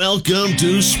Welcome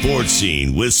to Sports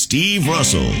Scene with Steve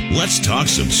Russell. Let's talk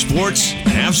some sports,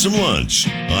 have some lunch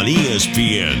on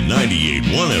ESPN 98.1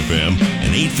 FM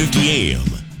and 850 AM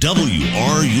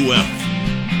WRUF.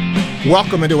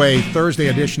 Welcome into a Thursday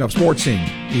edition of Sports Scene,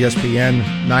 ESPN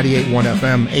 98.1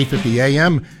 FM, 850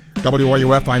 AM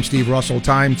WRUF. I'm Steve Russell.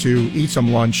 Time to eat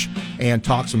some lunch and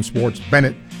talk some sports.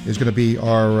 Bennett is going to be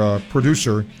our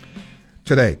producer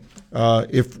today.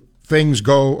 If things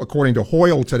go according to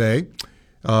Hoyle today,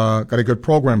 got a good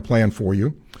program planned for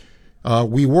you.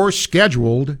 We were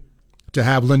scheduled to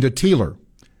have Linda Teeler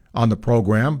on the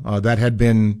program. That had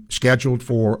been scheduled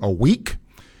for a week,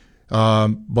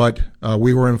 but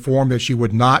we were informed that she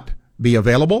would not be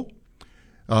available,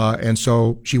 and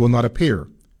so she will not appear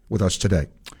with us today.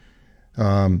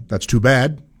 That's too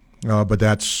bad, but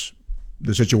that's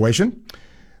the situation,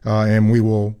 and we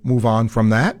will move on from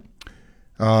that.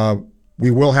 We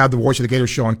will have the voice of the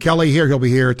Gators, Sean Kelly, here. He'll be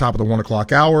here at top of the 1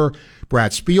 o'clock hour.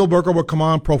 Brad Spielberger will come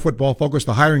on, Pro Football Focus,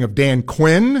 the hiring of Dan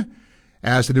Quinn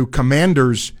as the new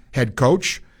Commanders head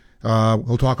coach.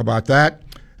 We'll talk about that.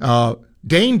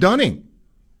 Dane Dunning,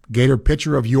 Gator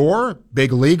pitcher of yore,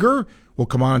 big leaguer, will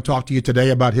come on and talk to you today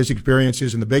about his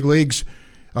experiences in the big leagues.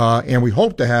 And we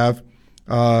hope to have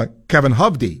Kevin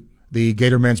Hovde, the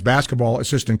Gator men's basketball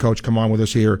assistant coach, come on with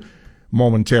us here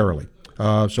momentarily.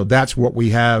 So that's what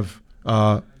we have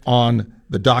on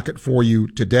the docket for you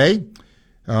today.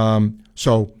 And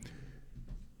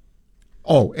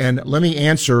let me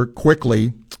answer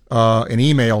quickly an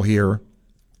email here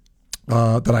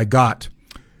that I got.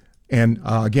 And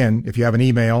again, if you have an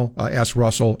email,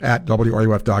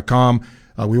 srussell@wruf.com.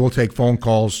 We will take phone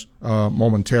calls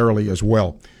momentarily as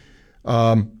well.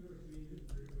 A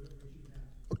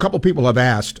couple people have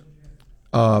asked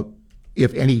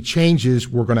if any changes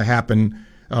were going to happen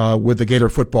with the Gator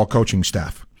football coaching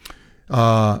staff.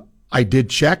 I did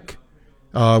check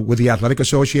with the Athletic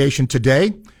Association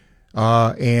today,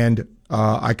 and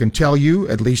I can tell you,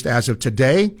 at least as of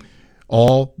today,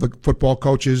 all the football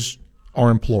coaches are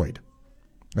employed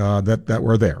that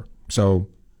were there. So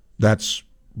that's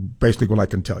basically what I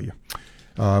can tell you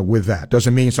with that.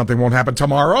 Doesn't mean something won't happen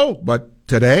tomorrow, but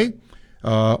today,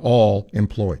 all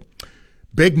employed.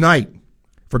 Big night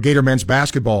for Gator men's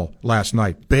basketball last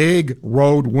night. Big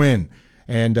road win.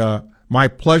 And my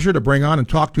pleasure to bring on and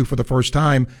talk to for the first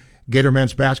time Gator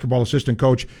men's basketball assistant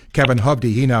coach Kevin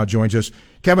Hovde. He now joins us.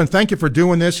 Kevin, thank you for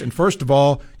doing this. And first of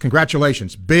all,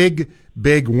 congratulations. Big,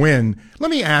 big win. Let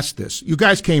me ask this. You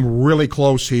guys came really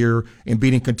close here in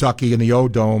beating Kentucky in the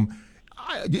O-Dome.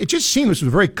 It just seemed this was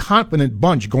a very confident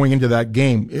bunch going into that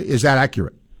game. Is that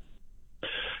accurate?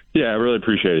 Yeah, I really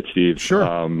appreciate it, Steve. Sure.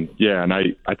 Yeah, and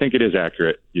I think it is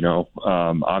accurate.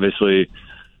 Obviously,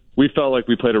 we felt like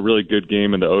we played a really good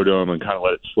game in the O-Dome and kind of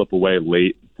let it slip away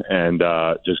late. And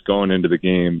just going into the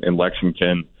game in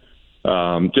Lexington,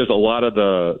 just a lot of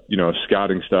the,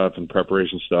 scouting stuff and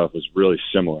preparation stuff was really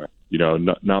similar.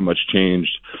 Not much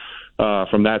changed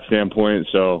from that standpoint.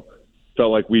 So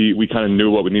felt like we kind of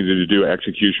knew what we needed to do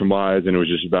execution-wise, and it was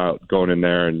just about going in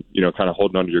there and, kind of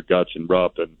holding onto your guts and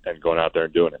rough and going out there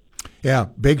and doing it. Yeah,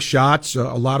 big shots,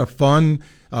 a lot of fun.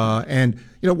 And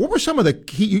what were some of the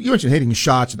key? You mentioned hitting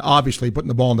shots, and obviously putting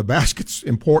the ball in the basket's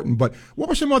important, but what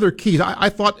were some other keys? I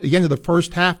thought at the end of the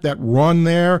first half, that run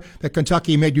there that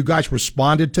Kentucky made, you guys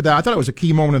responded to that. I thought it was a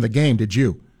key moment in the game. Did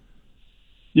you?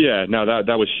 Yeah, no,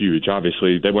 that was huge.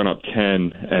 Obviously, they went up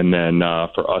 10, and then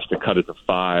for us to cut it to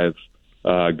 5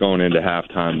 going into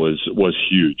halftime was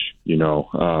huge.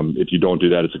 If you don't do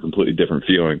that, it's a completely different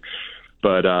feeling.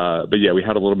 But yeah, we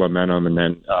had a little momentum, and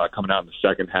then coming out in the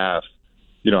second half,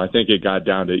 I think it got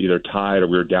down to either tied or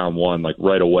we were down 1 like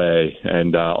right away,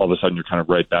 and all of a sudden you're kind of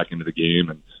right back into the game,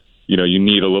 and you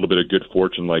need a little bit of good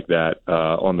fortune like that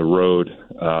on the road,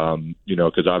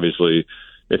 because obviously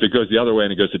if it goes the other way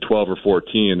and it goes to 12 or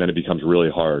 14, then it becomes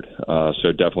really hard.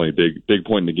 So definitely a big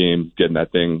point in the game, getting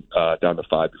that thing down to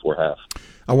 5 before half.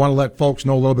 I want to let folks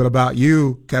know a little bit about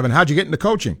you, Kevin. How'd you get into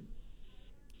coaching?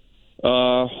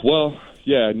 I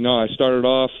started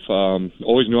off,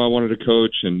 always knew I wanted to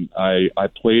coach, and I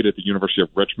played at the University of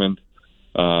Richmond.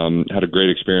 Had a great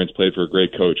experience, played for a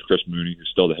great coach, Chris Mooney, who's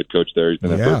still the head coach there. He's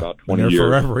been there for about 20 years.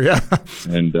 Forever, yeah.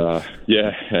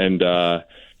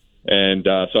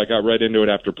 So I got right into it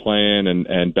after playing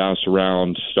and bounced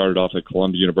around. Started off at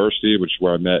Columbia University, which is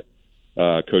where I met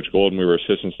Coach Golden. We were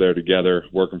assistants there together,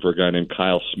 working for a guy named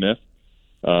Kyle Smith,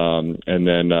 and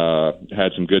then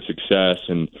had some good success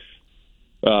and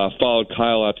followed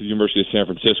Kyle out to the University of San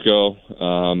Francisco,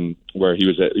 where he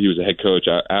was a head coach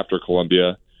after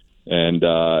Columbia, and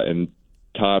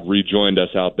Todd rejoined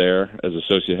us out there as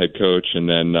associate head coach, and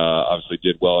then obviously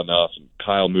did well enough. And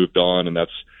Kyle moved on, and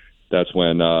that's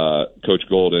when Coach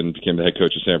Golden became the head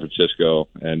coach of San Francisco,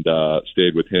 and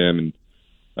stayed with him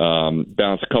and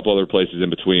bounced a couple other places in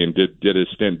between. Did his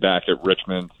stint back at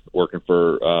Richmond working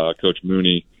for Coach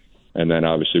Mooney, and then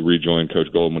obviously rejoined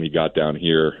Coach Golden when he got down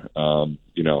here.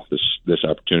 This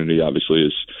opportunity obviously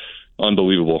is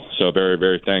unbelievable. So very,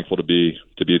 very thankful to be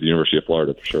at the University of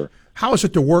Florida for sure. How is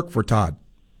it to work for Todd?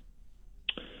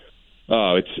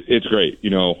 Oh, it's great.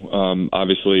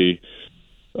 Obviously,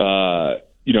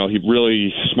 he's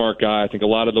really smart guy. I think a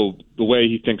lot of the way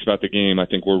he thinks about the game, I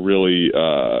think we're really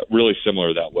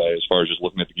similar that way as far as just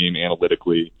looking at the game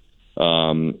analytically,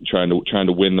 trying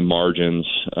to win the margins.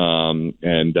 We're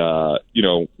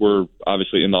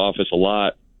obviously in the office a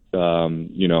lot,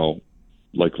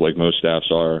 like most staffs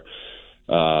are,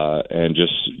 and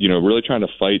just, really trying to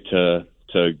fight to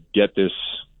get this,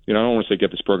 I don't want to say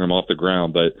get this program off the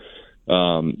ground, but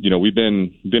we've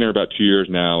been here about 2 years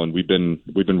now, and we've been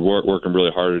working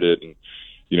really hard at it, and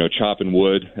chopping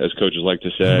wood, as coaches like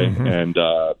to say. Mm-hmm. And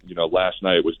last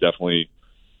night was definitely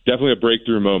a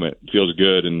breakthrough moment. It feels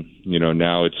good, and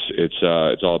now it's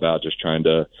all about just trying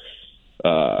to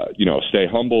stay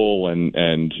humble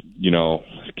and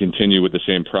continue with the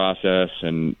same process,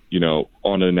 and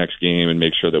on to the next game, and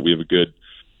make sure that we have a good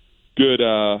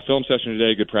film session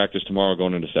today, good practice tomorrow,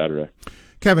 going into Saturday.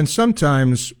 Kevin,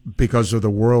 sometimes because of the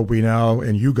world we now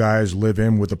and you guys live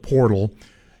in with the portal,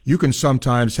 you can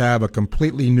sometimes have a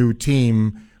completely new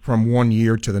team from one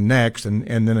year to the next, and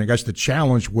then I guess the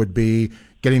challenge would be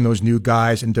getting those new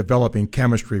guys and developing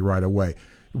chemistry right away.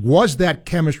 Was that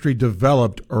chemistry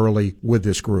developed early with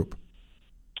this group?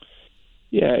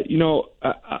 Yeah,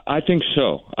 I think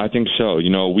so.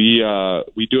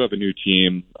 We do have a new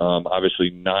team,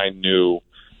 obviously 9 new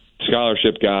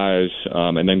scholarship guys,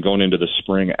 and then going into the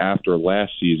spring after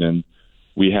last season,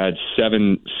 we had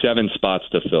seven spots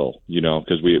to fill,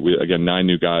 because we again 9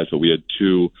 new guys, but we had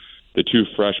the two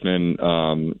freshmen,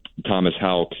 Thomas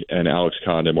Hauk and Alex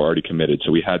Condon, were already committed,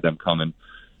 so we had them coming.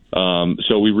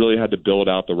 So we really had to build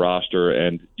out the roster,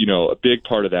 and a big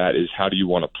part of that is how do you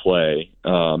want to play,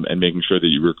 and making sure that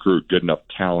you recruit good enough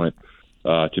talent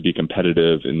to be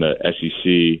competitive in the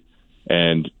SEC,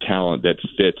 and talent that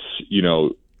fits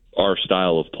our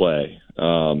style of play.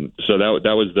 So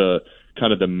that was the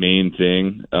kind of the main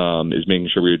thing, is making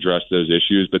sure we address those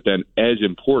issues. But then as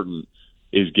important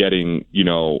is getting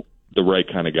the right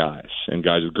kind of guys, and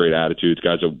guys with great attitudes,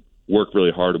 guys that work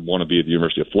really hard and want to be at the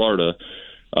University of Florida.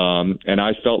 And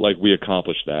I felt like we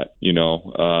accomplished that,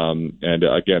 and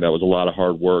again, that was a lot of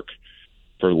hard work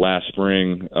for last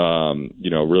spring,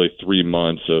 really 3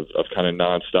 months of kind of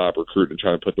nonstop recruiting,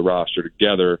 trying to put the roster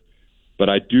together. But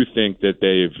I do think that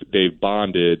they've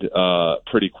bonded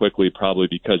pretty quickly, probably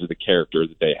because of the character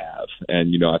that they have.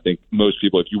 And, I think most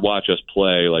people, if you watch us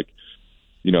play,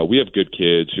 we have good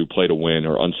kids who play to win,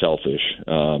 or unselfish.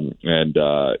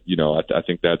 I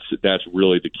think that's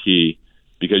really the key,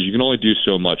 because you can only do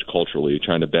so much culturally,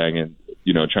 trying to bang in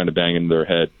their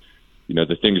head,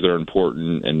 the things that are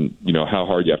important, and, how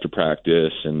hard you have to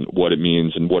practice, and what it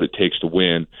means and what it takes to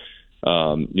win.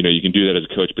 You can do that as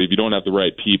a coach, but if you don't have the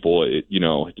right people,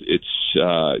 it's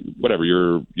whatever,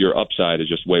 your upside is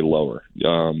just way lower.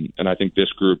 And I think this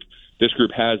group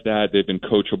has that. They've been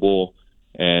coachable,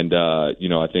 and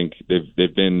I think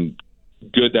they've been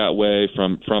good that way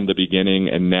from the beginning.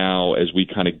 And now, as we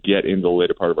kind of get into the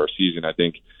later part of our season, I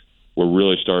think we're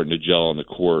really starting to gel on the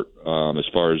court, as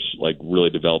far as really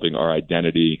developing our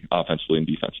identity offensively and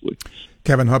defensively.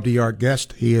 Kevin Hovde, our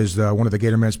guest. He is one of the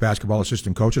Gator men's basketball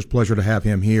assistant coaches. Pleasure to have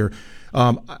him here.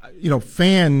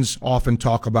 Fans often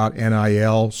talk about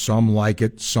NIL. Some like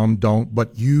it, some don't.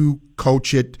 But you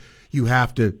coach it. You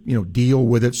have to, deal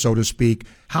with it, so to speak.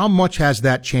 How much has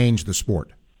that changed the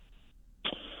sport?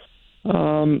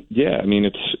 Yeah, I mean,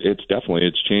 it's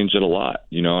definitely changed it a lot.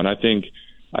 And I think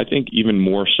even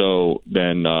more so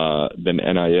than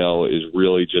NIL is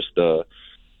really just the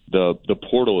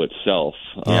portal itself,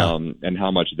 and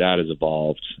how much that has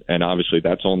evolved. And obviously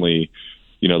that's only,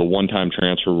 the one-time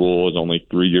transfer rule is only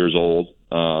 3 years old.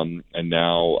 And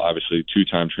now obviously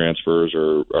 2-time transfers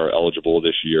are eligible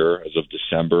this year as of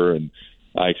December. And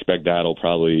I expect that'll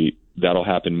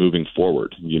happen moving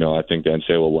forward. I think the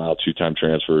NCAA will allow 2-time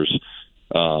transfers.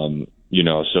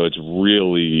 So it's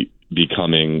really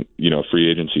becoming, free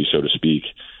agency, so to speak,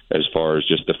 as far as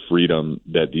just the freedom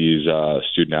that these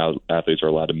student athletes are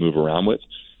allowed to move around with.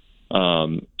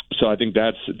 So I think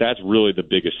that's really the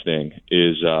biggest thing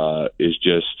is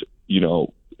just,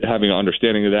 having an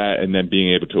understanding of that, and then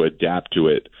being able to adapt to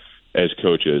it as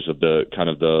coaches of the kind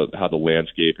of how the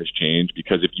landscape has changed,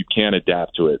 because if you can't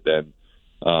adapt to it, then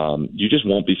you just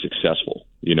won't be successful.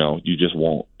 You just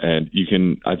won't. And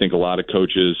I think a lot of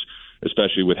coaches,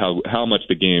 especially with how much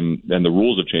the game and the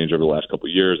rules have changed over the last couple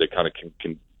of years, they kind of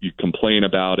you complain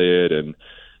about it, and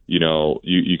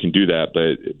you can do that,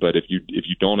 but if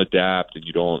you don't adapt and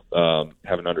you don't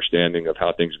have an understanding of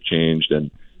how things have changed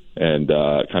and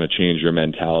kind of change your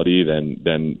mentality,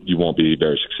 then you won't be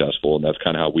very successful. And that's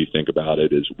kind of how we think about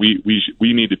it. Is we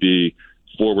need to be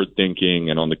forward thinking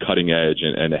and on the cutting edge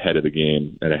and ahead of the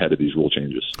game and ahead of these rule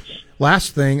changes.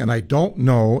 Last thing, and I don't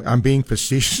know, I'm being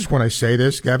facetious when I say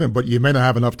this, Kevin, but you may not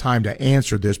have enough time to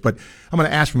answer this, but I'm going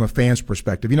to ask from a fan's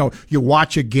perspective. You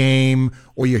watch a game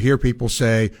or you hear people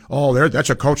say, that's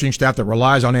a coaching staff that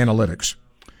relies on analytics.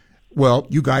 Well,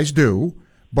 you guys do,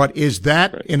 but is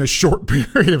that in a short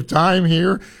period of time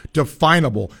here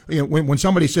definable? When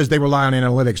somebody says they rely on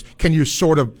analytics, can you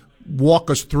sort of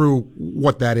walk us through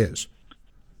what that is?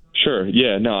 Sure.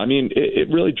 Yeah. No, I mean, it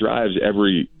really drives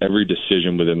every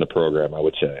decision within the program, I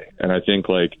would say. And I think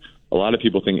like a lot of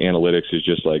people think analytics is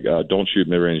just like, don't shoot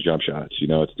mid-range jump shots.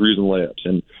 It's threes and layups.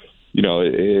 And,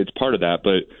 it's part of that.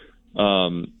 But,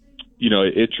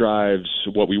 it drives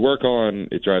what we work on.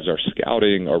 It drives our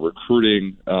scouting, our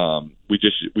recruiting.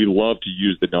 We love to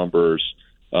use the numbers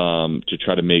to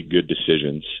try to make good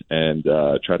decisions and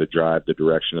try to drive the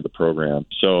direction of the program.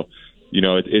 So,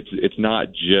 it's not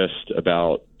just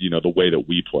about, the way that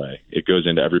we play. It goes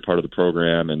into every part of the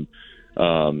program. And,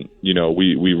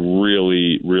 we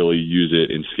really, really use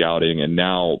it in scouting. And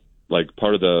now, like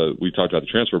we talked about the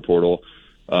transfer portal,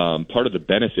 part of the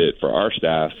benefit for our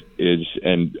staff is,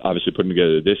 and obviously putting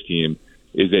together this team,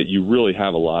 is that you really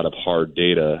have a lot of hard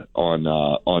data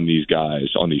on these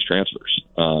guys, on these transfers.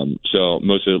 So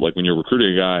most of it, like when you're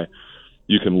recruiting a guy,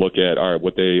 you can look at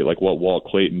what Walt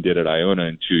Clayton did at Iona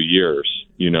in 2 years,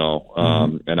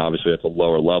 and obviously that's a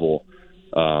lower level.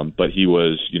 But he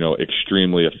was,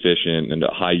 extremely efficient and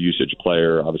a high usage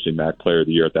player, obviously MAC player of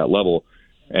the year at that level.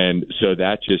 And so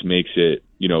that just makes it,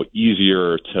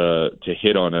 easier to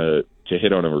hit on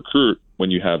a recruit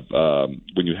when you have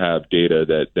data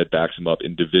that backs them up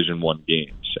in Division I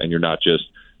games, and you're not just,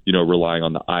 relying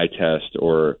on the eye test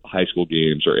or high school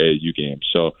games or AAU games.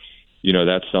 So,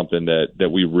 that's something that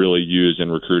we really use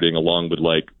in recruiting, along with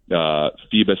like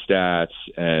FIBA stats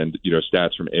and,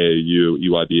 stats from AAU,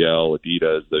 EYBL,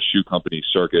 Adidas, the shoe company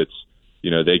circuits.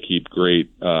 They keep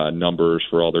great numbers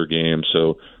for all their games.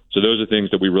 So those are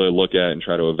things that we really look at and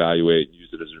try to evaluate and use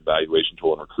it as an evaluation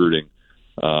tool in recruiting.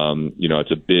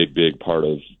 It's a big part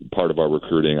of our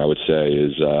recruiting, I would say,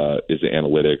 is the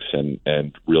analytics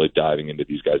and really diving into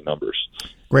these guys' numbers.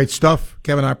 Great stuff.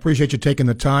 Kevin, I appreciate you taking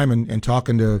the time and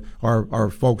talking to our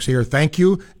folks here. Thank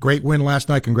you. Great win last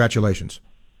night. Congratulations.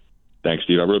 Thanks,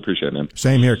 Steve. I really appreciate it, man.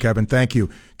 Same here, Kevin. Thank you.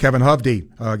 Kevin Hovde,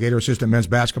 Gator assistant men's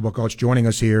basketball coach, joining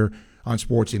us here on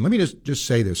Sports Scene. Let me just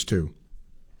say this, too.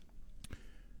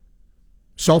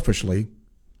 Selfishly,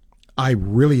 I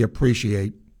really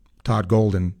appreciate Todd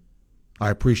Golden. I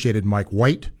appreciated Mike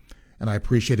White, and I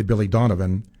appreciated Billy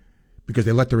Donovan, because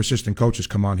they let their assistant coaches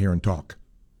come on here and talk.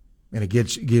 And it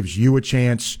gives you a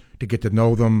chance to get to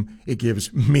know them. It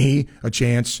gives me a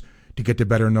chance to get to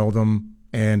better know them.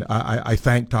 And I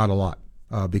thank Todd a lot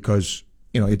because,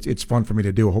 it's fun for me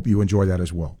to do. I hope you enjoy that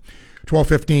as well.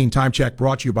 12:15 time check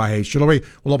brought to you by Hayes Jewelry.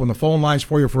 We'll open the phone lines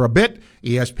for you for a bit.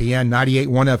 ESPN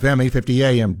 98.1 FM, 850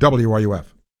 AM, WRUF.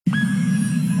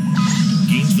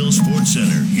 Gainesville Sports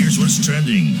Center. Here's what's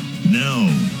trending now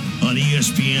on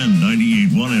ESPN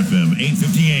 98.1 FM,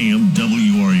 850 AM,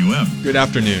 WRUF. Good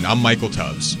afternoon. I'm Michael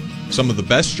Tubbs. Some of the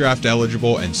best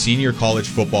draft-eligible and senior college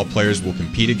football players will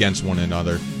compete against one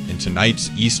another in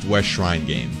tonight's East-West Shrine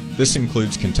game. This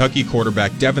includes Kentucky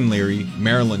quarterback Devin Leary,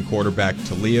 Maryland quarterback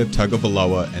Talia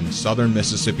Tagovailoa, and Southern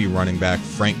Mississippi running back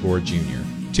Frank Gore Jr.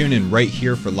 Tune in right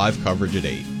here for live coverage at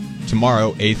 8.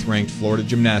 Tomorrow, 8th-ranked Florida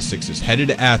Gymnastics is headed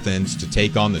to Athens to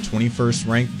take on the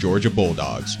 21st-ranked Georgia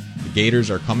Bulldogs. The Gators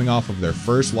are coming off of their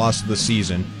first loss of the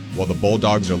season, while the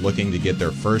Bulldogs are looking to get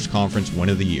their first conference win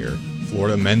of the year.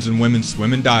 Florida men's and women's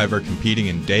swim and dive are competing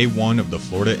in Day 1 of the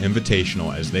Florida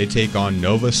Invitational as they take on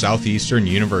Nova Southeastern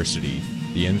University.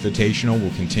 The Invitational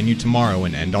will continue tomorrow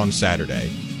and end on Saturday.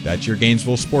 That's your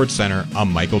Gainesville Sports Center. I'm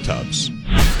Michael Tubbs.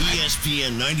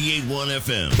 ESPN 98.1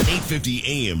 FM,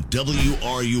 850 AM,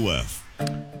 WRUF.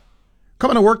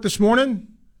 Coming to work this morning,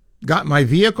 got my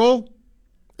vehicle,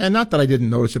 and not that I didn't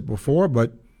notice it before,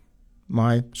 but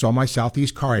saw my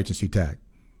Southeast Car Agency tag.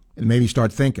 And made me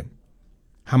start thinking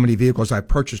how many vehicles I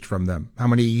purchased from them, how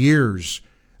many years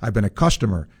I've been a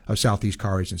customer of Southeast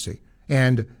Car Agency,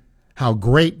 and how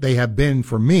great they have been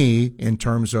for me in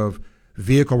terms of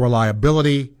vehicle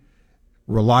reliability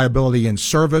in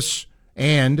service,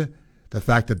 and the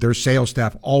fact that their sales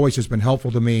staff always has been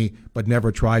helpful to me but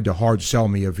never tried to hard sell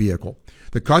me a vehicle.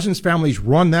 The Cousins families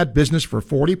run that business for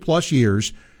 40 plus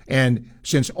years, and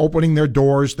since opening their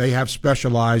doors, they have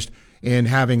specialized in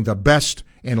having the best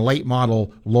and late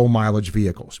model low mileage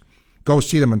vehicles. Go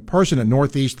see them in person at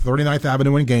Northeast 39th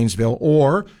Avenue in Gainesville,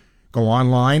 or go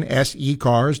online,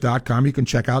 secars.com. You can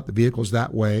check out the vehicles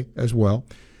that way as well.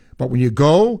 But when you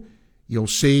go, you'll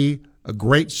see a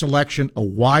great selection, a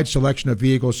wide selection of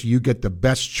vehicles, so you get the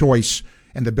best choice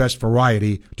and the best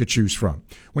variety to choose from.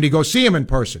 When you go see them in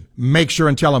person, make sure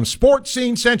and tell them Sports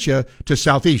Scene sent you to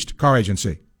Southeast Car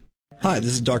Agency. Hi,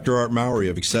 this is Dr. Art Mowry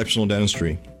of Exceptional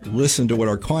Dentistry. Listen to what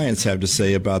our clients have to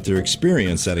say about their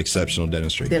experience at Exceptional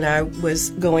Dentistry. Then I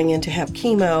was going in to have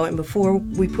chemo, and before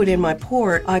we put in my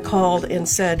port, I called and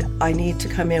said I need to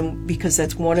come in because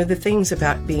that's one of the things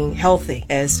about being healthy,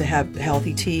 is to have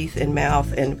healthy teeth and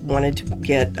mouth, and wanted to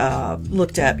get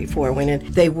looked at before I went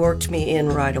in. They worked me in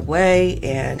right away,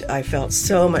 and I felt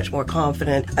so much more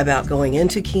confident about going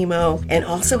into chemo and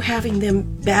also having them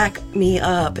back me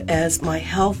up as my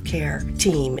health care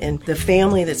team and the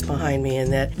family that's behind me,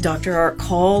 and that Dr. Art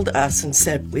called us and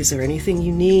said, is there anything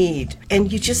you need?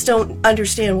 And you just don't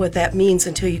understand what that means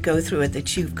until you go through it,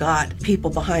 that you've got people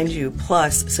behind you,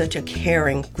 plus such a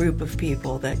caring group of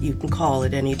people that you can call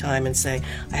at any time and say,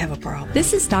 I have a problem.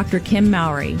 This is Dr. Kim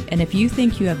Mowry, and if you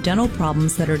think you have dental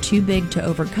problems that are too big to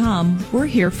overcome, we're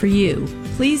here for you.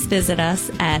 Please visit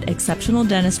us at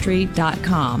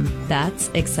exceptionaldentistry.com. That's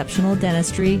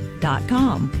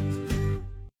exceptionaldentistry.com.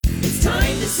 It's time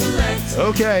to select.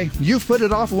 Okay, you've put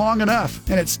it off long enough,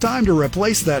 and it's time to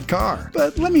replace that car.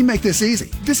 But let me make this easy.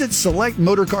 Visit Select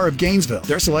Motor Car of Gainesville.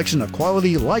 Their selection of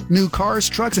quality, like-new cars,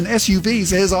 trucks, and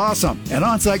SUVs is awesome. And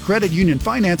on-site credit union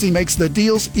financing makes the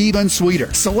deals even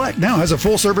sweeter. Select now has a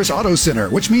full-service auto center,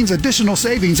 which means additional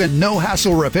savings and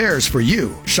no-hassle repairs for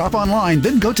you. Shop online,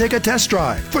 then go take a test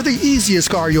drive for the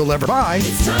easiest car you'll ever buy.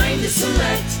 It's time to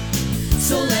select.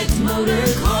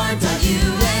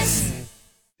 SelectMotorCar.us.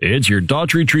 It's your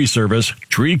Daughtry Tree Service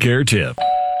Tree Care Tip.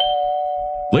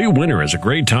 Late winter is a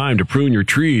great time to prune your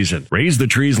trees and raise the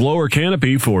tree's lower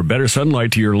canopy for better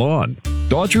sunlight to your lawn.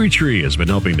 Daughtry Tree has been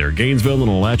helping their Gainesville and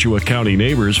Alachua County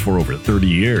neighbors for over 30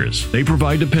 years. They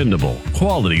provide dependable,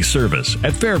 quality service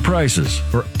at fair prices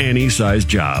for any size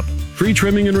job. Tree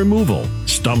trimming and removal,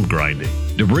 stump grinding,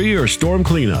 debris or storm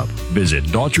cleanup. Visit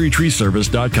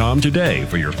DaughtryTreeService.com today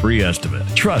for your free estimate.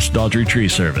 Trust Daughtry Tree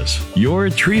Service, your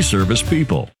tree service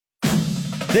people.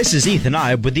 This is Ethan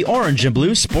Ibe with the Orange and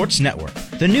Blue Sports Network,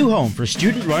 the new home for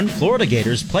student-run Florida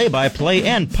Gators play-by-play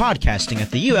and podcasting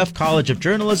at the UF College of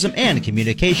Journalism and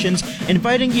Communications,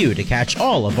 inviting you to catch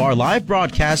all of our live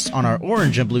broadcasts on our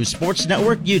Orange and Blue Sports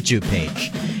Network YouTube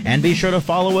page. And be sure to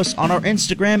follow us on our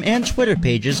Instagram and Twitter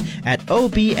pages at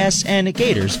OBSN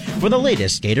Gators for the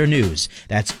latest Gator news.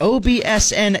 That's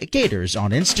OBSN Gators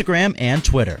on Instagram and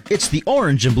Twitter. It's the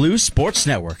Orange and Blue Sports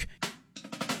Network.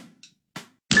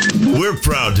 We're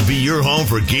proud to be your home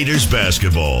for Gators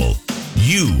basketball.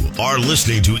 You are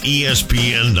listening to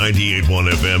ESPN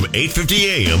 98.1 FM, 850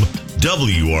 AM,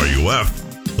 WRUF,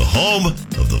 the home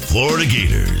of the Florida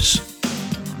Gators.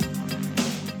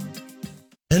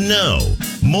 And now,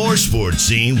 more Sports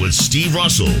Scene with Steve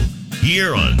Russell,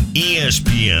 here on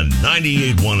ESPN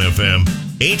 98.1 FM,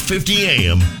 850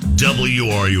 AM,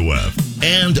 WRUF,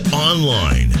 and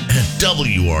online at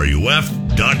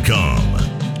WRUF.com.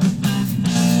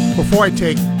 Before I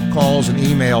take calls and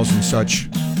emails and such,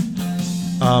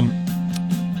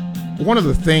 one of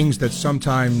the things that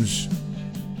sometimes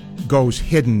goes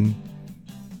hidden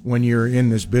when you're in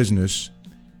this business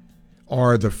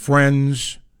are the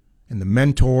friends and the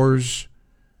mentors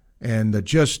and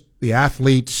the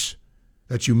athletes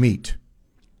that you meet.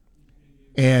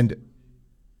 And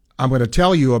I'm going to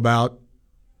tell you about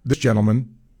this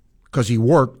gentleman because he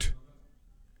worked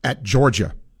at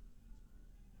Georgia.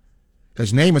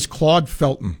 His name is Claude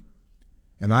Felton,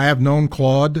 and I have known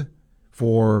Claude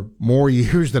for more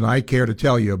years than I care to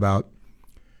tell you about.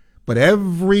 But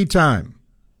every time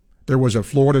there was a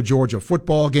Florida-Georgia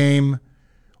football game,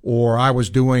 or I was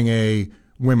doing a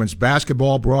women's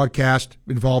basketball broadcast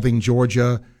involving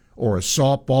Georgia, or a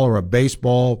softball or a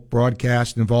baseball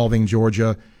broadcast involving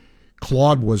Georgia,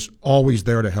 Claude was always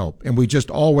there to help, and we just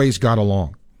always got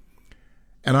along.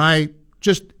 And I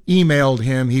just emailed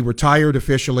him. He retired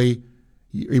officially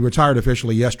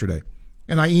yesterday,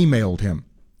 and I emailed him.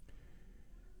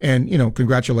 And,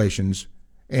 congratulations.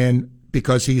 And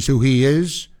because he's who he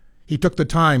is, he took the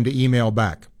time to email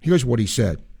back. Here's what he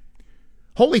said.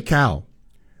 Holy cow.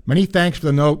 Many thanks for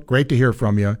the note. Great to hear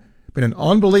from you. Been an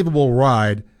unbelievable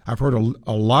ride. I've heard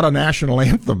a lot of national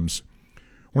anthems.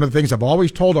 One of the things I've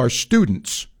always told our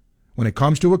students, when it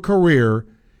comes to a career,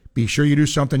 be sure you do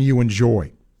something you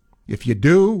enjoy. If you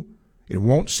do, it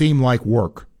won't seem like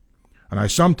work. And I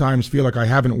sometimes feel like I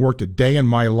haven't worked a day in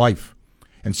my life,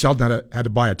 and seldom had to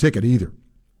buy a ticket either.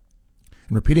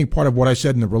 And repeating part of what I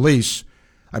said in the release,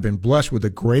 I've been blessed with the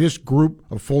greatest group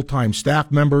of full-time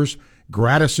staff members,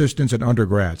 grad assistants, and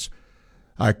undergrads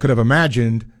I could have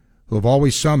imagined, who have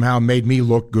always somehow made me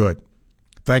look good.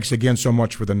 Thanks again so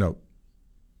much for the note.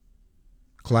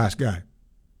 Class guy.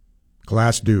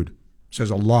 Class dude. Says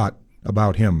a lot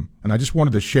about him. And I just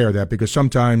wanted to share that because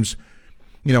sometimes,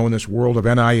 in this world of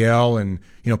NIL and,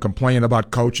 complaining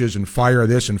about coaches and fire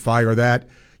this and fire that,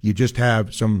 you just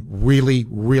have some really,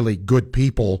 really good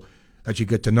people that you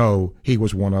get to know. He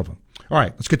was one of them. All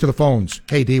right, let's get to the phones.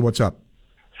 Hey, D, what's up?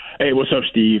 Hey, what's up,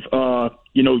 Steve?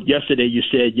 Yesterday you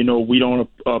said, we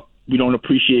don't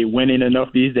appreciate winning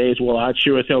enough these days. Well, I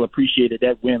sure as hell appreciated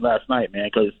that win last night, man,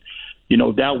 because,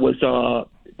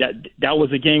 that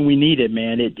was a game we needed,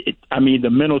 man. The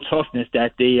mental toughness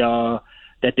that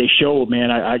they showed,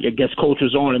 man. I guess coach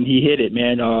was on and he hit it,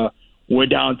 man. We're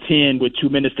down 10 with 2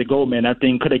 minutes to go, man. That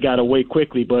thing could have got away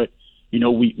quickly, but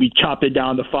we chopped it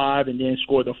down to 5 and then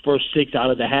scored the first 6 out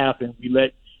of the half, and we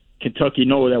let Kentucky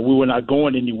know that we were not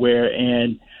going anywhere.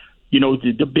 And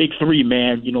the big three,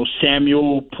 man.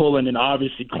 Samuel, Pullen, and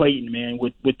obviously Clayton, man,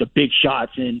 with the big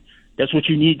shots, and that's what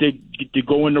you need to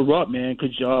go in the rut, man,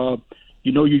 because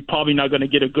you're probably not going to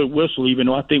get a good whistle, even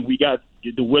though I think we got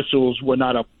the whistles were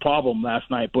not a problem last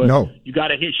night. But you got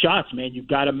to hit shots, man. You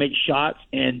got to make shots,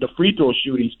 and the free throw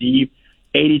shooting, Steve,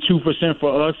 82%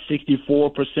 for us,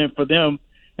 64% for them,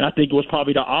 and I think it was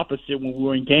probably the opposite when we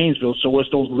were in Gainesville. So it's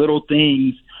those little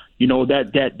things,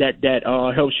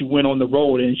 that helps you win on the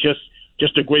road, and it's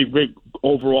just a great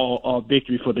overall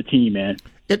victory for the team, man.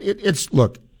 It's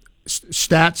look,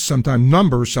 stats sometimes,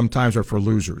 numbers sometimes are for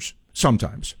losers,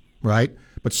 sometimes, right?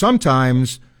 But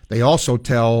sometimes they also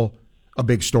tell a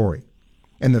big story.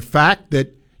 And the fact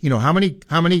that, how many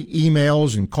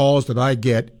emails and calls did I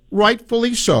get,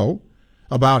 rightfully so,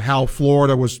 about how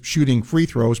Florida was shooting free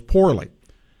throws poorly.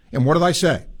 And what did I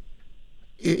say?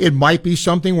 It might be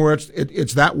something where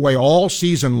it's that way all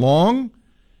season long,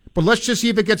 but let's just see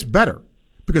if it gets better.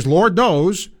 Because Lord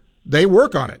knows they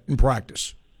work on it in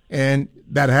practice. And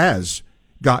that has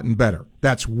gotten better.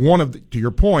 That's to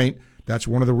your point, that's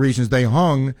one of the reasons they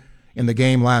hung in the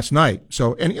game last night.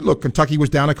 So, and look, Kentucky was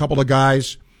down a couple of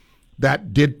guys. That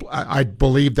I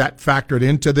believe that factored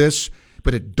into this,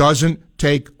 but it doesn't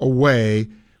take away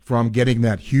from getting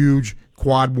that huge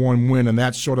quad one win, and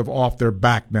that's sort of off their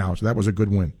back now. So that was a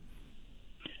good win.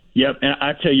 Yep, and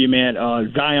I tell you, man,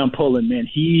 Zion Pullen, man,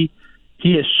 he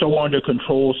is so under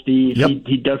control, Steve. Yep.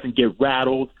 He doesn't get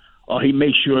rattled. He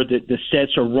makes sure that the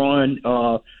sets are run.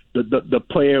 The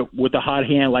player with the hot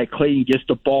hand like Clayton gets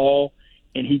the ball,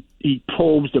 and he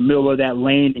probes the middle of that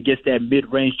lane and gets that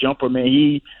mid-range jumper, man.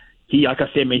 He like I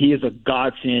said, man, he is a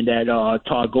godsend that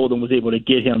Todd Golden was able to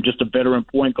get him, just a veteran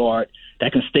point guard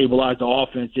that can stabilize the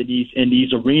offense in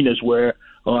these arenas where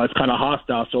it's kind of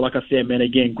hostile. So like I said, man,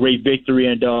 again, great victory,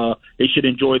 and they should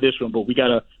enjoy this one. But we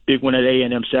got a big one at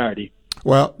A&M Saturday.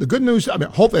 Well, the good news, I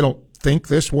hope they don't think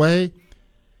this way.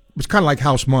 It's kind of like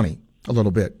house money a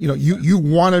little bit. You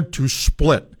wanted to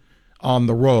split on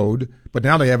the road, but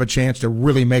now they have a chance to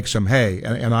really make some hay,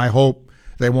 and I hope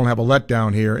they won't have a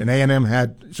letdown here. And A&M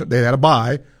had a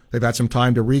bye. They've had some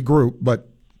time to regroup, but,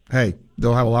 hey,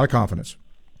 they'll have a lot of confidence.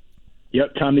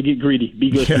 Yep, time to get greedy. Be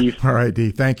good, Steve. All right,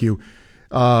 D, thank you.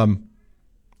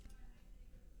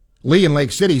 Lee in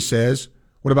Lake City says,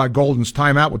 what about Golden's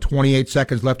timeout with 28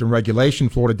 seconds left in regulation?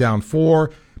 Florida down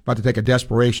 4, about to take a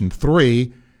desperation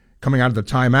 3. Coming out of the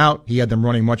timeout, he had them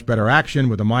running much better action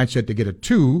with a mindset to get a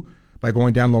 2 by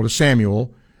going down low to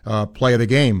Samuel. Play of the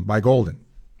game by Golden.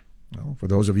 Well, for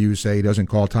those of you who say he doesn't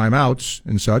call timeouts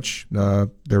and such,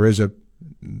 there is a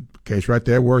case right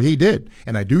there where he did.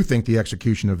 And I do think the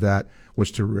execution of that was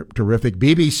terrific.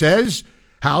 BB says,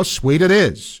 how sweet it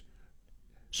is.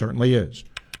 Certainly is.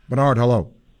 Bernard,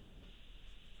 hello.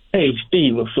 Hey,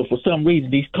 Steve, so for some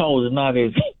reason these calls are not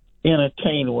as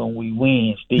entertaining when we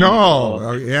win, Steve.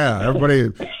 No, yeah, everybody,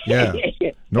 yeah,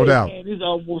 no doubt. Man, this is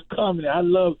almost coming. I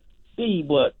love Steve,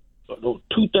 but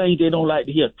two things they don't like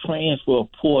to hear: transfer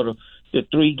portal. The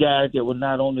 3 guys that were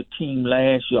not on the team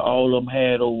last year, all of them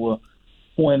had over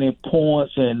 20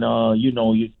 points, and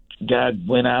you guys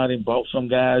went out and brought some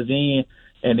guys in,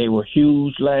 and they were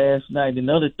huge last night.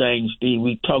 Another thing, Steve,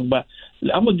 we talked about.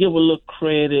 I'm gonna give a little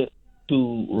credit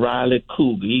to Riley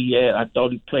Cougar. I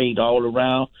thought he played all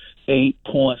around. 8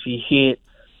 points. He hit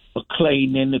a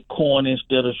Clayton in the corner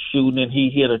instead of shooting, and he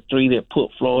hit a 3 that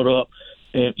put Florida up.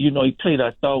 And, he played,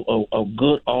 I thought, a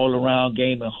good all-around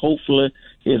game, and hopefully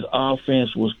his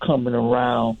offense was coming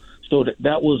around. So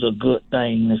that was a good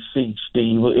thing to see,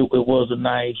 Steve. It was a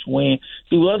nice win.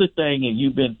 The other thing, and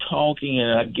you've been talking,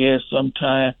 and I guess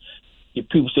sometimes if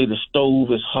people say the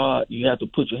stove is hot, you have to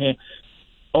put your hand.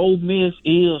 Ole Miss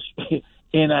is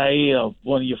NIL,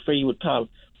 one of your favorite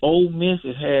topics. Ole Miss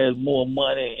has more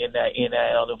money in that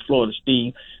NIL than Florida,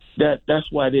 Steve.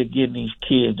 That's why they're getting these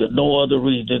kids. No other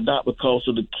reason, not because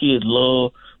of the kids'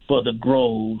 love for the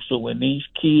Grove. So when these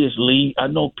kids leave, I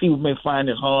know people may find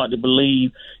it hard to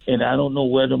believe, and I don't know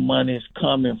where the money is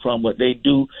coming from, but they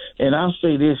do. And I'll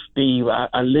say this, Steve.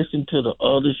 I listened to the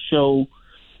other show,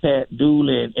 Pat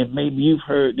Dooley, and maybe you've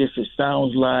heard this. It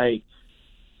sounds like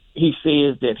he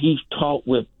says that he's talked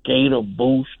with Gator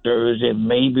boosters, and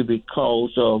maybe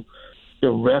because of the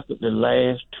record the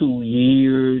last 2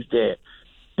 years that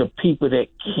the people that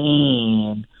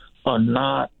can are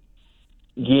not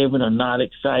giving or not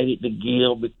excited to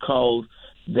give because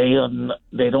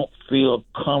they don't feel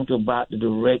comfortable about the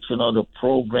direction of the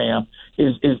program.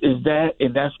 Is that,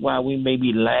 and that's why we may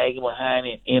be lagging behind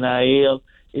in NIL.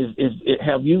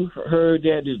 Have you heard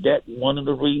that? Is that one of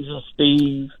the reasons,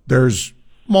 Steve? There's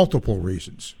multiple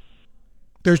reasons.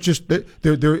 There's just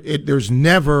there's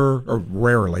never or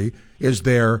rarely is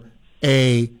there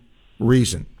a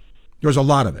reason. There's a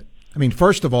lot of it. I mean,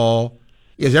 first of all,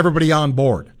 is everybody on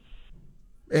board?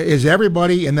 Is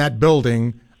everybody in that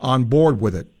building on board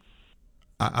with it?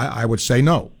 I would say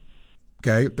no.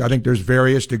 Okay, I think there's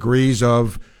various degrees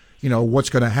of, what's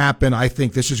going to happen. I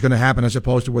think this is going to happen as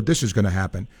opposed to what this is going to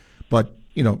happen. But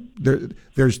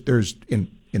there's in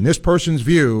this person's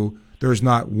view, there's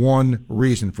not one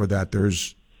reason for that.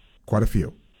 There's quite a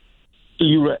few.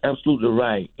 You're absolutely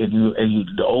right. And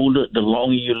the older, the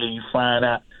longer you live, you find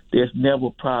out there's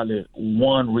never probably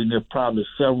one reason. There's probably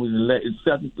several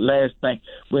reasons. Last thing,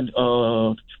 when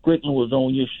Strickland was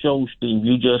on your show, Steve,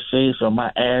 you just said something.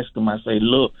 I asked him, I say,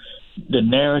 look, the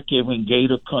narrative in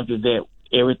Gator country that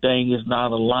everything is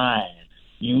not aligned.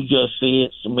 You just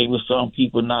said maybe some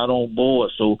people not on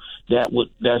board, so that's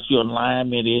your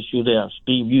alignment issue there.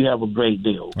 Steve, you have a great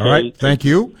deal. Okay? All right, thank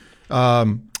you.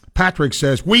 Patrick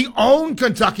says, we own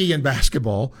Kentucky in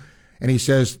basketball. And he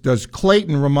says, does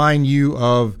Clayton remind you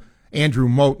of Andrew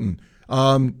Moten?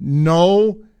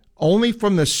 No, only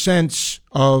from the sense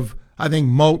of, I think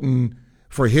Moten,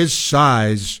 for his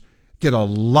size, get a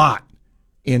lot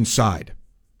inside.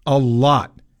 A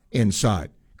lot inside.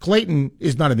 Clayton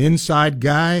is not an inside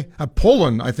guy.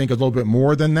 Pullen, I think, a little bit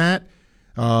more than that.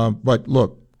 But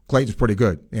look, Clayton's pretty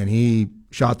good, and he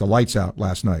shot the lights out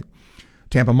last night.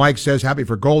 Tampa Mike says, happy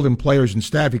for Golden players and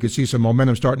staff. You can see some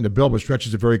momentum starting to build, but Stretch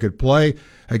is a very good play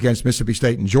against Mississippi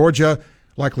State and Georgia.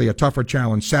 Likely a tougher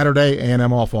challenge Saturday.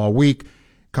 A&M off all week. UF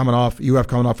coming off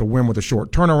a win with a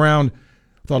short turnaround.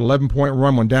 Thought 11-point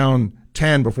run, went down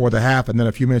 10 before the half, and then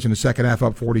a few minutes in the second half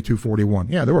up 42-41.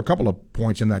 Yeah, there were a couple of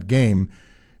points in that game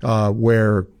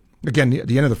where, again,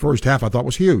 the end of the first half I thought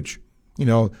was huge.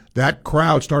 That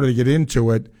crowd started to get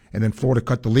into it, and then Florida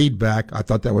cut the lead back. I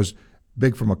thought that was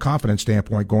big from a confidence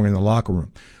standpoint going in the locker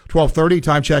room. 12:30,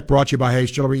 time check brought to you by Hayes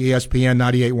Chillery, ESPN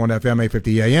 98.1 FM,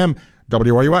 850 AM,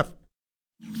 WRUF.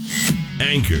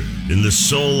 Anchored in the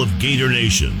soul of Gator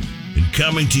Nation and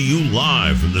coming to you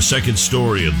live from the second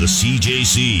story of the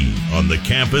CJC on the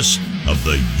campus of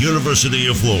the University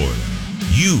of Florida.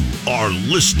 You are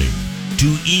listening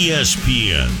to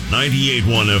ESPN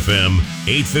 98.1 FM,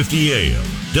 850 AM,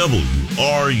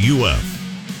 WRUF.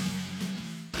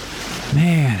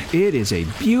 Man, it is a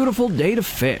beautiful day to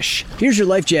fish. Here's your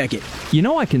life jacket. You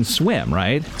know I can swim,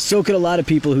 right? So could a lot of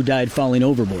people who died falling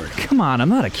overboard. Come on, I'm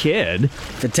not a kid.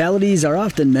 Fatalities are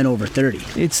often men over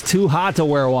 30. It's too hot to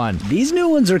wear one. These new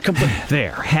ones are complete.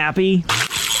 There, happy?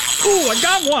 Ooh, I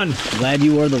got one! Glad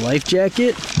you wore the life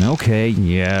jacket? Okay,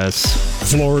 yes.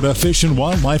 Florida Fish and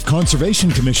Wildlife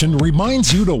Conservation Commission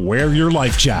reminds you to wear your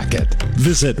life jacket.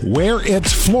 Visit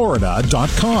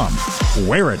wearitflorida.com.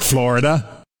 Wear it,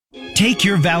 Florida. Take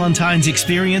your Valentine's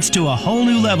experience to a whole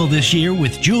new level this year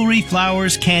with jewelry,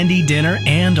 flowers, candy, dinner,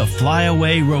 and a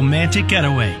flyaway romantic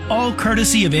getaway. All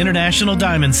courtesy of International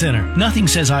Diamond Center. Nothing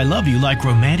says I love you like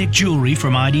romantic jewelry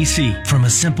from IDC. From a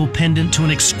simple pendant to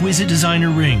an exquisite designer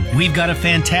ring, we've got a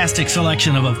fantastic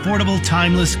selection of affordable,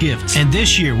 timeless gifts. And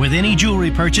this year, with any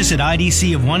jewelry purchase at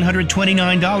IDC of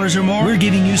 $129 or more, we're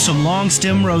giving you some long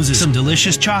stem roses, some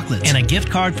delicious chocolates, and a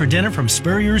gift card for dinner from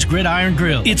Spurrier's Gridiron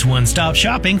Grill. It's one-stop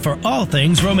shopping for all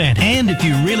things romantic. And if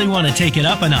you really want to take it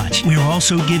up a notch, we're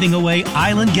also giving away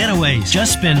island getaways.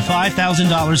 Just spend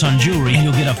 $5,000 on jewelry and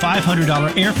you'll get a $500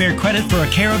 airfare credit for a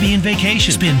Caribbean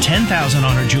vacation. Spend $10,000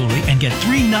 on our jewelry and get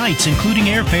 3 nights including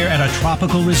airfare at a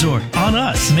tropical resort. On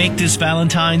us. Make this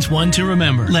Valentine's one to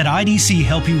remember. Let IDC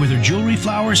help you with her jewelry,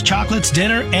 flowers, chocolates,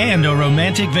 dinner, and a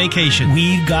romantic vacation.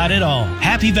 We've got it all.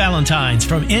 Happy Valentine's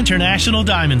from International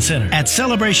Diamond Center at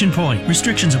Celebration Point.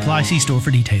 Restrictions apply. See store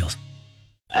for details.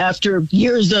 After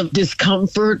years of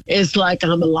discomfort, it's like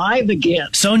I'm alive again.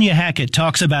 Sonia Hackett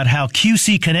talks about how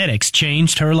QC Kinetics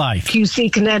changed her life. QC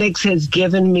Kinetics has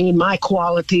given me my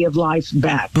quality of life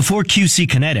back. Before QC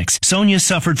Kinetics, Sonia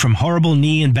suffered from horrible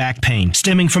knee and back pain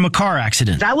stemming from a car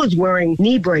accident. I was wearing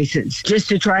knee braces just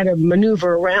to try to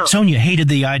maneuver around. Sonia hated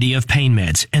the idea of pain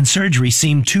meds, and surgery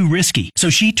seemed too risky. So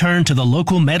she turned to the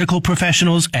local medical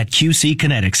professionals at QC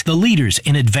Kinetics, the leaders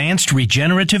in advanced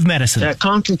regenerative medicine. That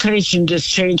consultation just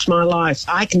changed my life.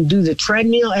 I can do the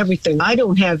treadmill, everything. I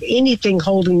don't have anything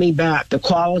holding me back. The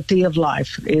quality of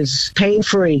life is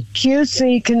pain-free.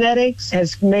 QC Kinetics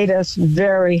has made us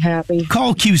very happy.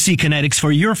 Call QC Kinetics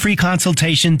for your free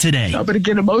consultation today. I'm going to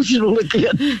get emotional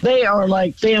again. They are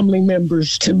like family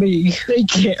members to me. They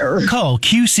care. Call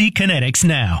QC Kinetics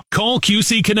now. Call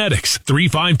QC Kinetics,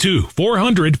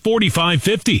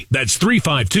 352-400-4550. That's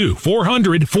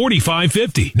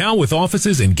 352-400-4550. Now with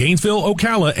offices in Gainesville,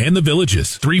 Ocala, and the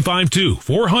Villages.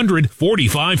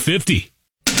 352-400-4550.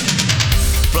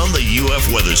 From the UF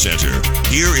Weather Center,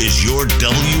 here is your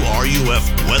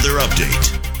WRUF weather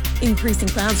update. Increasing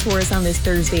clouds for us on this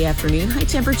Thursday afternoon. High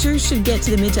temperatures should get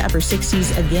to the mid to upper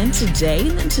 60s again today.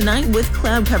 And then tonight with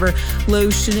cloud cover,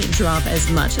 lows shouldn't drop as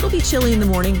much. It'll be chilly in the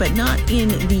morning, but not in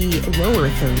the lower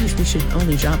 30s. We should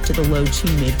only drop to the low to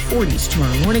mid 40s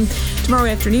tomorrow morning.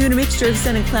 Tomorrow afternoon, a mixture of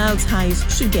sun and clouds. Highs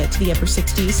should get to the upper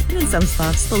 60s and in some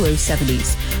spots the low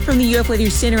 70s. From the UF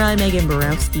Weather Center, I'm Megan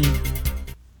Borowski.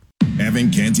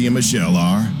 Evan, Canty, and Michelle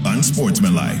are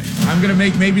unsportsmanlike. I'm going to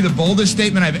make maybe the boldest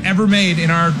statement I've ever made in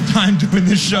our time doing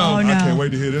this show. Oh, no. I can't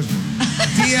wait to hear this.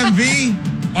 DMV,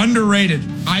 underrated.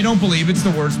 I don't believe it's the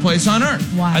worst place on earth.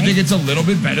 Why? I think it's a little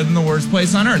bit better than the worst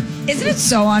place on earth. Isn't it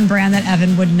so on brand that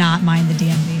Evan would not mind the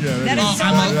DMV? Yeah, that is so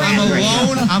I'm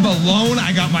alone. I'm alone.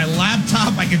 I got my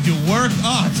laptop. I can do work.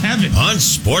 Oh, it's heaven.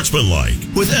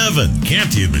 Unsportsmanlike with Evan,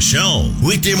 Canty, and Michelle.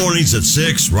 Weekday mornings at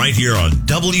 6 right here on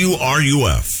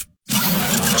WRUF.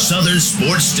 Southern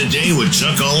Sports Today with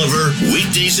Chuck Oliver,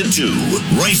 weekdays at 2,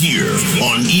 right here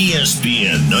on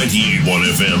ESPN 98.1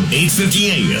 FM,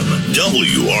 850 AM,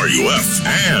 WRUF,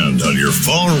 and on your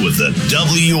phone with the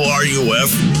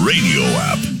WRUF radio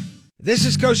app. This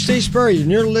is Coach Steve Spurrier,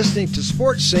 and you're listening to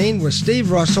Sports Scene with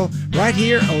Steve Russell right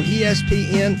here on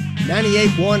ESPN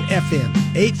 98.1 FM,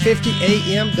 850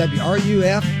 AM,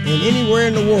 WRUF, and anywhere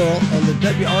in the world on the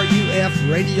WRUF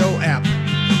radio app.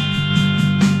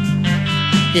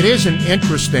 It is an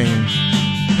interesting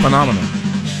phenomenon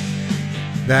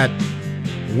that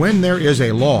when there is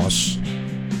a loss,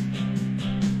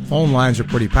 phone lines are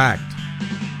pretty packed.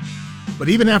 But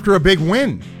even after a big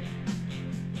win,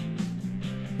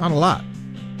 not a lot.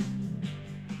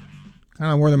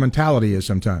 Kind of where the mentality is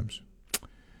sometimes.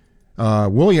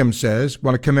 Williams says,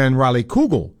 want to commend Riley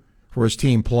Kugel for his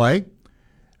team play.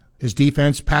 His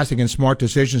defense, passing and smart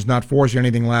decisions, not forcing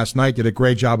anything last night, did a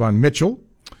great job on Mitchell.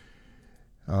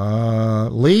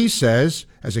 Lee says,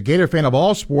 as a Gator fan of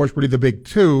all sports, really the big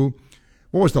two,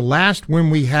 what was the last win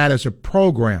we had as a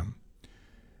program?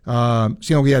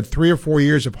 We had 3 or 4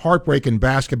 years of heartbreak in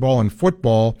basketball and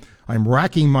football. I'm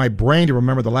racking my brain to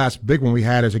remember the last big one we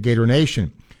had as a Gator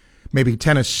Nation. Maybe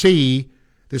Tennessee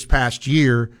this past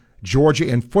year, Georgia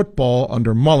in football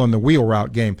under Mullen, the wheel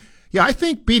route game. Yeah, I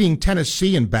think beating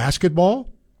Tennessee in basketball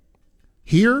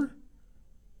here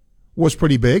was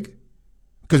pretty big.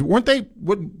 Because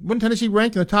wasn't Tennessee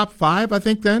ranked in the top 5, I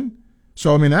think, then?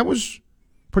 So, I mean, that was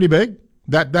pretty big.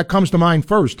 That comes to mind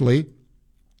first, Lee.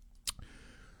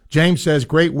 James says,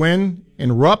 great win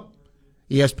in Rupp.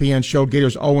 ESPN showed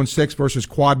Gators 0-6 versus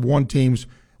Quad 1 teams.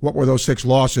 What were those 6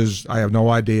 losses? I have no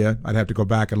idea. I'd have to go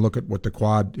back and look at what the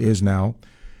Quad is now.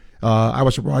 I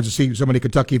was surprised to see so many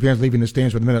Kentucky fans leaving the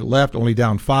stands with a minute left, only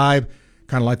down 5.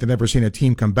 Kind of like they've never seen a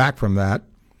team come back from that.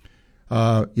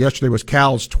 Yesterday was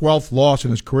Cal's 12th loss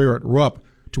in his career at Rupp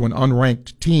to an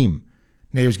unranked team.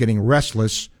 Natives getting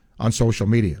restless on social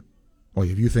media. Well,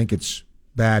 if you think it's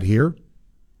bad here,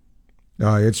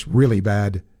 it's really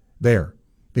bad there.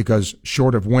 Because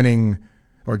short of winning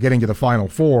or getting to the Final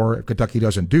Four, if Kentucky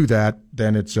doesn't do that,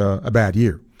 then it's a bad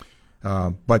year.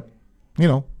 But,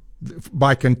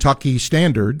 by Kentucky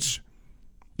standards,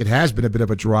 it has been a bit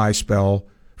of a dry spell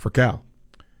for Cal.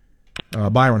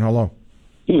 Byron, hello.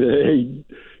 Hey,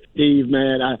 Steve,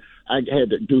 man, I had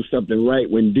to do something right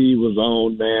when D was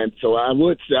on, man. So I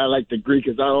would say I like the Greek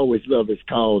because I always love his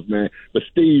calls, man. But,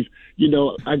 Steve, you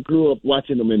know, I grew up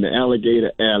watching them in the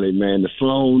Alligator Alley, man. The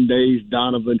Sloan days,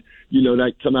 Donovan, you know,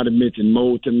 like somebody mentioned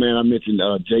Moulton, man. I mentioned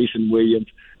Jason Williams,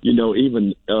 you know,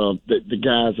 even the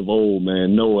guys of old,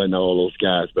 man, Noah and all those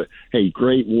guys. But, hey,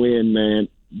 great win, man.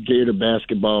 Gator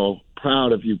basketball.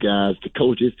 Proud of you guys, the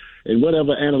coaches, and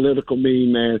whatever analytical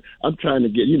mean, man. I'm trying to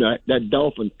get, you know, that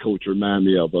Dolphin coach remind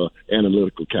me of a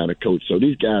analytical kind of coach. So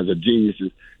these guys are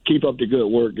geniuses. Keep up the good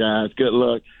work, guys. Good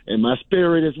luck. And my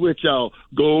spirit is with y'all.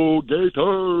 Go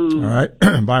Gators! All right,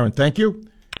 Byron, thank you.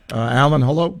 Alan,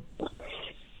 hello.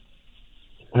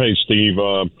 Hey, Steve.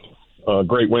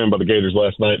 Great win by the Gators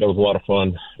last night. That was a lot of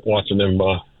fun watching them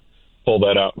pull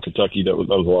that out in Kentucky. That was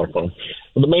a lot of fun.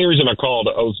 But the main reason I called,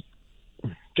 I was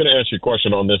going to ask you a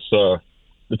question on this,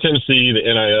 the Tennessee, the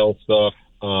NIL stuff.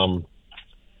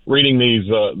 Reading these,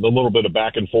 the little bit of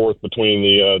back and forth between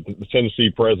the Tennessee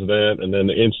president and then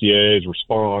the NCAA's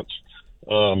response.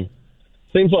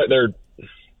 Seems like their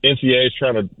NCAA is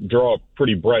trying to draw a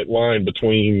pretty bright line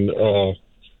between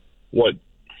what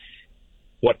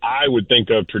I would think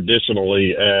of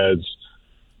traditionally as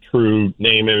true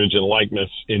name, image, and likeness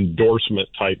endorsement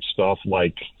type stuff,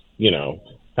 like, you know,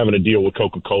 having a deal with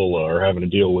Coca-Cola or having a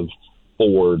deal with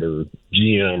Ford or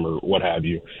GM or what have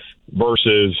you,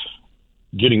 versus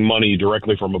getting money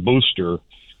directly from a booster,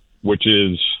 which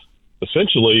is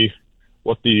essentially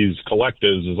what these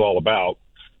collectives is all about.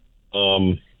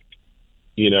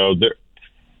 You know,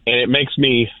 and it makes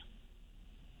me,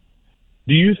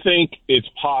 do you think it's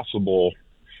possible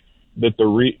that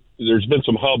there's been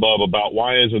some hubbub about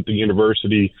why isn't the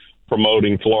university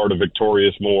promoting Florida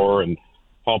Victorious more and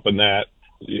pumping that?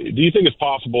 Do you think it's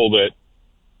possible that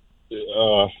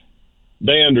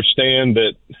they understand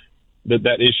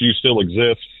that issue still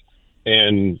exists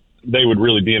and they would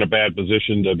really be in a bad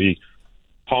position to be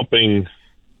pumping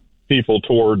people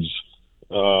towards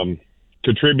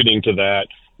contributing to that,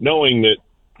 knowing that,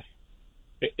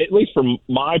 at least from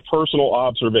my personal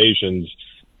observations,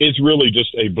 it's really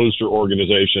just a booster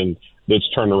organization that's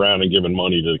turned around and given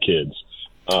money to the kids.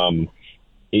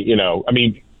 You know, I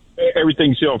mean, everything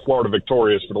you see on Florida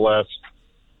Victorious for the last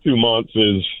 2 months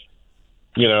is,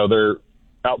 you know, they're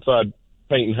outside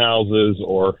painting houses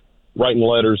or writing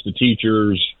letters to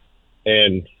teachers,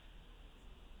 and,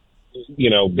 you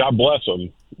know, God bless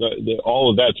them. All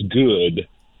of that's good.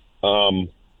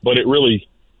 But it really,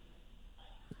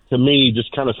 to me,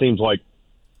 just kind of seems like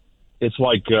it's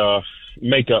like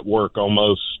makeup work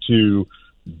almost to,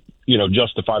 you know,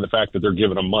 justify the fact that they're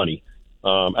giving them money,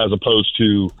 as opposed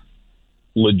to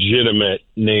legitimate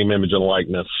name, image, and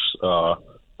likeness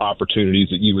opportunities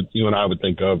that you and I would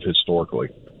think of historically.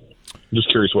 I'm just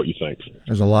curious what you think.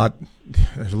 There's a lot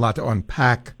to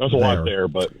unpack. There's a lot there,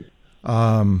 but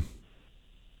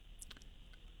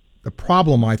the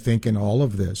problem, I think, in all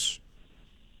of this,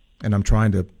 and I'm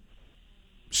trying to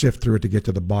sift through it to get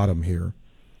to the bottom here,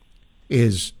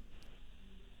 is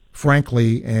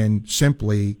frankly and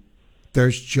simply,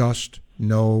 there's just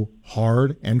no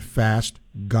hard and fast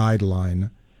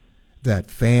guideline that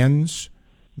fans,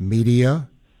 media,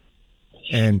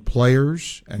 and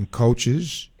players and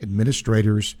coaches,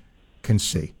 administrators can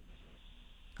see.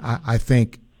 I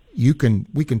think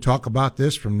we can talk about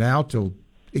this from now till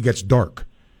it gets dark,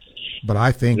 but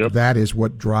I think that is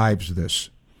what drives this.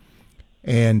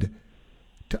 And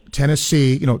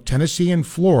Tennessee and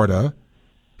Florida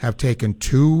have taken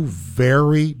two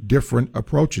very different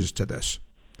approaches to this.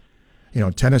 You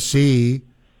know, Tennessee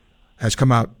has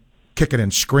come out kicking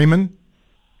and screaming,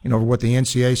 you know, over what the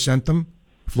NCAA sent them.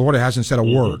 Florida hasn't said a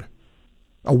word,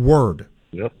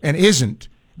 and isn't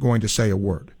going to say a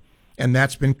word. And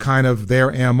that's been kind of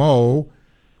their MO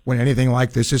when anything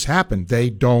like this has happened. They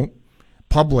don't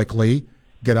publicly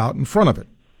get out in front of it,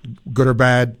 good or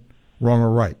bad, wrong or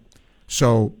right.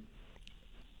 So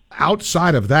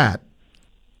outside of that,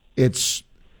 it's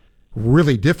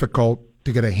really difficult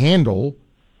to get a handle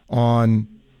on,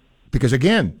 because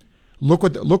again, look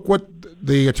what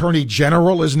the Attorney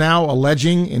General is now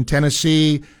alleging in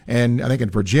Tennessee and I think in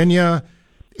Virginia.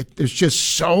 There's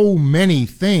just so many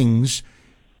things.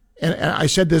 And I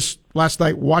said this last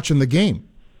night watching the game.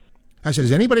 I said,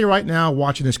 is anybody right now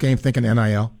watching this game thinking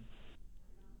NIL?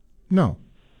 No.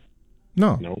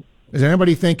 Is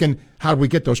anybody thinking, how do we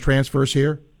get those transfers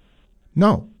here?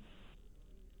 No.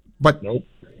 But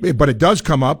it does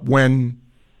come up when,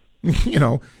 you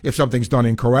know, if something's done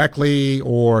incorrectly,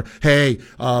 or, hey,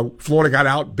 Florida got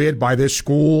outbid by this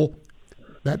school.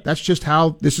 That's just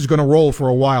how this is going to roll for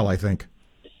a while, I think.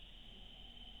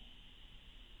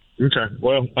 Okay.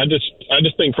 Well, I just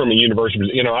think from a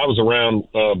university, I was around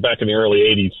back in the early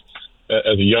 80s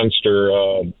as a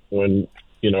youngster when,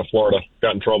 Florida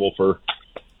got in trouble for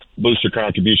booster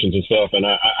contributions and stuff. And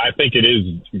I think it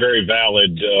is very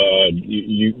valid.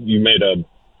 You made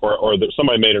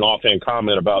somebody made an offhand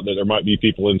comment about that there might be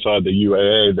people inside the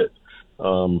UAA that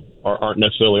aren't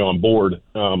necessarily on board.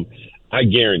 I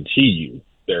guarantee you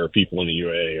there are people in the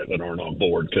UAA that aren't on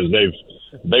board because their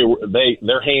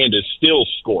hand is still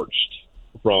scorched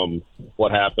from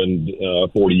what happened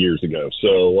 40 years ago.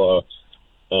 So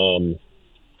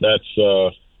that's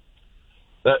a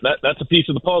piece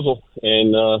of the puzzle,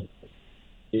 and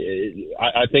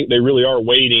I think they really are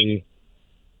waiting.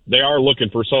 They are looking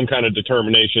for some kind of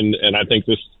determination, and I think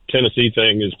this Tennessee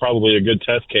thing is probably a good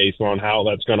test case on how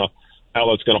that's gonna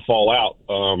fall out.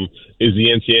 Is the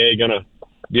NCAA gonna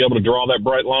be able to draw that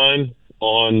bright line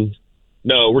on?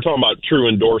 No, we're talking about true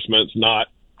endorsements, not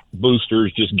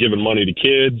boosters just giving money to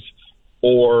kids,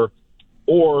 or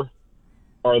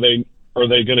are they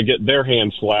going to get their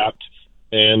hand slapped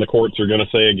and the courts are going to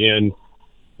say again,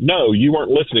 no, you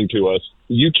weren't listening to us.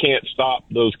 You can't stop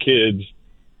those kids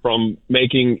from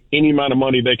making any amount of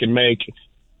money they can make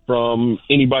from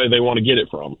anybody they want to get it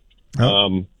from.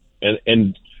 Oh.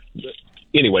 And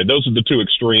anyway, those are the two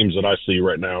extremes that I see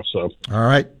right now. So, all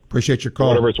right. Appreciate your call.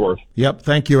 Whatever it's worth. Yep.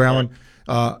 Thank you, Alan.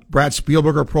 Brad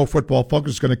Spielberger, Pro Football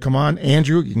Focus, is going to come on.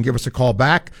 Andrew, you can give us a call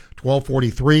back.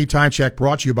 1243 Time Check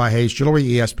brought to you by Hayes Jewelry,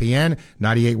 ESPN,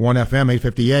 98.1 FM,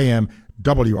 850 AM,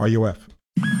 WRUF.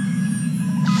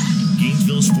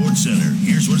 Gainesville Sports Center.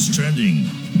 Here's what's trending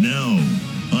now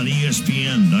on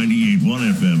ESPN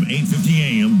 98.1 FM, 850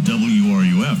 AM,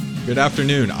 WRUF. Good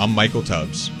afternoon. I'm Michael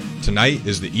Tubbs. Tonight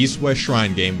is the East-West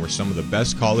Shrine game where some of the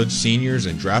best college seniors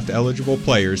and draft-eligible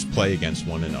players play against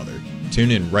one another. Tune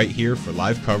in right here for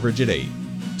live coverage at 8.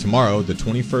 Tomorrow, the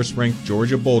 21st-ranked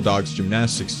Georgia Bulldogs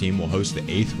gymnastics team will host the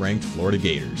 8th-ranked Florida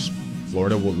Gators.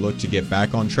 Florida will look to get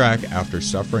back on track after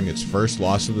suffering its first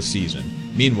loss of the season.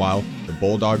 Meanwhile, the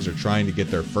Bulldogs are trying to get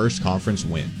their first conference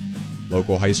win.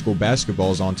 Local high school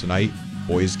basketball is on tonight.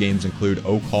 Boys games include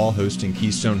Oak Hall hosting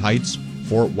Keystone Heights,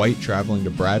 Fort White traveling to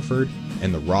Bradford,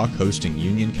 and The Rock hosting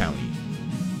Union County.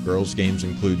 Girls games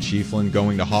include Chiefland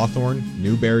going to Hawthorne,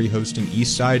 Newberry hosting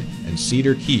Eastside, and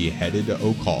Cedar Key headed to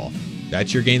Oak Hall.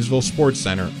 That's your Gainesville Sports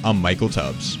Center. I'm Michael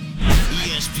Tubbs.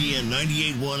 ESPN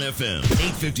 98.1 FM,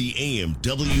 850 AM,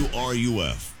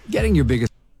 WRUF. Getting your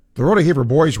biggest... The Road to Heaver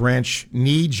Boys Ranch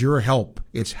needs your help.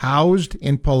 It's housed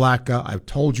in Palatka. I've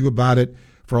told you about it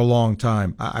for a long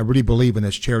time. I really believe in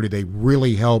this charity. They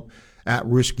really help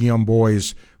at-risk young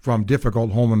boys from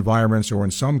difficult home environments, or in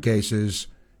some cases,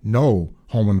 no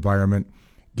home environment,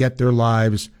 get their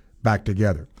lives back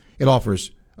together. It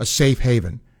offers a safe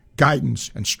haven, guidance,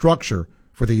 and structure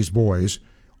for these boys,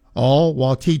 all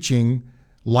while teaching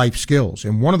life skills.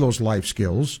 And one of those life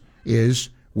skills is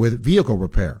with vehicle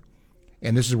repair.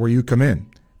 And this is where you come in,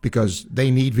 because they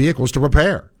need vehicles to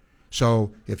repair.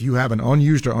 So if you have an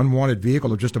unused or unwanted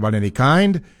vehicle of just about any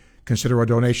kind, consider a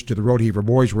donation to the Road to Heaver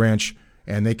Boys Ranch,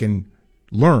 and they can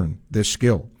learn this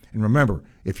skill. And remember,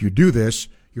 if you do this,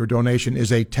 your donation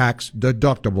is a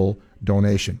tax-deductible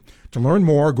donation. To learn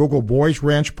more, Google Boys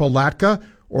Ranch Palatka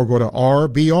or go to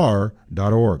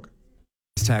rbr.org.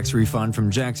 Tax refund from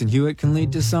Jackson Hewitt can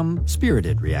lead to some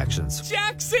spirited reactions.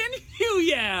 Jackson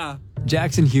Hewitt!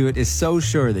 Jackson Hewitt is so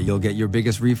sure that you'll get your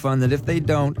biggest refund that if they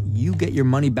don't, you get your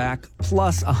money back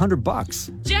plus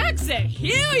 $100. Jackson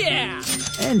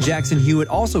Hewitt! And Jackson Hewitt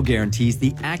also guarantees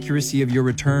the accuracy of your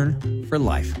return for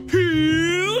life.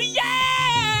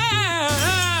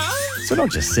 So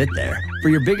don't just sit there. For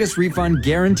your biggest refund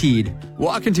guaranteed,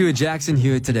 walk into a Jackson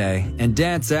Hewitt today and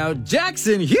dance out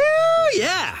Jackson Hewitt!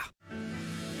 Yeah!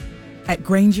 At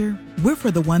Grainger, we're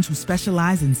for the ones who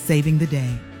specialize in saving the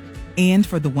day and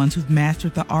for the ones who've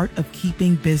mastered the art of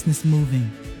keeping business moving.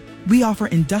 We offer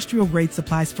industrial-grade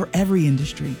supplies for every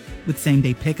industry with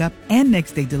same-day pickup and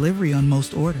next-day delivery on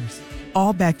most orders,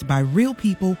 all backed by real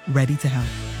people ready to help.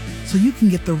 So you can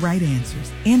get the right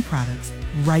answers and products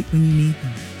right when you need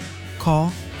them.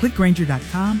 Call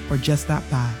clickgrainger.com or just stop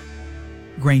by.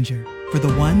 Grainger, for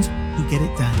the ones who get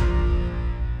it done.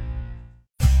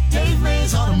 Dave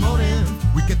Mays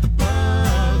Automotive. We get the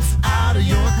bugs out of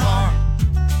your car.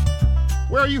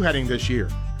 Where are you heading this year?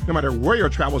 No matter where your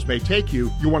travels may take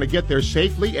you, you want to get there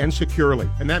safely and securely.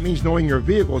 And that means knowing your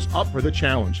vehicle is up for the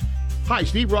challenge. Hi,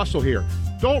 Steve Russell here.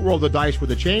 Don't roll the dice with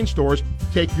the chain stores.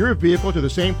 Take your vehicle to the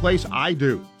same place I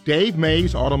do, Dave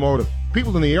Mays Automotive.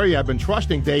 People in the area have been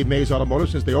trusting Dave Mays Automotive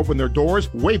since they opened their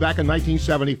doors way back in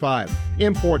 1975.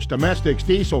 Imports, domestics,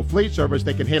 diesel, fleet service,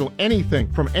 they can handle anything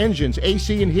from engines,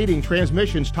 AC and heating,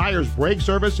 transmissions, tires, brake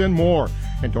service, and more.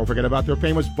 And don't forget about their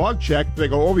famous bug check. They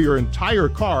go over your entire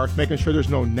car, making sure there's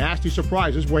no nasty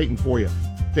surprises waiting for you.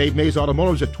 Dave Mays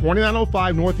Automotive is at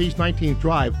 2905 Northeast 19th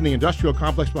Drive in the industrial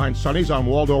complex behind Sonny's on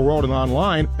Waldo Road and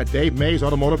online at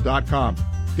DaveMaysAutomotive.com.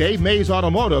 Dave Mays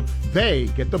Automotive, they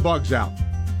get the bugs out.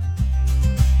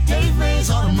 Dave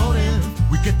Mays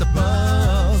Automotive, we get the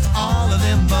bugs, all of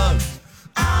them bugs,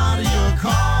 out of your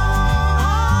car.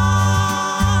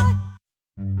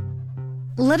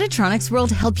 Let Electronics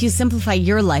World help you simplify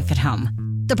your life at home.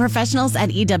 The professionals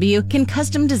at EW can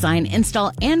custom design,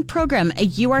 install, and program a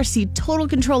URC total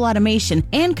control automation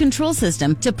and control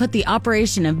system to put the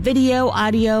operation of video,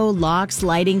 audio, locks,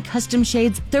 lighting, custom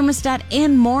shades, thermostat,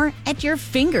 and more at your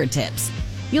fingertips.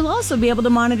 You'll also be able to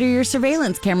monitor your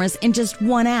surveillance cameras in just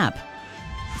one app.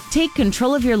 Take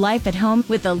control of your life at home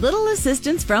with a little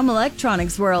assistance from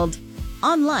Electronics World.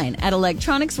 Online at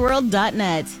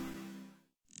electronicsworld.net.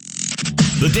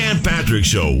 The Dan Patrick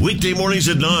Show, weekday mornings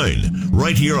at 9,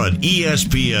 right here on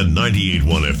ESPN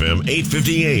 98.1 FM,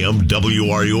 850 AM,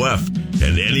 WRUF,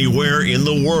 and anywhere in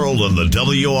the world on the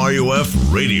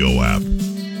WRUF radio app.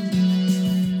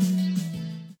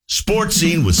 Sports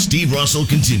Scene with Steve Russell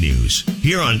continues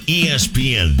here on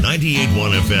ESPN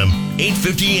 98.1 FM,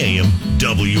 850 AM,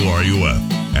 WRUF,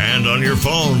 and on your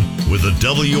phone with the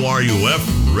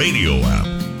WRUF radio app.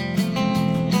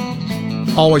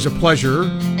 Always a pleasure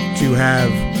to have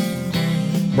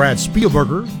Brad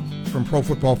Spielberger from Pro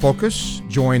Football Focus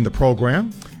join the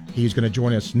program. He's going to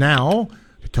join us now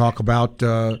to talk about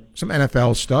some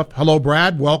NFL stuff. Hello,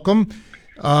 Brad. Welcome.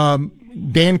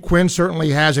 Dan Quinn certainly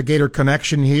has a Gator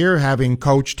connection here, having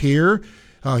coached here.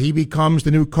 He becomes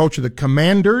the new coach of the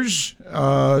Commanders.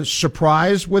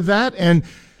 Surprised with that. And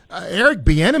Eric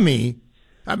Bieniemy,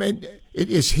 I mean,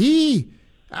 is he...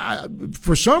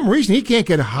 for some reason, he can't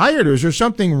get hired. Or is there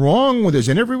something wrong with his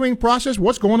interviewing process?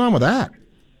 What's going on with that?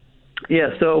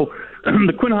 Yeah, so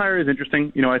the Quinn hire is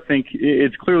interesting. You know, I think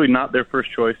it's clearly not their first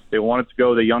choice. They wanted to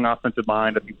go the young offensive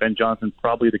mind. I think Ben Johnson's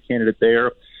probably the candidate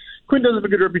there. Quinn does have a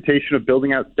good reputation of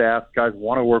building out staff. Guys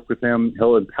want to work with him.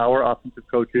 He'll empower offensive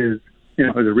coaches. You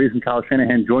know, there's a reason Kyle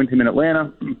Shanahan joined him in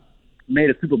Atlanta, made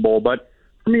a Super Bowl. But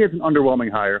for me, it's an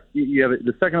underwhelming hire. You have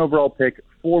the second overall pick,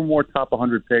 4 more top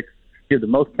 100 picks. You have the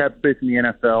most cap space in the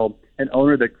NFL, an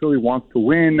owner that clearly wants to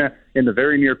win in the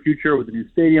very near future with a new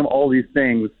stadium, all these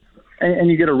things, and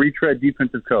you get a retread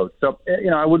defensive coach. So, you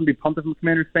know, I wouldn't be pumped if I'm a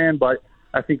Commanders fan, but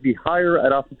I think the hire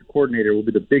at offensive coordinator will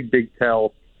be the big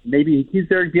tell. Maybe he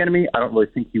keeps Eric Bieniemy. I don't really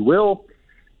think he will.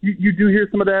 You do hear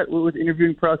some of that with the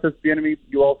interviewing process, Bieniemy.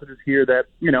 You also just hear that,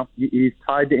 you know, he's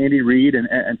tied to Andy Reid,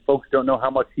 and folks don't know how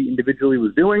much he individually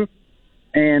was doing.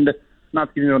 And not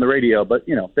to get into on the radio, but,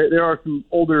 you know, there are some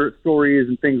older stories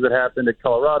and things that happened at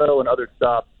Colorado and other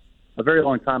stops a very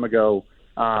long time ago.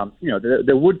 You know,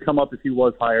 there would come up if he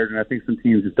was hired, and I think some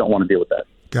teams just don't want to deal with that.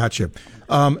 Gotcha.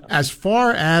 As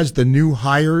far as the new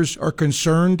hires are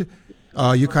concerned,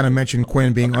 you kind of mentioned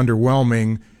Quinn being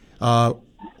underwhelming.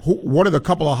 What are the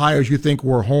couple of hires you think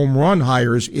were home run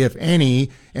hires, if any,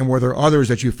 and were there others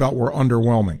that you felt were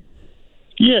underwhelming?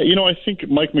 Yeah, you know, I think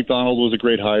Mike McDonald was a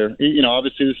great hire. You know,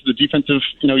 obviously this is the defensive,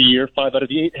 you know, year. 5 out of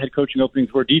the 8 head coaching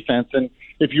openings were defense. And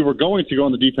if you were going to go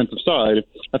on the defensive side,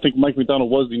 I think Mike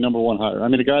McDonald was the number one hire. I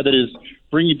mean, a guy that is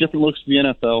bringing different looks to the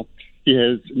NFL. He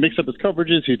has mixed up his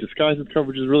coverages. He disguised his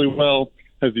coverages really well,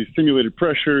 has these simulated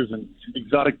pressures and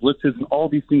exotic blitzes and all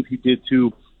these things he did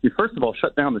to, first of all,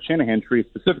 shut down the Shanahan tree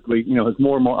specifically. You know, as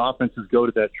more and more offenses go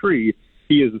to that tree,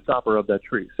 he is the stopper of that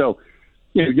tree. So,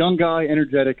 you know, young guy,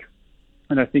 energetic,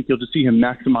 and I think you'll just see him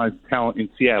maximize talent in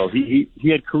Seattle. He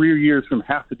had career years from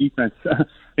half the defense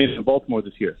in Baltimore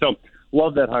this year. So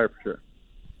love that hire for sure.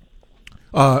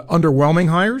 Underwhelming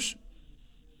hires?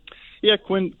 Yeah,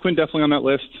 Quinn definitely on that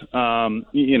list.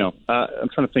 You know, I'm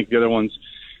trying to think of the other ones.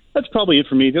 That's probably it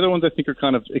for me. The other ones I think are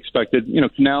kind of expected. You know,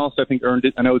 Canales, I think, earned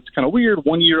it. I know it's kind of weird,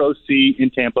 1 year OC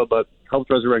in Tampa, but helped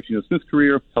resurrect Smith's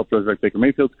career, helped resurrect Baker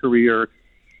Mayfield's career.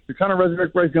 You're trying to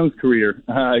resurrect Bryce Young's career.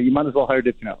 You might as well hire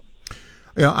Dave Canales.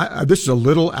 Yeah, this is a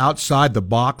little outside the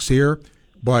box here,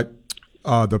 but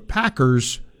the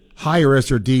Packers hire as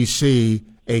their DC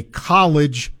a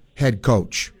college head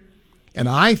coach. And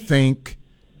I think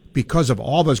because of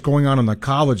all that's going on in the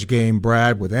college game,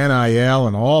 Brad, with NIL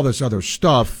and all this other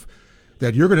stuff,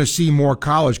 that you're going to see more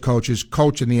college coaches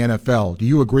coach in the NFL. Do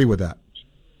you agree with that?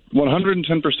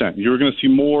 110%. You're going to see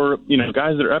more, you know,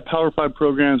 guys that are at Power 5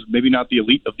 programs, maybe not the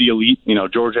elite of the elite, you know,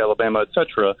 Georgia, Alabama, et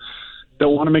cetera, that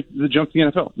want to make the jump to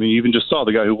the NFL. I mean, you even just saw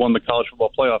the guy who won the college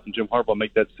football playoff and Jim Harbaugh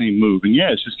make that same move. And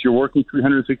yeah, it's just you're working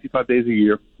 365 days a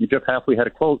year. Jeff Hafley had a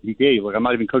quote he gave, like, I'm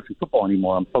not even coaching football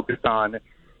anymore. I'm focused on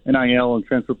NIL and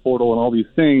transfer portal and all these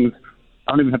things.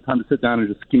 I don't even have time to sit down and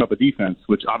just scheme up a defense,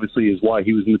 which obviously is why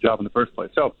he was in the job in the first place.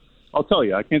 So I'll tell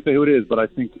you, I can't say who it is, but I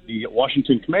think the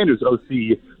Washington Commanders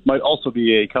OC might also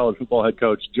be a college football head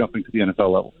coach jumping to the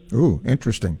NFL level. Ooh,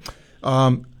 interesting.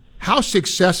 How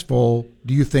successful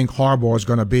do you think Harbaugh is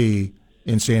going to be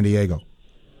in San Diego?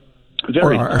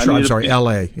 Very. I'm sorry,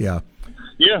 L.A., yeah.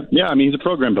 Yeah. I mean, he's a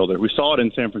program builder. We saw it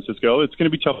in San Francisco. It's going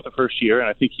to be tough the first year, and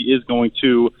I think he is going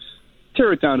to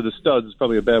tear it down to the studs is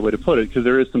probably a bad way to put it because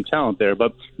there is some talent there.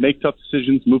 But make tough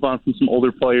decisions, move on from some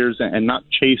older players, and not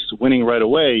chase winning right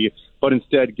away, but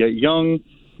instead get young,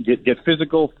 get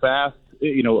physical, fast.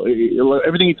 You know,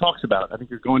 everything he talks about, I think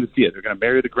you're going to see it. They're going to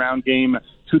marry the ground game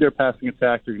to their passing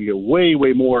attack. They're going to get way,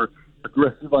 way more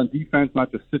aggressive on defense,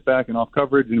 not just sit back and off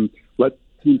coverage and let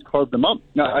teams carve them up.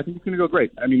 No, I think it's going to go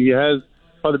great. I mean, he has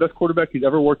probably the best quarterback he's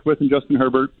ever worked with in Justin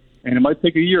Herbert, and it might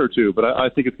take a year or two, but I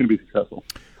think it's going to be successful.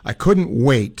 I couldn't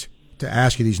wait to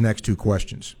ask you these next two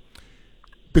questions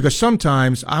because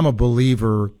sometimes I'm a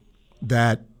believer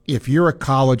that if you're a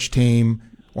college team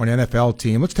or an NFL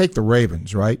team, let's take the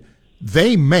Ravens, right?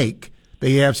 They make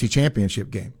the AFC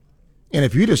Championship game. And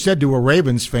if you just said to a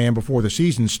Ravens fan before the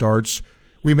season starts,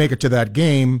 we make it to that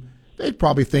game, they'd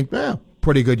probably think,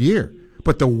 pretty good year.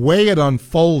 But the way it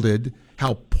unfolded,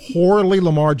 how poorly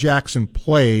Lamar Jackson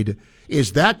played,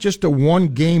 is that just a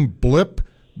one-game blip,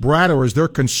 Brad, or is there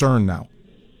concern now?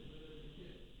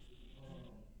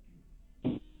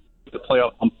 The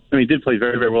playoff, he did play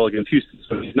very, very well against Houston.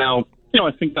 So he's now,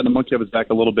 I think that the monkey off his back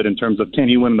a little bit in terms of can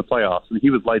he win in the playoffs. I mean, he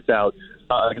was lights out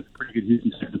against a pretty good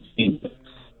Houston team.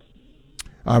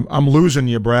 I'm losing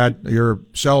you, Brad. Your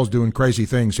cell's doing crazy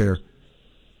things here.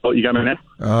 Oh, you got me now?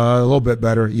 A little bit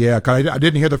better. Yeah, 'cause I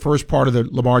didn't hear the first part of the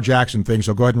Lamar Jackson thing,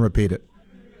 so go ahead and repeat it.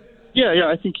 Yeah.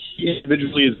 I think he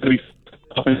individually is going to be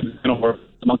offensive, work.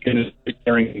 The monkey is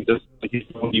carrying just like he's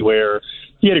going anywhere.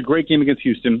 He had a great game against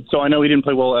Houston, so I know he didn't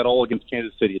play well at all against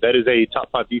Kansas City. That is a top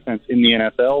 5 defense in the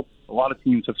NFL. A lot of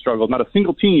teams have struggled. Not a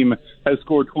single team has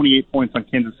scored 28 points on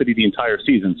Kansas City the entire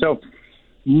season. So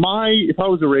if I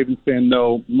was a Ravens fan,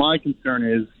 though, my concern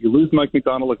is you lose Mike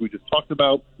McDonald, like we just talked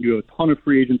about. You have a ton of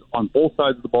free agents on both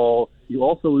sides of the ball. You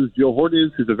also lose Joe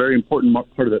Hordes, who's a very important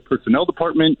part of that personnel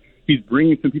department. He's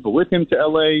bringing some people with him to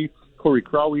L.A. Corey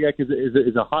Krawiak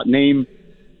is a hot name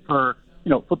for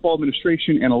football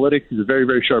administration, analytics. He's a very,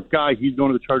 very sharp guy. He's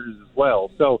going to the Chargers as well.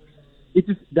 So it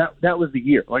just that was the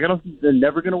year. Like, I don't think they're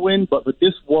never going to win, but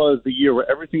this was the year where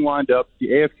everything lined up. The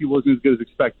AFC wasn't as good as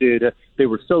expected. They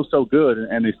were so good,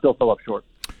 and they still fell up short.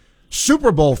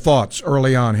 Super Bowl thoughts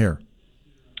early on here.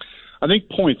 I think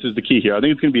points is the key here. I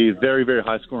think it's going to be a very, very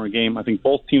high-scoring game. I think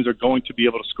both teams are going to be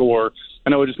able to score. I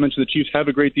know I just mentioned the Chiefs have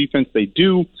a great defense. They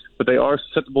do, but they are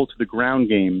susceptible to the ground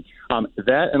game.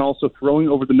 That and also throwing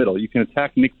over the middle. You can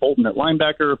attack Nick Bolton at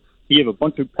linebacker. He gave a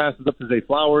bunch of passes up to Zay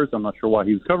Flowers. I'm not sure why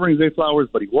he was covering Zay Flowers,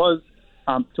 but he was.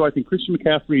 So I think Christian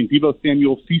McCaffrey and Deebo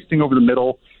Samuel feasting over the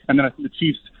middle. And then I think the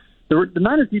Chiefs, the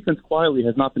Niners defense quietly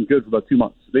has not been good for about 2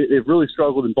 months. They've really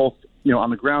struggled in both, on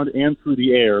the ground and through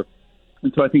the air.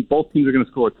 And so I think both teams are going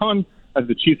to score a ton, as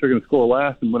the Chiefs are going to score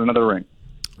last and win another ring.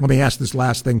 Let me ask this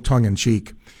last thing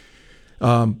tongue-in-cheek.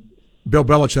 Bill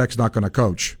Belichick's not going to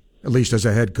coach, at least as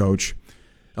a head coach.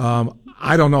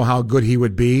 I don't know how good he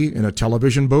would be in a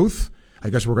television booth.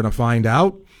 I guess we're going to find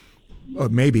out,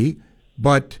 maybe.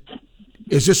 But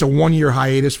is this a one-year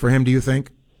hiatus for him, do you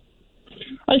think?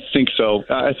 I think so.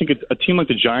 I think a team like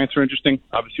the Giants are interesting.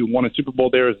 Obviously, won a Super Bowl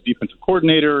there as a defensive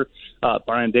coordinator.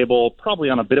 Brian Daboll probably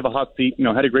on a bit of a hot seat.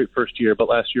 Had a great first year, but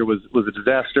last year was a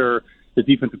disaster. The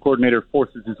defensive coordinator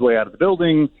forces his way out of the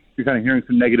building. You're kind of hearing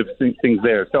some negative things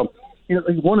there. So,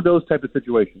 like one of those type of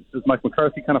situations. Does Mike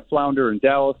McCarthy kind of flounder in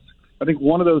Dallas? I think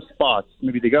one of those spots,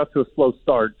 maybe they got to a slow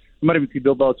start. You might even see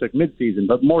Bill Belichick midseason,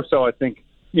 but more so, I think,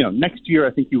 next year,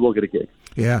 I think you will get a gig.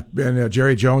 Yeah, and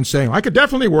Jerry Jones saying, I could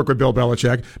definitely work with Bill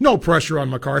Belichick. No pressure on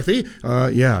McCarthy.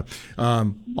 Yeah.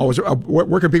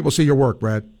 Where can people see your work,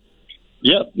 Brad?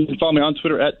 Yep. You can follow me on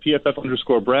Twitter at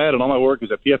PFF_Brad, and all my work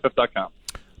is at PFF.com.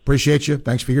 Appreciate you.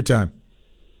 Thanks for your time.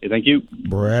 Hey, thank you.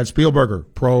 Brad Spielberger,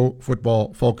 Pro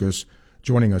Football Focus,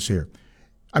 joining us here.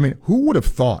 I mean, who would have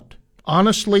thought,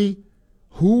 honestly,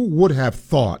 who would have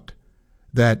thought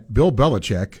that Bill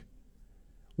Belichick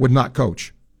would not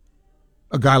coach?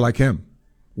 A guy like him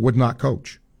would not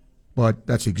coach. But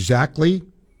that's exactly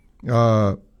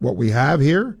what we have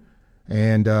here,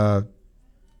 and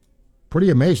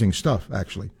pretty amazing stuff,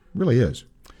 actually. Really is.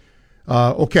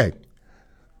 Okay.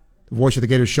 The voice of the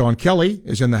Gators, Sean Kelly,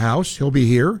 is in the house. He'll be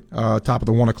here, top of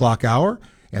the 1 o'clock hour.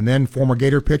 And then former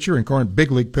Gator pitcher and current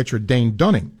big league pitcher Dane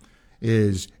Dunning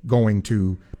is going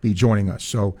to be joining us.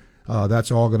 So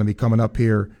that's all going to be coming up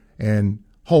here, and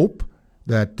hope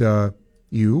that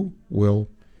you will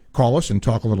call us and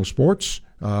talk a little sports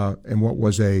and what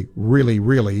was a really,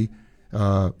 really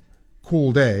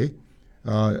cool day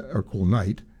or cool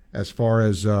night as far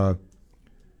as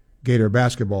Gator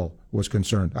basketball was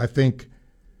concerned. I think,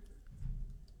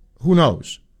 who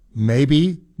knows,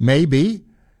 maybe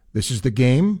this is the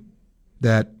game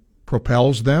that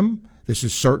propels them. This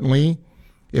is certainly,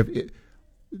 if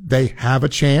they have a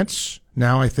chance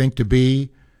now, I think, to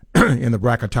be in the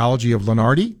bracketology of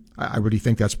Lunardi. I really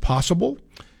think that's possible.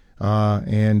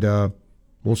 And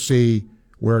we'll see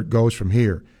where it goes from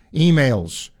here.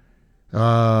 Emails.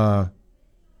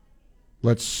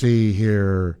 Let's see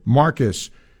here.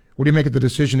 Marcus, what do you make of the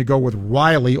decision to go with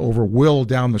Riley over Will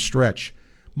down the stretch?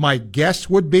 My guess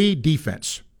would be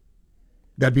defense.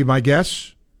 That'd be my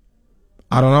guess.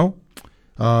 I don't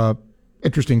know.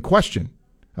 Interesting question.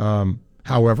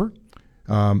 However,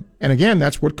 and again,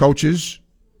 that's what coaches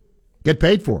get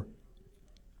paid for.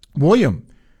 William,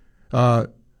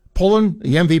 Pullen,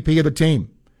 the MVP of the team.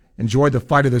 Enjoyed the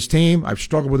fight of this team. I've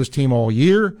struggled with this team all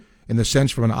year in the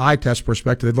sense from an eye test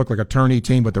perspective. They look like a tourney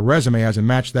team, but the resume hasn't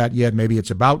matched that yet. Maybe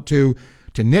it's about to.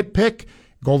 To nitpick,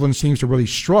 Golden seems to really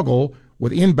struggle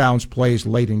with inbounds plays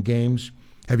late in games.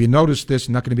 Have you noticed this?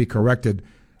 Not going to be corrected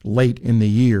late in the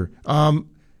year. A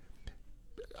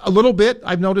little bit,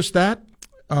 I've noticed that.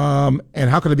 And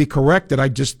how can it be corrected? I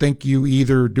just think you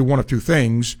either do one of two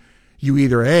things. You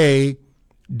either, A,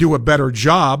 do a better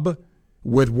job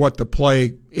with what the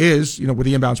play is, what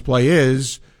the inbounds play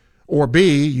is, or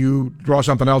B, you draw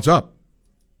something else up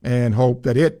and hope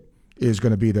that it is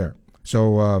going to be there.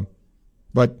 So,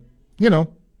 but,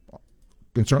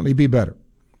 can certainly be better.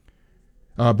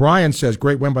 Brian says,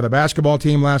 great win by the basketball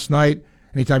team last night.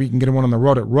 Anytime you can get one on the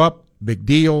road at Rupp, big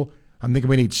deal. I'm thinking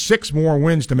we need 6 more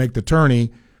wins to make the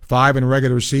tourney, 5 in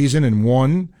regular season and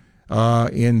 1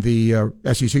 in the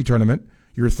SEC tournament.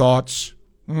 Your thoughts?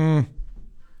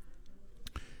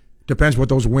 Depends what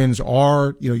those wins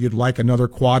are. You'd like another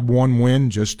quad 1 win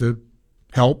just to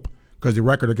help because the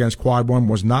record against quad 1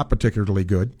 was not particularly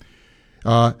good.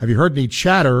 Have you heard any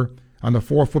chatter on the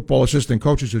 4 football assistant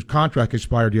coaches whose contract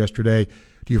expired yesterday?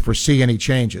 Do you foresee any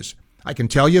changes? I can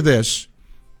tell you this.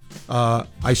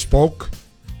 I spoke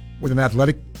with an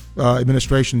athletic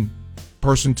administration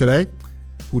person today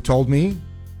who told me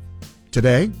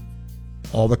today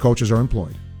all the coaches are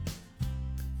employed.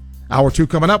 Hour 2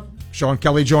 coming up. Sean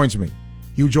Kelly joins me.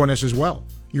 You join us as well.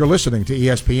 You're listening to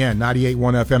ESPN 98.1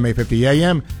 FM, 850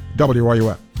 AM,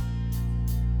 WRUF.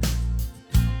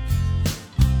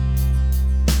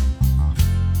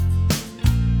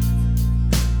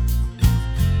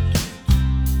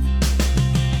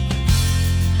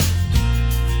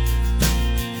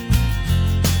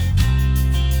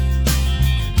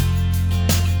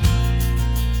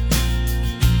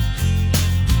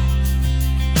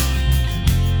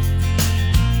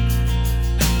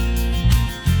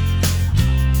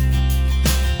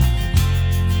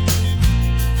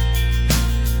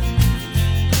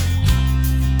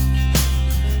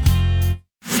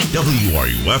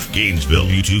 WRUF Gainesville,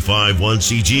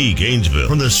 U251CG Gainesville.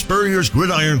 From the Spurrier's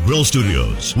Gridiron Grill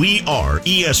Studios, we are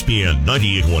ESPN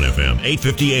 98.1 FM,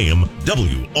 850 AM,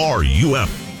 WRUF.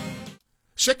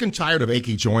 Sick and tired of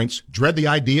achy joints? Dread the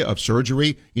idea of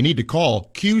surgery? You need to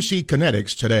call QC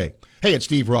Kinetics today. Hey, it's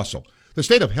Steve Russell. The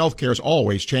state of healthcare is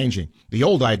always changing. The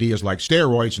old ideas like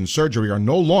steroids and surgery are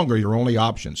no longer your only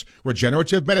options.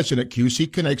 Regenerative medicine at QC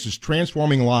Kinetics is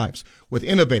transforming lives with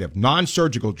innovative,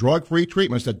 non-surgical, drug-free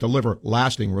treatments that deliver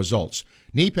lasting results.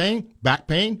 Knee pain, back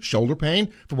pain, shoulder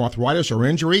pain, from arthritis or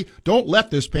injury, don't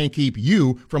let this pain keep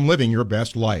you from living your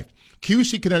best life.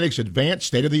 QC Kinetics' advanced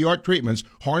state-of-the-art treatments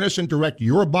harness and direct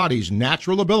your body's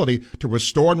natural ability to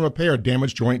restore and repair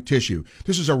damaged joint tissue.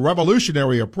 This is a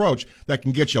revolutionary approach that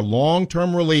can get you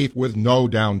long-term relief with no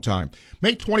downtime.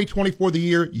 Make 2024 the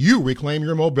year you reclaim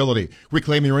your mobility,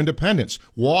 reclaim your independence,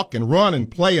 walk and run and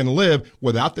play and live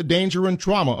without the danger and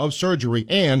trauma of surgery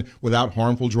and without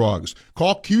harmful drugs.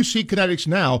 Call QC Kinetics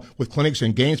now with clinics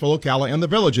in Gainesville, Ocala, and the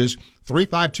Villages,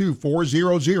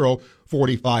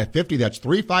 352-400-4550. That's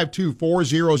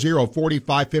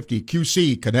 352-400-4550.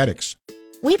 QC Kinetics.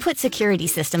 We put security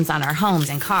systems on our homes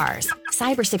and cars,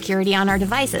 cybersecurity on our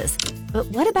devices. But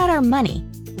what about our money?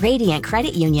 Radiant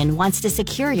Credit Union wants to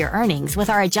secure your earnings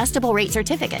with our adjustable rate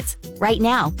certificates. Right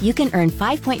now, you can earn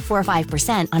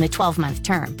 5.45% on a 12-month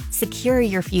term. Secure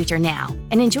your future now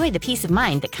and enjoy the peace of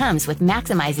mind that comes with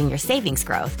maximizing your savings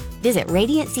growth. Visit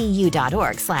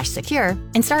radiantcu.org/secure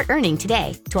and start earning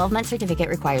today. 12-month certificate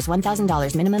requires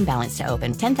 $1,000 minimum balance to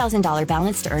open, $10,000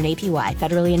 balance to earn APY,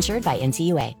 federally insured by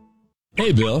NCUA.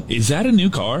 Hey, Bill, is that a new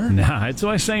car? Nah, it's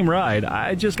my same ride.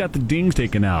 I just got the dings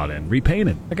taken out and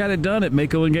repainted. I got it done at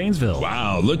Mako in Gainesville.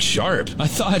 Wow, looks sharp. I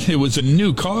thought it was a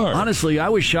new car. Honestly, I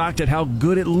was shocked at how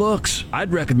good it looks.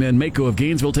 I'd recommend Mako of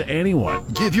Gainesville to anyone.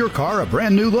 Give your car a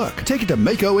brand new look. Take it to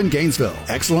Mako in Gainesville.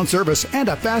 Excellent service and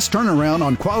a fast turnaround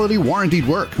on quality warranted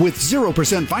work with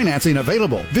 0% financing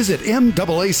available. Visit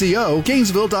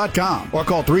MAACOGainesville.com or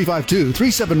call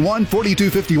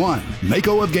 352-371-4251.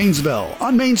 Mako of Gainesville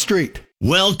on Main Street.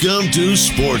 Welcome to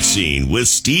Sports Scene with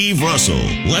Steve Russell.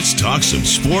 Let's talk some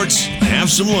sports,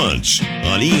 have some lunch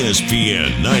on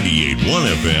ESPN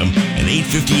 98.1 FM and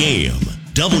 850 AM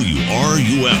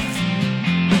WRUF.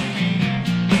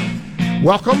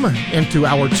 Welcome into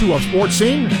Hour 2 of Sports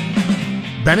Scene.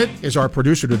 Bennett is our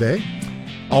producer today.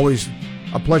 Always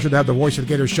a pleasure to have the voice of the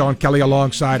Gators, Sean Kelly,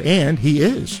 alongside, and he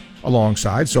is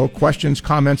alongside. So questions,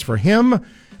 comments for him,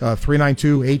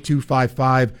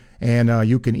 392-8255. And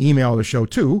you can email the show,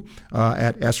 too,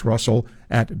 at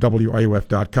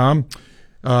srussell@wruf.com.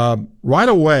 Right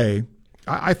away,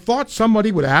 I thought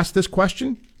somebody would ask this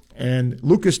question, and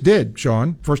Lucas did,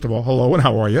 Sean. First of all, hello, and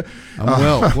how are you? I'm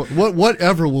well.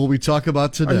 Whatever will we talk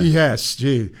about today? Yes,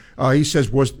 gee. He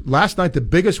says, was last night the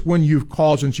biggest win you've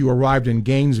called since you arrived in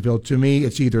Gainesville? To me,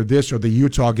 it's either this or the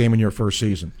Utah game in your first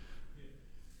season.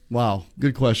 Wow,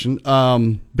 good question.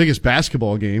 Biggest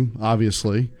basketball game,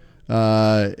 obviously.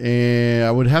 And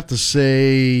I would have to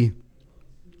say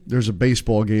there's a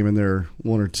baseball game in there,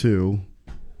 one or two.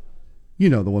 You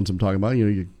know the ones I'm talking about. You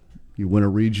know, you win a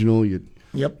regional.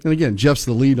 Yep. And again, Jeff's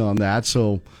the lead on that,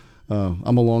 so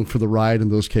I'm along for the ride in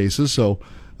those cases. So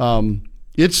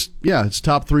it's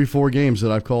top 3-4 games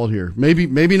that I've called here.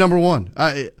 Maybe number one.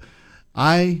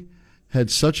 I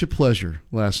had such a pleasure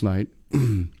last night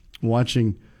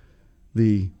watching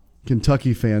the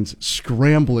Kentucky fans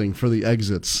scrambling for the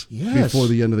exits before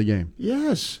the end of the game.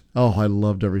 Yes. Oh, I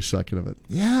loved every second of it.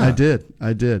 Yeah. I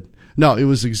did. No, it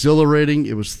was exhilarating.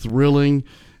 It was thrilling.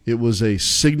 It was a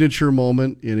signature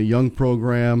moment in a young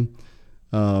program.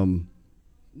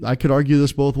 I could argue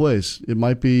this both ways. It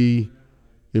might be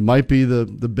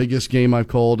the biggest game I've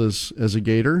called as a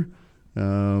Gator.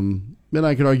 And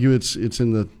I could argue it's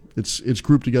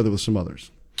grouped together with some others.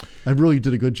 I really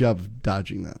did a good job of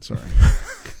dodging that. Sorry.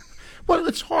 Well,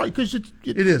 it's hard because it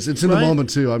is. It's in the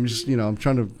moment too. I'm just I'm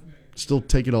trying to still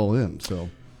take it all in. So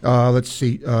let's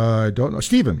see. Don't know.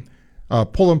 Stephen,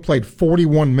 Pullen played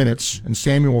 41 minutes and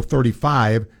Samuel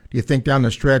 35. Do you think down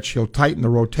the stretch he'll tighten the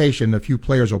rotation? A few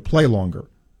players will play longer.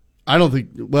 I don't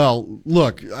think. Well,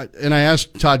 look, and I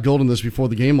asked Todd Golden this before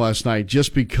the game last night.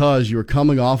 Just because you were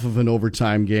coming off of an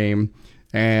overtime game,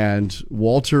 and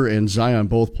Walter and Zion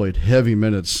both played heavy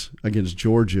minutes against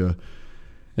Georgia.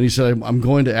 And he said, I'm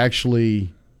going to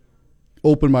actually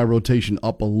open my rotation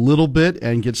up a little bit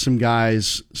and get some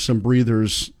guys some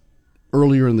breathers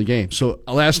earlier in the game. So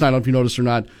last night, I don't know if you noticed or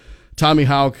not, Tommy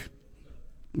Houck,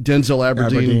 Denzel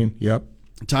Aberdeen. Yep.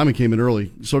 Tommy came in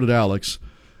early. So did Alex.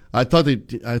 I thought he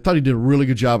did a really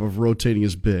good job of rotating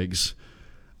his bigs.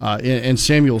 And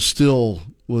Samuel still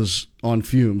was on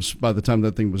fumes by the time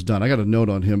that thing was done. I got a note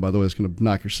on him, by the way, it's going to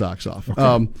knock your socks off.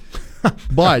 Okay.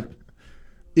 But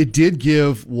it did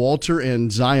give Walter and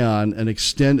Zion a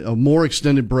more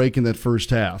extended break in that first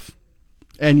half.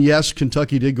 And yes,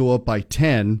 Kentucky did go up by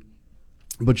 10,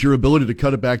 but your ability to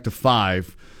cut it back to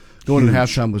 5 going into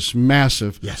halftime was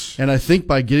massive. Yes. And I think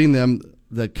by getting them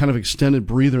that kind of extended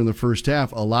breather in the first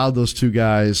half allowed those two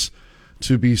guys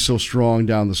to be so strong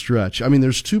down the stretch. I mean,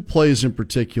 there's two plays in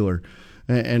particular.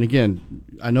 And again,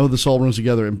 I know this all runs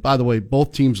together. And by the way,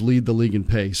 both teams lead the league in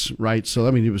pace, right? So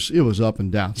I mean, it was up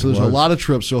and down. So there's a lot of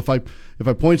trips. So if I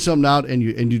point something out and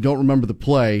you don't remember the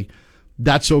play,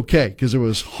 that's okay because there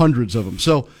was hundreds of them.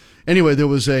 So anyway, there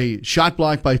was a shot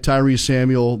block by Tyrese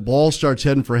Samuel. Ball starts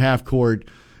heading for half court,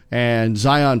 and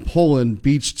Zion Pullen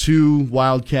beats two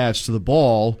Wildcats to the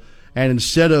ball. And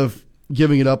instead of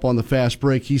giving it up on the fast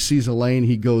break, he sees a lane,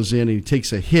 he goes in, and he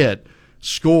takes a hit,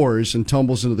 scores, and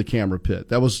tumbles into the camera pit.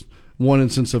 That was one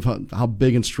instance of how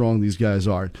big and strong these guys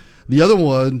are. The other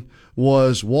one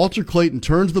was Walter Clayton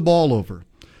turns the ball over.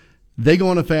 They go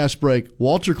on a fast break.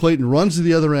 Walter Clayton runs to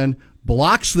the other end,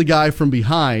 blocks the guy from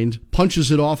behind,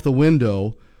 punches it off the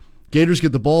window. Gators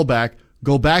get the ball back,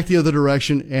 go back the other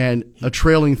direction, and a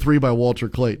trailing three by Walter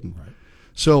Clayton. Right.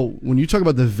 So when you talk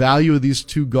about the value of these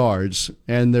two guards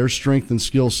and their strength and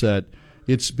skill set,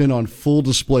 it's been on full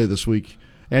display this week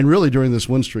and really during this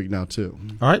win streak now too.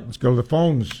 All right, let's go to the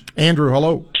phones. Andrew,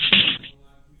 hello.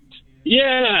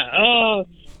 Yeah,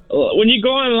 when you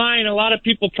go online, a lot of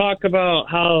people talk about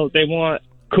how they want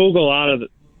Kugel out of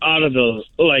the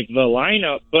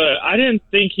lineup, but I didn't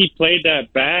think he played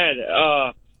that bad.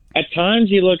 At times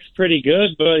he looks pretty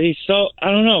good, but he's so, I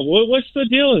don't know. What's the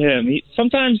deal with him?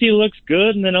 Sometimes he looks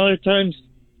good, and then other times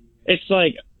it's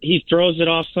like he throws it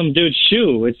off some dude's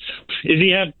shoe. Does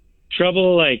he have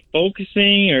trouble like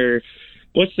focusing, or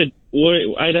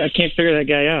I can't figure that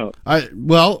guy out.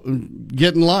 Well,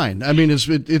 get in line. I mean,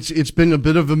 it's been a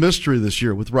bit of a mystery this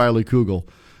year with Riley Kugel.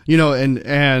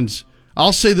 And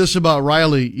I'll say this about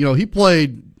Riley. He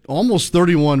played almost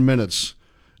 31 minutes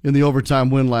in the overtime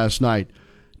win last night.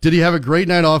 Did he have a great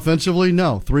night offensively?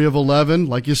 No. 3 of 11,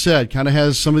 like you said, kind of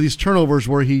has some of these turnovers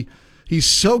where he's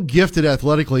so gifted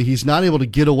athletically, he's not able to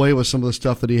get away with some of the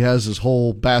stuff that he has his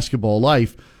whole basketball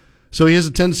life. So he has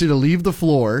a tendency to leave the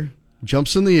floor,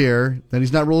 jumps in the air, then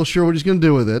he's not really sure what he's going to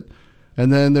do with it,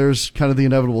 and then there's kind of the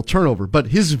inevitable turnover. But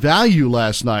his value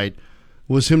last night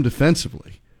was him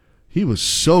defensively. He was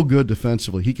so good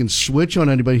defensively. He can switch on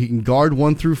anybody. He can guard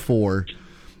 1 through 4,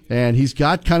 and he's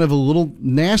got kind of a little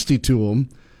nasty to him.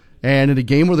 And in a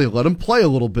game where they let him play a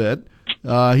little bit,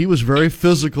 he was very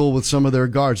physical with some of their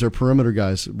guards, their perimeter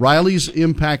guys. Riley's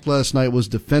impact last night was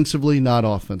defensively, not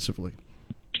offensively.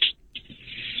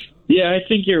 Yeah, I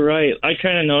think you're right. I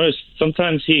kind of noticed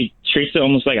sometimes he treats it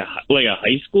almost like a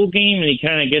high school game, and he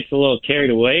kind of gets a little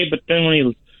carried away. But then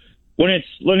when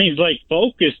he's like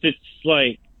focused, it's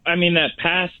like, I mean, that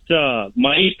pass to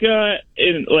Micah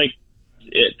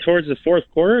towards the fourth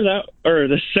quarter, or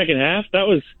the second half, that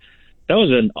was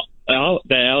the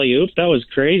alley-oop. That was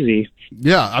crazy.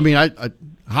 Yeah, I mean,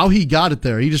 how he got it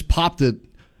there, he just popped it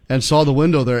and saw the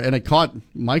window there, and it caught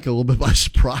Micah a little bit by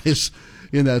surprise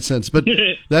in that sense. But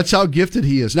that's how gifted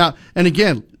he is. Now, and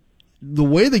again, the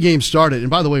way the game started, and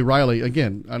by the way, Riley,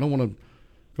 again, I don't want to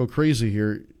go crazy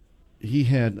here. I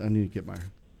need to get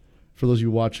for those of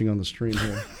you watching on the stream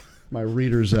here, my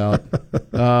reader's out.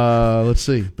 Let's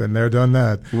see. Been there, done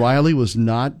that. Riley was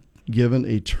not given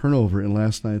a turnover in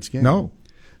last night's game. No.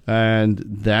 And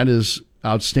that is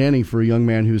outstanding for a young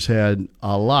man who's had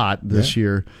a lot this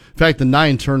year. In fact, the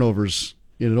 9 turnovers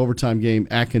in an overtime game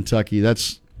at Kentucky,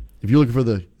 that's, if you're looking for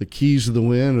the keys to the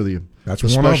win or the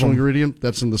special ingredient,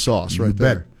 that's in the sauce right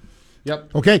there.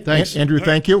 Yep. Okay, thanks. Andrew,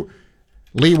 thank you.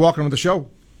 Lee, welcome to the show.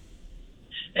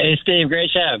 Hey, Steve, great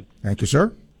show. Thank you,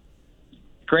 sir.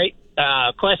 Great.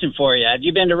 Question for you. Have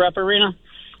you been to Rupp Arena?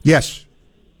 Yes.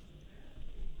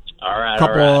 All right.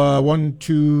 Couple, 1,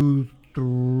 2,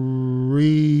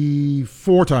 3,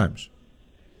 4 times.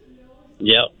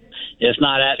 Yep. It's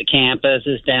not at the campus.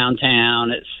 It's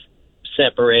downtown. It's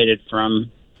separated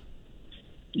from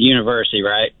the university,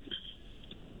 right?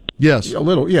 Yes. A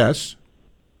little, yes.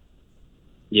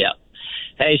 Yep.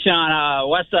 Hey, Sean,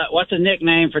 what's the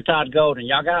nickname for Todd Golden?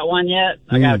 Y'all got one yet?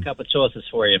 I got a couple choices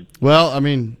for you. Well, I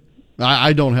mean,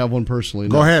 I don't have one personally.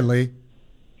 No. Go ahead, Lee.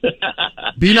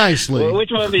 Be nice, Lee. Well, which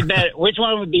one would be better? Which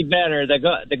one would be better,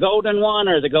 the golden one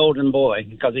or the golden boy?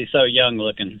 Because he's so young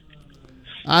looking.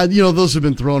 Those have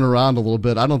been thrown around a little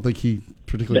bit. I don't think he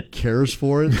particularly cares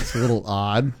for it. It's a little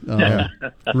odd.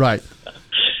 Right.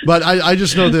 But I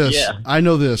just know this. Yeah. I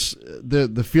know this.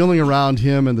 The feeling around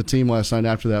him and the team last night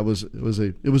after that was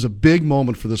a big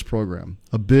moment for this program.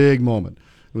 A big moment.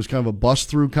 It was kind of a bust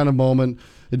through kind of moment.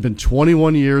 It had been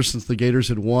 21 years since the Gators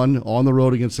had won on the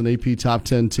road against an AP top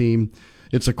 10 team.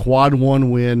 It's a quad 1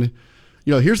 win.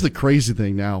 Here's the crazy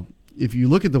thing now. If you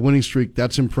look at the winning streak,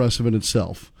 that's impressive in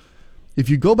itself. If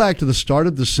you go back to the start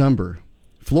of December,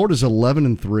 Florida's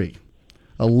 11-3.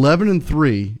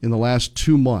 11-3 in the last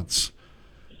 2 months.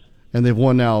 And they've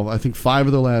won now, I think, 5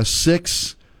 of their last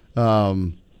 6.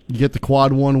 You get the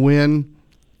quad 1 win,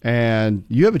 and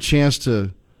you have a chance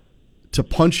to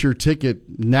punch your ticket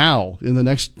now in the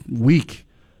next week,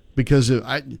 because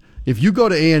if you go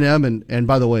to A&M, and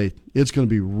by the way, it's going to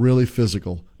be really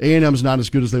physical. A&M's not as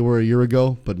good as they were a year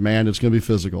ago, but man, it's going to be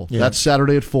physical. Yeah. That's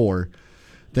Saturday at 4.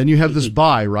 Then you have this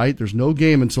bye, right? There's no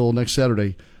game until next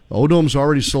Saturday. O-Dome's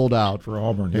already sold out. For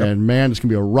Auburn, yep. And man, it's going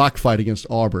to be a rock fight against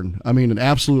Auburn. I mean, an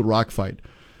absolute rock fight.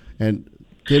 And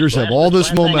Gators have all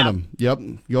this momentum. Yep,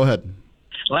 go ahead.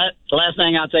 Last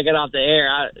thing, I'll take it off the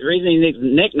air. The reason his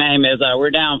nickname is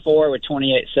we're down 4 with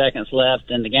 28 seconds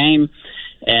left in the game,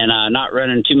 and not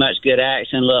running too much good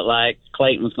action. Looked like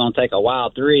Clayton was going to take a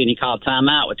wild 3, and he called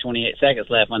timeout with 28 seconds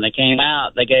left. When they came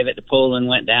out, they gave it to Poole and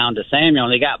went down to Samuel,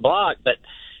 and they got blocked. But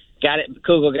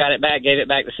Kugel got it back, gave it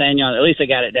back to Sanyon. At least they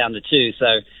got it down to 2. So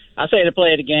I say the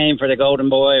play of the game for the Golden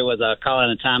Boy was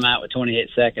calling a timeout with 28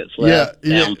 seconds left,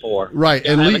 down 4. Right.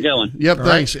 Yeah, and have Lee, a good one. Yep, All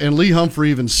thanks. right. And Lee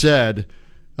Humphrey even said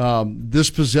this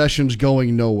possession's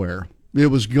going nowhere. It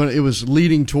was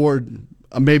leading toward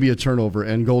maybe a turnover,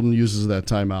 and Golden uses that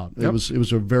timeout. Yep. It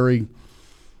was a very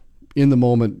in the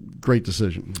moment great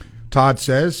decision. Todd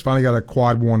says, finally got a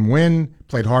quad 1 win,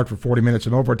 played hard for 40 minutes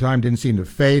in overtime, didn't seem to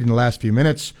fade in the last few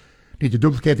minutes. Need to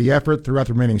duplicate the effort throughout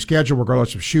the remaining schedule,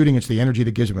 regardless of shooting. It's the energy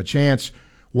that gives him a chance.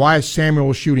 Why is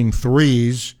Samuel shooting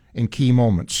threes in key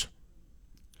moments?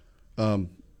 Yeah,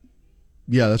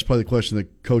 that's probably the question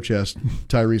that Coach asked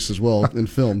Tyrese as well in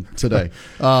film today.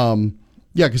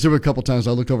 Yeah, because there were a couple times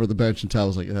I looked over at the bench and Ty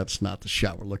was like, that's not the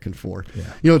shot we're looking for.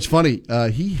 Yeah. You know, it's funny.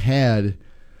 He had,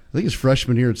 I think his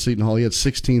freshman year at Seton Hall, he had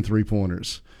 16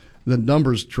 three-pointers. The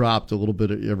numbers dropped a little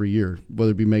bit every year,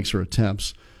 whether it be makes or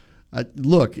attempts.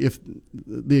 Look, if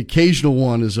the occasional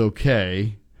one is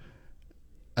okay,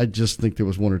 I just think there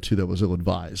was 1 or 2 that was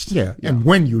ill-advised. Yeah, and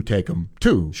when you take them,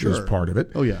 too, Sure. is part of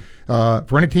it. Oh, yeah.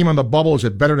 For any team on the bubble, is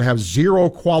it better to have 0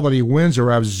 quality wins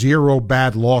or have 0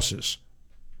 bad losses?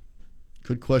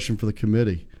 Good question for the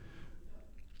committee.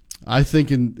 I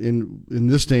think in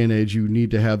this day and age, you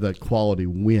need to have that quality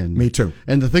win. Me too.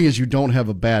 And the thing is, you don't have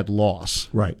a bad loss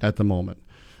at the moment.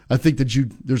 I think that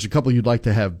there's a couple you'd like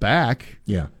to have back.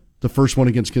 Yeah. The first one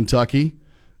against Kentucky,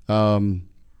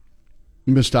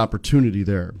 missed opportunity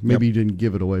there. Maybe you didn't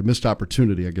give it away. Missed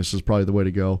opportunity, I guess, is probably the way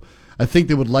to go. I think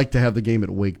they would like to have the game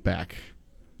at Wake back.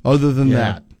 Other than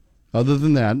that,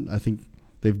 I think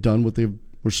they've done what they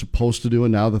were supposed to do,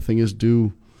 and now the thing is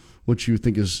do what you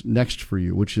think is next for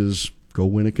you, which is go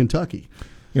win at Kentucky.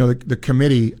 You know, the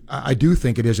committee, I do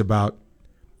think it is about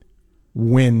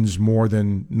wins more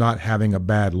than not having a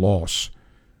bad loss.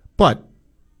 But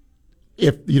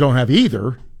if you don't have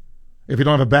either, if you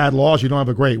don't have a bad loss, you don't have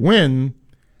a great win,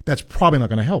 that's probably not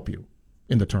going to help you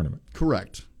in the tournament.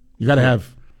 Correct. You got to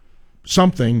have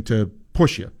something to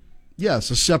push you.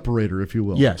 Yes, a separator, if you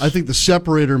will. Yes. I think the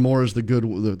separator more is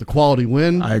the quality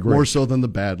win. I agree. More so than the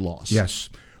bad loss. Yes.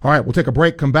 All right, we'll take a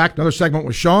break, come back, another segment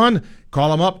with Sean.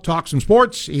 Call him up, talk some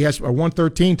sports. He has a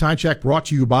 1:13 time check brought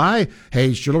to you by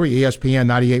Hayes Jewelry, ESPN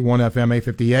 98.1 FM,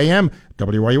 850 AM,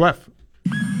 WRUF.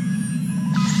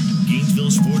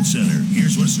 Gainesville Sports Center.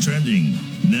 Here's what's trending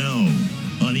now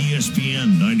on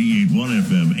ESPN 98.1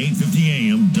 FM, 850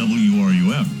 AM,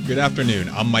 WRUF. Good afternoon.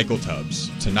 I'm Michael Tubbs.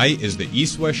 Tonight is the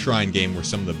East-West Shrine game where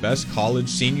some of the best college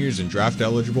seniors and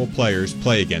draft-eligible players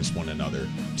play against one another.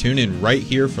 Tune in right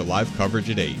here for live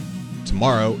coverage at 8.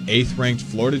 Tomorrow, 8th-ranked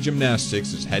Florida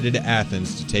Gymnastics is headed to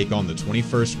Athens to take on the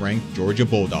 21st-ranked Georgia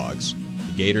Bulldogs.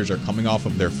 The Gators are coming off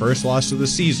of their first loss of the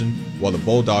season, while the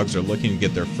Bulldogs are looking to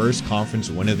get their first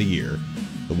conference win of the year.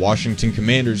 The Washington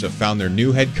Commanders have found their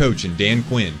new head coach in Dan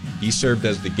Quinn. He served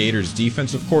as the Gators'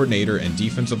 defensive coordinator and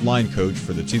defensive line coach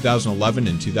for the 2011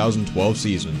 and 2012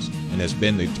 seasons, and has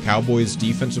been the Cowboys'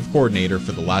 defensive coordinator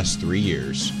for the last 3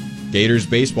 years. Gators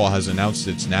baseball has announced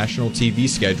its national TV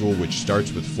schedule, which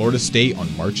starts with Florida State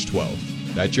on March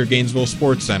 12th. That's your Gainesville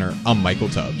Sports Center. I'm Michael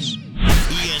Tubbs.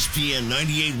 ESPN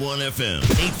 98.1 FM,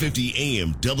 850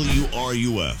 AM,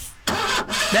 WRUF.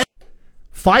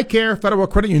 FICARE Federal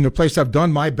Credit Union, the place I've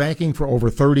done my banking for over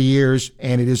 30 years,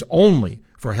 and it is only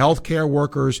for healthcare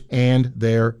workers and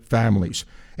their families.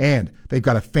 And they've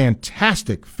got a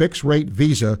fantastic fixed-rate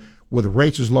Visa with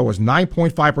rates as low as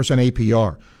 9.5%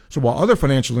 APR. So while other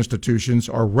financial institutions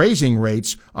are raising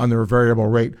rates on their variable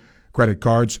rate credit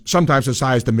cards, sometimes as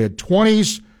high as the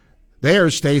mid-20s,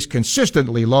 theirs stays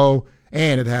consistently low,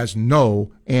 and it has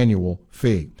no annual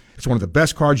fee. It's one of the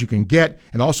best cards you can get,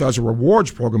 and also has a rewards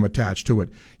program attached to it.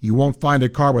 You won't find a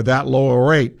card with that low a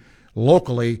rate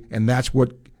locally, and that's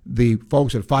what the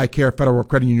folks at FICARE Federal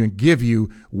Credit Union give you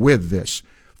with this.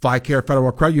 FICARE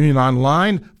Federal Credit Union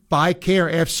online,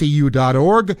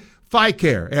 FICAREFCU.org,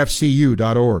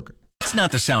 FICAREFCU.org. It's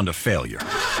not the sound of failure.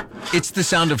 It's the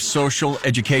sound of social,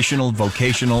 educational,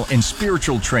 vocational, and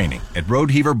spiritual training at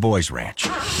Roadheaver Boys Ranch.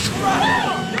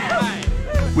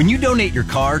 When you donate your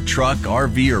car, truck,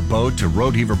 RV, or boat to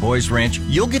Roadheaver Boys Ranch,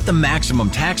 you'll get the maximum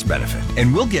tax benefit,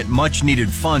 and we'll get much-needed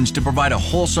funds to provide a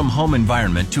wholesome home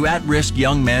environment to at-risk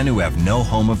young men who have no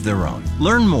home of their own.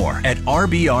 Learn more at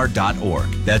rbr.org.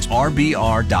 That's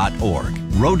rbr.org.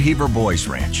 Roadheaver Boys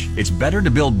Ranch. It's better to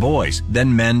build boys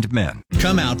than mend men.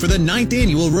 Come out for the 9th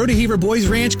annual Rodeheaver Boys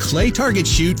Ranch Clay Target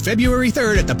Shoot February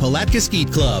 3rd at the Palatka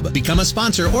Skeet Club. Become a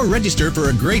sponsor or register for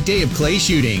a great day of clay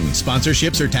shooting.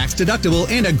 Sponsorships are tax deductible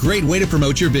and a great way to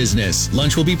promote your business.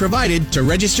 Lunch will be provided. To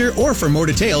register or for more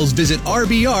details, visit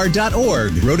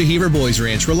rbr.org. Rodeheaver Boys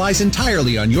Ranch relies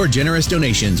entirely on your generous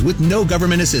donations with no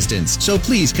government assistance, so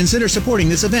please consider supporting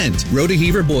this event.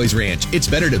 Rodeheaver Boys Ranch. It's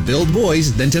better to build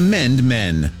boys than to mend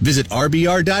men. Visit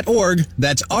rbr.org.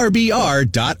 That's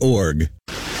rbr.org.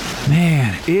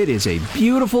 Man, it is a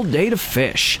beautiful day to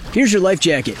fish. Here's your life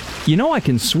jacket. You know I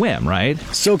can swim, right?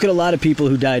 So could a lot of people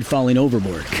who died falling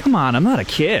overboard. Come on, I'm not a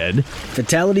kid.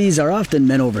 Fatalities are often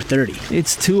men over 30.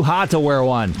 It's too hot to wear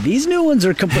one. These new ones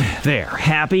are There,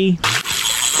 happy?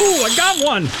 Ooh, I got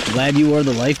one! Glad you wore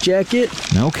the life jacket?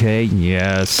 Okay,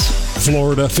 yes.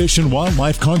 Florida Fish and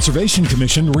Wildlife Conservation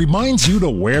Commission reminds you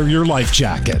to wear your life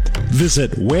jacket.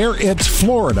 Visit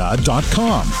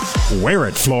wearitflorida.com. Wear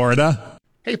it, Florida.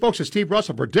 Hey folks, it's Steve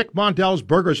Russell for Dick Mondell's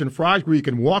Burgers and Fries, where you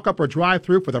can walk up or drive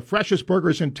through for the freshest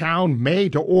burgers in town,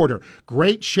 made to order.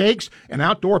 Great shakes, an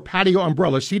outdoor patio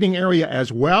umbrella seating area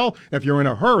as well. If you're in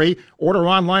a hurry, order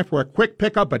online for a quick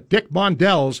pickup at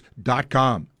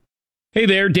dickmondells.com. Hey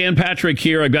there, Dan Patrick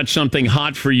here. I've got something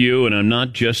hot for you, and I'm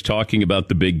not just talking about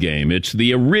the big game. It's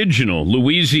the original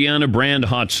Louisiana brand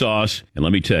hot sauce, and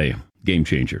let me tell you, game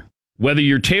changer. Whether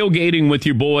you're tailgating with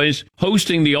your boys,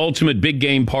 hosting the ultimate big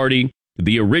game party,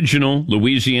 the original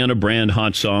Louisiana brand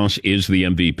hot sauce is the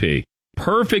MVP.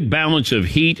 Perfect balance of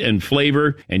heat and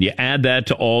flavor, and you add that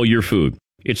to all your food.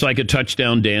 It's like a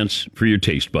touchdown dance for your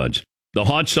taste buds. The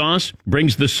hot sauce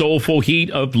brings the soulful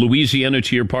heat of Louisiana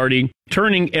to your party,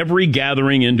 turning every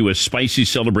gathering into a spicy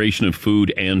celebration of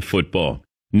food and football.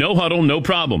 No huddle, no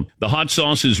problem. The hot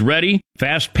sauce is ready.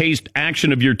 Fast-paced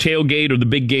action of your tailgate or the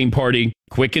big game party.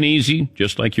 Quick and easy,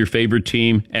 just like your favorite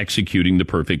team executing the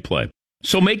perfect play.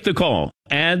 So make the call.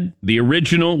 Add the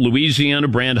original Louisiana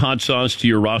brand hot sauce to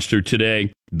your roster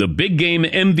today. The big game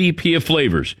MVP of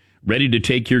flavors, ready to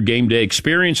take your game day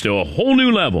experience to a whole new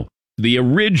level. The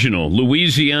original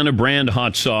Louisiana brand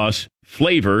hot sauce,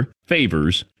 flavor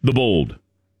favors the bold.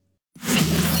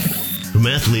 From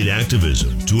athlete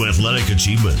activism to athletic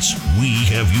achievements, we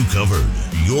have you covered.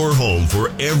 Your home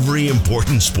for every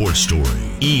important sports story.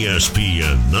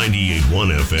 ESPN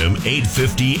 98.1 FM,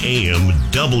 850 AM,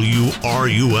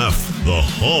 WRUF, the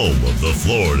home of the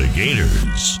Florida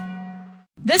Gators.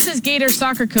 This is Gator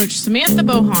soccer coach Samantha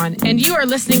Bohan, and you are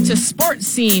listening to Sports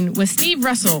Scene with Steve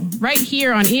Russell, right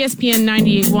here on ESPN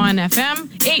 98.1 FM,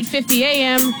 850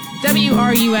 AM,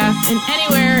 WRUF, and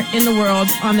anywhere in the world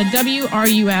on the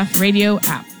WRUF radio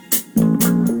app.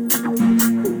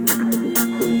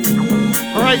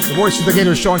 All right, the voice of the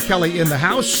Gators, Sean Kelly, in the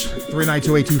house.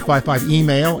 392-8255,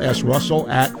 email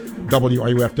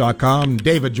srussell@wruf.com.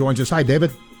 David joins us. Hi,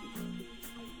 David.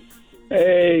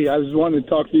 Hey, I just wanted to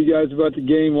talk to you guys about the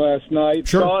game last night.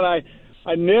 Sure. Sean, I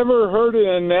never heard an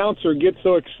announcer get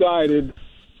so excited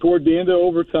toward the end of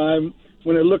overtime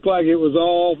when it looked like it was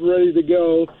all ready to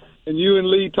go, and you and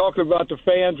Lee talking about the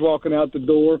fans walking out the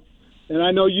door. And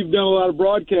I know you've done a lot of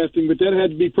broadcasting, but that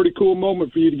had to be a pretty cool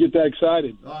moment for you to get that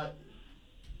excited.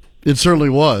 It certainly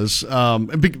was. A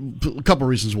couple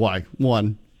reasons why.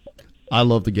 One, I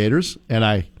love the Gators, and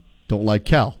I don't like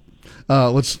Cal.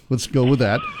 Let's go with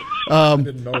that. I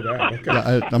didn't know that. Okay.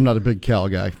 Yeah, I'm not a big Cal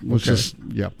guy. Okay.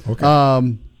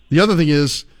 Okay. The other thing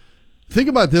is, think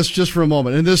about this just for a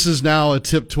moment, and this is now a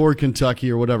tip toward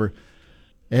Kentucky or whatever.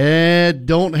 It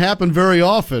don't happen very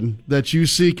often that you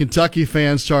see Kentucky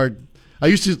fans start. I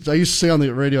used to say on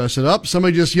the radio, I said,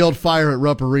 somebody just yelled fire at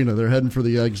Rupp Arena. They're heading for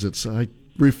the exits. I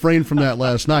refrained from that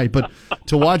last night, but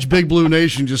to watch Big Blue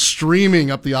Nation just streaming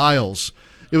up the aisles,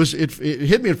 it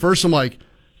hit me at first. I'm like,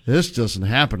 this doesn't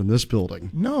happen in this building.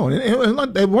 No,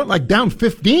 they weren't like down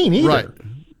 15 either.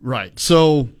 Right.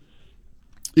 So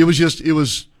it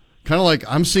was kind of like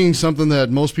I'm seeing something that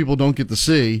most people don't get to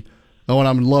see. Oh, and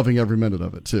I'm loving every minute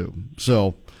of it too.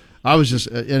 So I was just,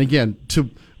 and again,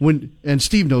 and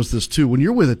Steve knows this too. When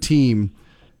you're with a team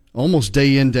almost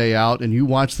day in, day out, and you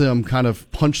watch them kind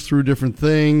of punch through different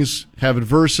things, have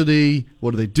adversity,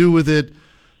 what do they do with it?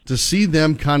 To see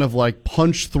them kind of like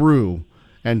punch through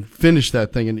and finish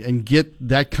that thing and get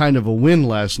that kind of a win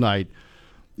last night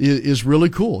is really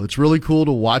cool. It's really cool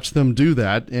to watch them do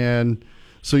that. And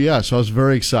so I was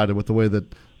very excited with the way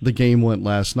that the game went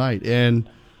last night. And,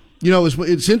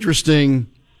 it's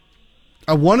interesting.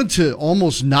 I wanted to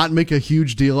almost not make a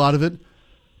huge deal out of it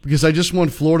because I just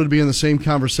want Florida to be in the same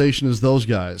conversation as those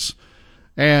guys.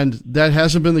 And that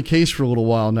hasn't been the case for a little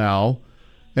while now.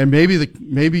 And maybe if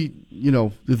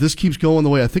this keeps going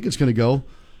the way I think it's going to go,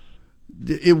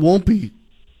 it won't be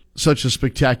such a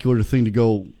spectacular thing to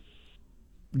go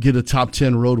get a top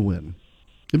 10 road win.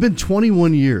 It's been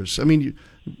 21 years. I mean,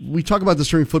 we talk about this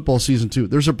during football season too.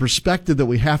 There's a perspective that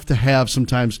we have to have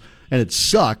sometimes, and it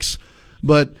sucks,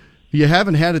 but you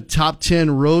haven't had a top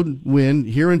 10 road win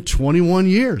here in 21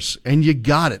 years, and you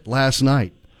got it last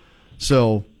night.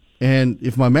 So, and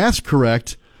if my math's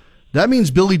correct, that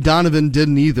means Billy Donovan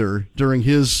didn't either during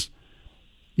his,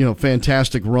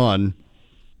 fantastic run,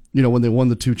 when they won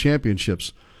the 2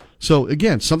 championships. So,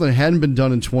 again, something that hadn't been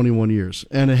done in 21 years,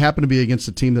 and it happened to be against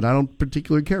a team that I don't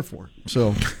particularly care for.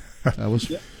 So, that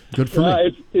was good for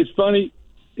me. It's funny.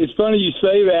 It's funny you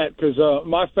say that because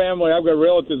my family, I've got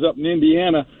relatives up in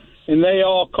Indiana, and they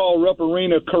all call Rupp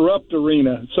Arena Corrupt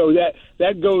Arena. So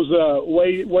that goes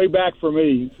way back for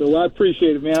me. So I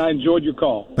appreciate it, man. I enjoyed your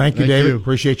call. Thank you, David.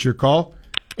 Appreciate your call.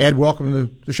 Ed, welcome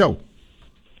to the show.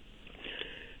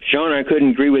 Sean, I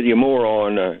couldn't agree with you more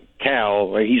on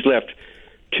Cal. He's left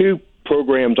 2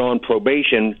 programs on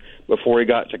probation before he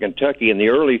got to Kentucky. And the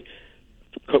early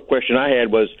question I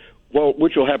had was, well,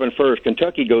 which will happen first?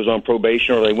 Kentucky goes on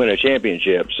probation or they win a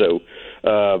championship. So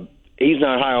he's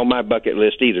not high on my bucket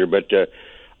list either. But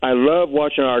I love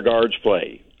watching our guards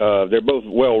play. They're both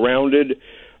well-rounded.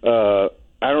 I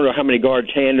don't know how many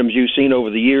guard tandems you've seen over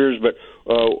the years, but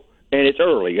and it's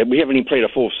early. We haven't even played a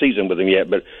full season with them yet.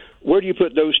 But where do you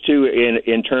put those 2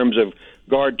 in terms of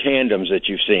guard tandems that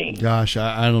you've seen? Gosh,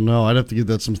 I don't know. I'd have to give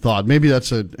that some thought. Maybe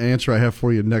that's an answer I have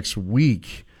for you next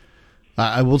week.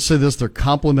 I will say this, they're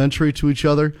complementary to each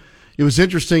other. It was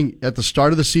interesting at the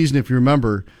start of the season, if you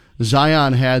remember,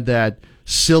 Zion had that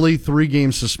silly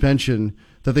 3-game suspension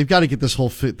that they've got to get this whole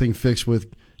thing fixed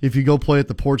with. If you go play at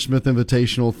the Portsmouth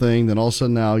Invitational thing, then all of a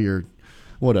sudden now you're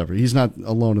whatever. He's not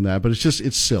alone in that, but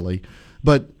it's silly.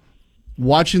 But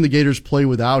watching the Gators play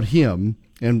without him,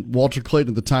 and Walter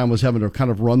Clayton at the time was having to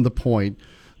kind of run the point,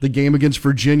 the game against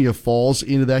Virginia falls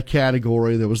into that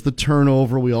category. There was the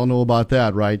turnover. We all know about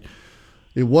that, right?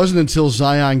 It wasn't until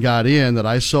Zion got in that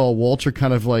I saw Walter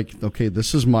kind of like, okay,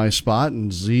 this is my spot,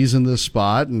 and Z's in this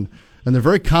spot, and they're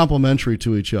very complementary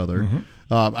to each other.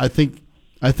 Mm-hmm. I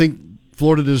think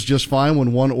Florida does just fine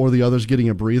when one or the other is getting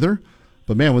a breather.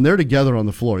 But, man, when they're together on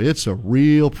the floor, it's a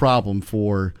real problem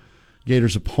for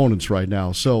Gators' opponents right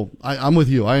now. So I'm with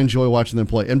you. I enjoy watching them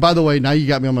play. And, by the way, now you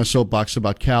got me on my soapbox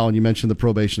about Cal, and you mentioned the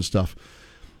probation stuff.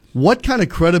 What kind of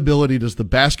credibility does the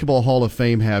Basketball Hall of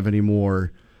Fame have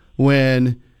anymore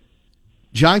when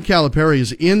John Calipari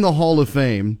is in the Hall of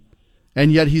Fame,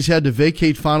 and yet he's had to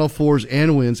vacate Final Fours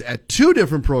and wins at 2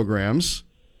 different programs,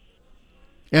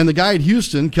 and the guy at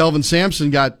Houston, Kelvin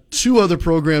Sampson, got 2 other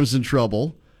programs in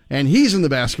trouble, and he's in the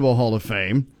Basketball Hall of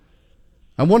Fame.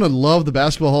 I want to love the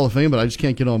Basketball Hall of Fame, but I just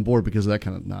can't get on board because of that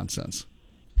kind of nonsense.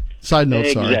 Side note,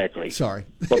 sorry.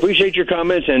 Well, appreciate your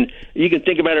comments, and you can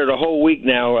think about it a whole week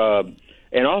now.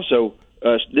 And also,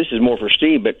 this is more for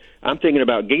Steve, but I'm thinking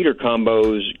about Gator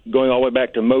combos going all the way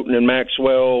back to Moten and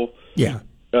Maxwell,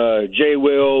 Jay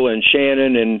Will and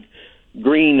Shannon and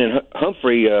Green and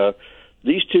Humphrey.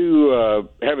 These 2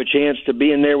 have a chance to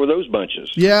be in there with those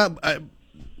bunches. Yeah,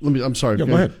 I'm sorry. Go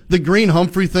ahead. The Green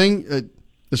Humphrey thing,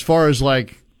 as far as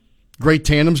like great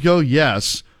tandems go,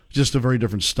 yes, just a very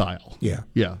different style.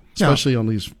 Yeah, especially on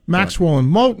these. Maxwell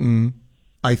and Moten,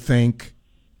 I think,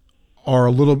 are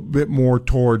a little bit more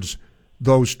towards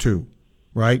those 2,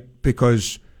 right?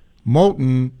 Because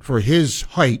Moten, for his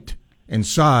height and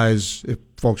size, if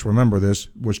folks remember this,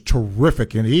 was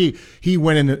terrific, and he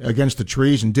went in against the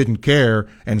trees and didn't care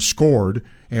and scored.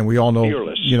 And we all know,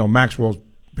 fearless. Maxwell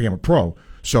became a pro.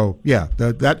 So yeah,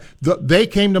 they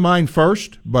came to mind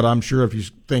first, but I'm sure if you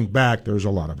think back, there's a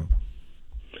lot of them.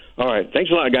 All right, thanks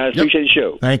a lot, guys. Appreciate the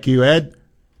show. Thank you, Ed.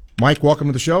 Mike, welcome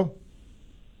to the show.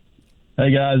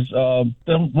 Hey guys, I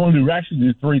want to actually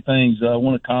do 3 things. I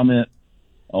want to comment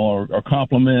or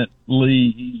compliment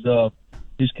Lee.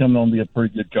 He's coming on to be a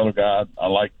pretty good color guy. I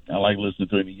like listening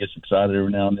to him. He gets excited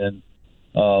every now and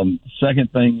then.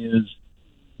 Second thing is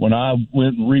when I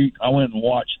went and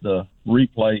watched the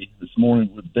replay this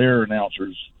morning with their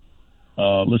announcers,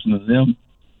 listening to them,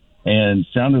 and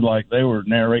sounded like they were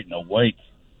narrating a wake,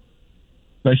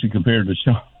 especially compared to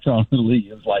Sean Lee.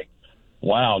 It was like,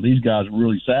 wow, these guys are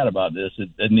really sad about this.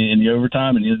 In the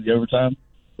overtime,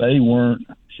 they weren't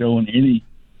showing any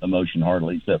emotion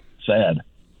hardly except sad.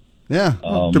 Yeah,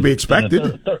 to be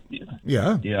expected.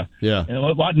 Yeah.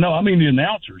 And, no, I mean the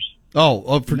announcers.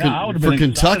 For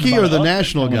Kentucky or the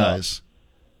national guys?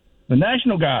 The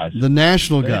national guys. The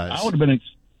national guys. I would have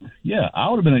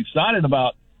been excited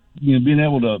about being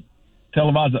able to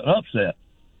televise an upset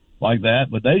like that,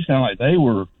 but they sound like they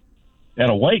were at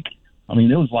a wake. I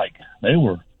mean, it was like they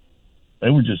were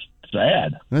just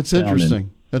sad. That's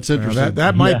interesting. That's interesting.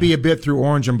 That might be a bit through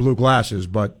orange and blue glasses,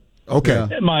 but okay.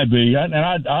 Yeah. It might be, and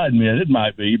I admit it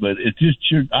might be, but it's just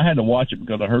I had to watch it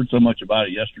because I heard so much about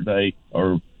it yesterday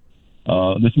or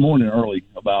this morning early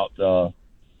about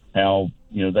how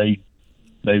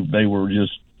they were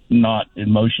just not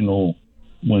emotional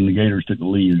when the Gators took the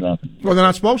lead or nothing. Well, they're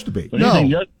not supposed to be. But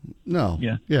no.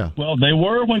 Yeah. Well, they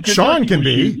were when Kentucky Sean can was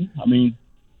be. shooting. I mean,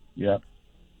 yeah.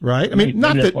 Right? I mean,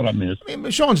 not that's that what I missed. I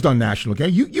mean, Sean's done national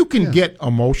game. You can get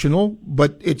emotional,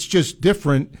 but it's just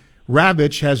different.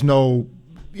 Ravitch has no,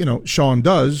 Sean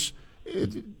does.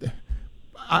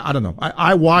 I don't know.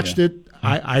 I watched it.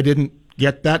 I didn't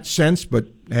get that sense, but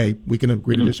hey, we can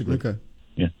agree to disagree. Okay.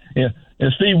 Yeah.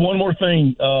 And Steve, one more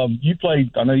thing. I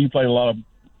know you played a lot of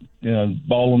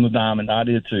ball on the diamond. I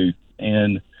did too.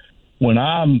 And when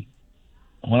I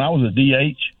was a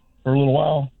DH for a little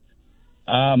while,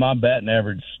 my batting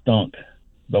average stunk.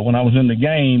 But when I was in the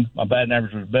game, my batting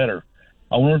average was better.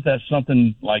 I wonder if that's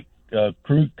something like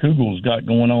Kugel's got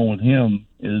going on with him.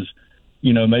 Is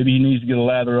maybe he needs to get a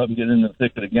lather up and get in the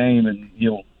thick of the game, and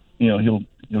he'll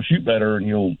shoot better,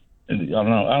 and I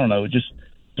don't know. It just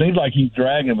seems like he's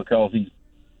dragging because he's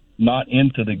not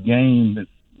into the game. It's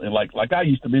like I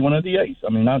used to be one of the DAs.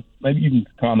 I mean, maybe you can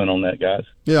comment on that, guys.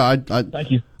 Yeah,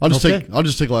 thank you. I'll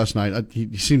just take last night.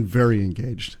 He seemed very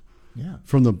engaged. Yeah.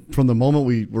 From the moment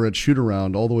we were at shoot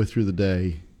around all the way through the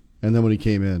day, and then when he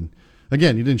came in,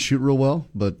 again, he didn't shoot real well,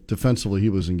 but defensively he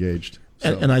was engaged.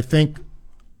 So. And I think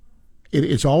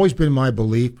it's always been my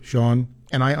belief, Sean,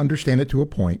 and I understand it to a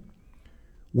point,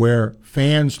 where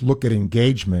fans look at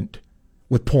engagement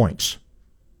with points.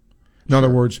 In other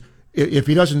words, if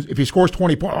he scores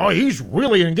 20 points, he's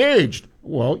really engaged.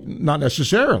 Well, not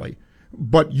necessarily,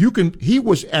 but he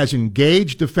was as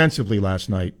engaged defensively last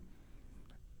night.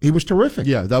 He was terrific.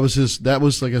 Yeah, that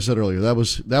was like I said earlier, that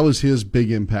was his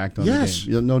big impact on the game.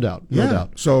 Yeah, no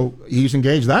doubt. So he's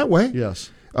engaged that way. Yes.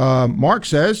 Mark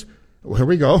says, well, here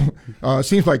we go.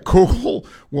 Seems like Kugel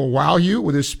will wow you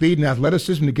with his speed and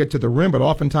athleticism to get to the rim, but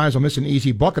oftentimes he'll miss an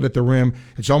easy bucket at the rim.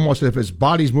 It's almost as if his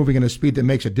body's moving at a speed that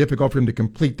makes it difficult for him to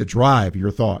complete the drive.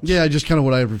 Your thoughts? Yeah, just kind of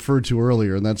what I referred to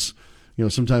earlier, and that's,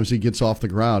 sometimes he gets off the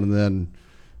ground and then,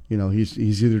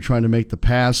 he's either trying to make the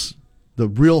pass, the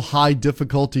real high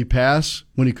difficulty pass,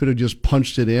 when he could have just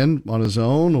punched it in on his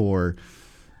own, or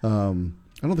I don't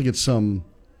think there's some,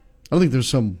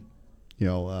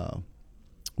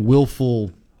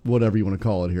 willful, whatever you want to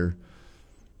call it here.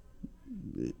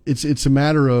 It's a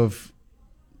matter of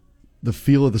the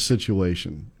feel of the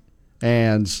situation,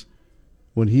 and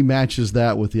when he matches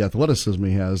that with the athleticism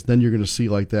he has, then you're going to see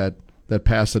like that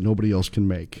pass that nobody else can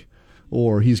make,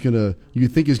 or you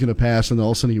think he's gonna pass, and then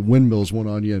all of a sudden he windmills one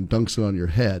on you and dunks it on your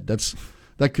head.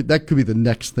 That could be the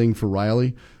next thing for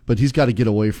Riley, but he's got to get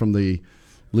away from the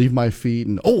leave my feet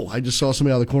and I just saw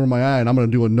somebody out of the corner of my eye and I'm going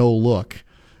to do a no look.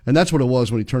 And that's what it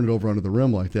was when he turned it over under the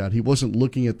rim like that. He wasn't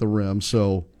looking at the rim,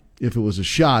 so if it was a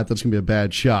shot, that's going to be a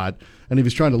bad shot. And if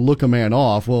he's trying to look a man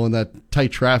off, well, in that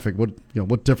tight traffic,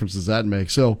 what difference does that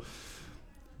make? So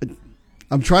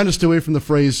I'm trying to stay away from the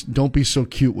phrase, don't be so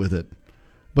cute with it.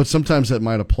 But sometimes that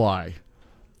might apply.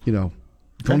 You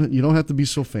don't have to be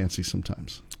so fancy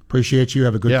sometimes. Appreciate you.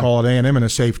 Have a good call at A&M and a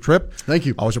safe trip. Thank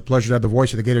you. Always a pleasure to have the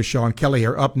voice of the Gators, Sean Kelly,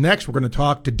 here. Up next, we're going to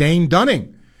talk to Dane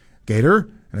Dunning, Gator,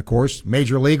 and, of course,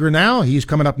 major leaguer now. He's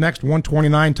coming up next.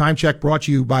 1:29 time check brought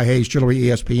to you by Hayes Chillery,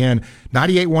 ESPN,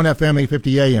 98.1 FM,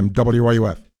 850 AM,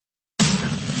 WRUF.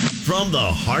 From the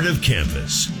heart of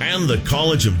campus and the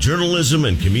College of Journalism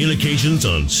and Communications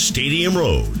on Stadium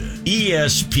Road,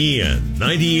 ESPN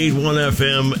 98.1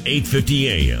 FM, 850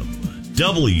 AM,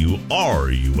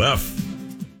 WRUF.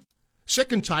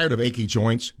 Sick and tired of achy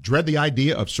joints? Dread the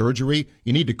idea of surgery?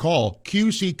 You need to call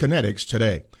QC Kinetics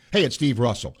today. Hey, it's Steve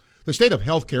Russell. The state of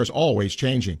healthcare is always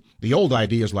changing. The old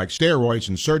ideas like steroids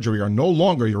and surgery are no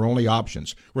longer your only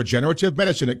options. Regenerative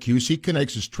medicine at QC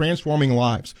Kinetics is transforming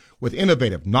lives with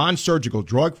innovative, non-surgical,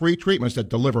 drug-free treatments that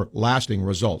deliver lasting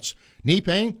results. Knee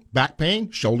pain, back pain,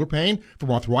 shoulder pain,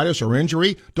 from arthritis or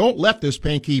injury? Don't let this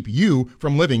pain keep you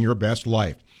from living your best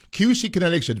life. QC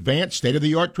Kinetics' advanced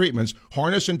state-of-the-art treatments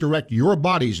harness and direct your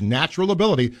body's natural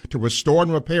ability to restore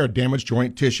and repair damaged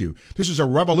joint tissue. This is a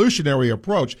revolutionary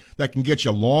approach that can get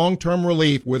you long-term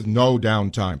relief with no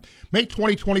downtime. Make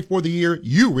 2024 the year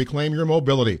you reclaim your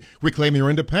mobility, reclaim your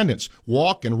independence,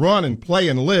 walk and run and play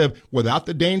and live without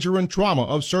the danger and trauma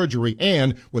of surgery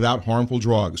and without harmful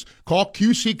drugs. Call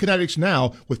QC Kinetics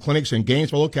now with clinics in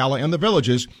Gainesville, Ocala, and the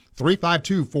Villages,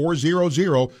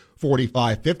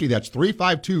 352-400-4550. That's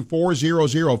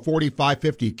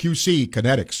 352-400-4550. QC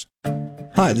Kinetics.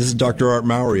 Hi, this is Dr. Art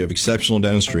Mowry of Exceptional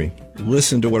Dentistry.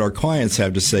 listen to what our clients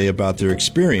have to say about their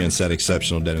experience at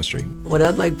Exceptional Dentistry. What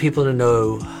I'd like people to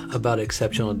know about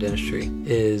Exceptional Dentistry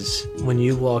is when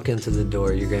you walk into the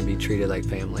door, you're going to be treated like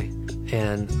family.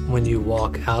 And when you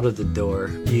walk out of the door,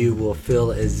 you will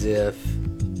feel as if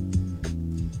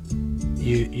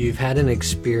you've had an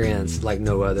experience like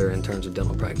no other in terms of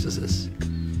dental practices.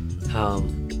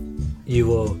 You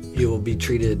will be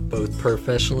treated both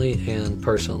professionally and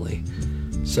personally.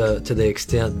 So to the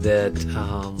extent that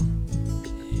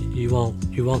you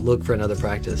won't look for another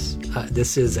practice.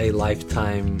 This is a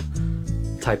lifetime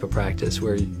type of practice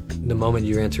where the moment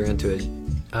you enter into it,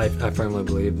 I firmly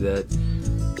believe that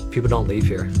people don't leave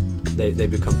here. They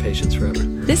become patients forever.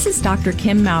 This is Dr.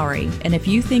 Kim Mowry, and if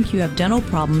you think you have dental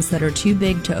problems that are too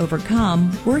big to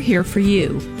overcome, we're here for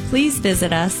you. Please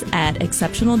visit us at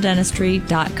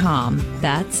exceptionaldentistry.com.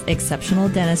 That's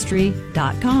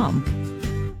exceptionaldentistry.com.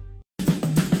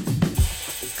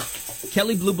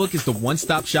 Kelly Blue Book is the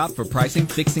one-stop shop for pricing,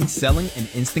 fixing, selling, and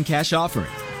instant cash offering.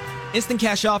 Instant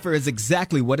cash offer is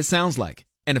exactly what it sounds like.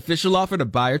 An official offer to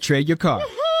buy or trade your car.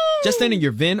 Just enter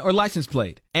your VIN or license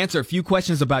plate, answer a few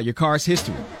questions about your car's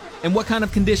history, and what kind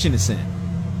of condition it's in.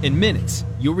 In minutes,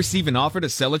 you'll receive an offer to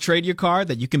sell or trade your car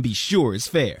that you can be sure is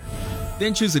fair.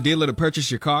 Then choose a dealer to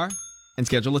purchase your car and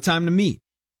schedule a time to meet.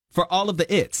 For all of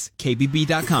the its,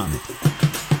 KBB.com.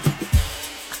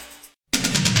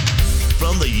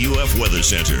 From the UF Weather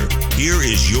Center, here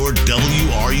is your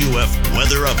WRUF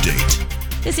weather update.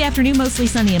 This afternoon, mostly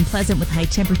sunny and pleasant with high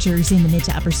temperatures in the mid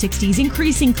to upper 60s.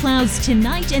 Increasing clouds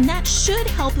tonight, and that should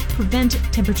help prevent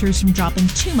temperatures from dropping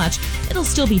too much. It'll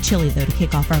still be chilly, though, to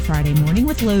kick off our Friday morning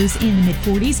with lows in the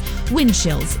mid-40s, wind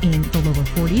chills in the lower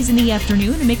 40s. In the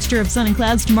afternoon, a mixture of sun and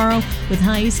clouds tomorrow with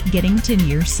highs getting to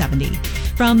near 70.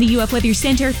 From the UF Weather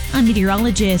Center, I'm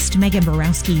meteorologist Megan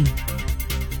Borowski.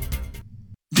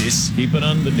 This, keep it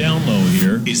on the down low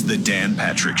here, is the Dan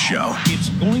Patrick Show. It's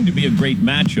going to be a great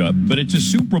matchup, but it's a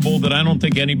Super Bowl that I don't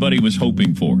think anybody was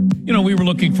hoping for. You know, we were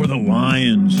looking for the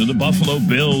Lions or the Buffalo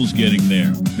Bills getting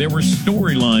there. There were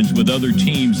storylines with other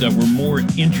teams that were more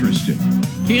interesting.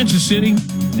 Kansas City,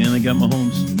 man, they got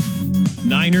Mahomes.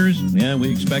 Niners, yeah,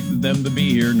 we expected them to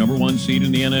be here. Number 1 seed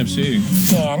in the NFC.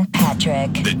 Dan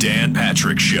Patrick. The Dan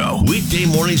Patrick Show. Weekday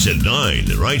mornings at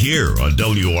 9, right here on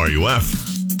WRUF.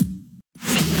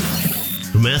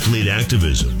 From athlete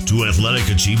activism to athletic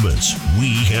achievements,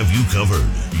 we have you covered.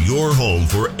 Your home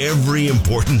for every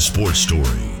important sports story.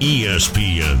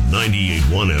 ESPN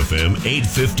 98.1 FM,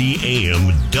 850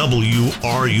 AM,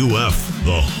 WRUF,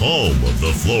 the home of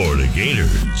the Florida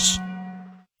Gators.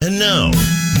 And now,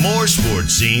 more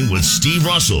Sports Scene with Steve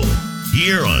Russell,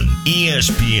 here on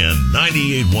ESPN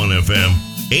 98.1 FM,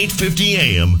 850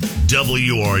 AM,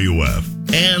 WRUF,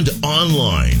 and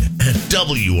online at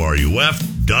WRUF.com.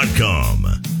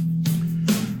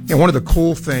 And one of the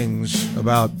cool things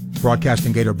about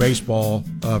broadcasting Gator baseball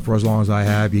for as long as I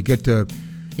have, you get to,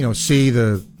 see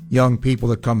the young people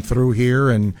that come through here,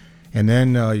 and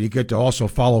then you get to also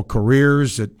follow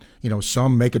careers that,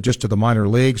 some make it just to the minor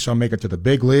leagues, some make it to the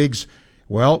big leagues.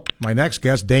 Well, my next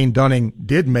guest, Dane Dunning,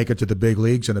 did make it to the big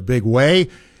leagues in a big way.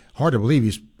 Hard to believe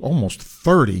he's almost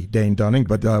 30, Dane Dunning,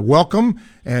 but welcome,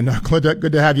 and good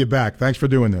to have you back. Thanks for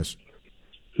doing this.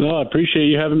 No, I appreciate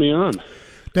you having me on.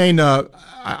 Dane,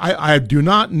 I do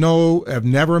not know, have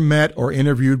never met or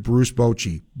interviewed Bruce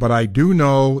Bochy, but I do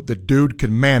know the dude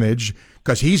can manage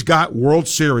because he's got World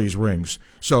Series rings.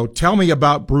 So tell me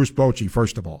about Bruce Bochy,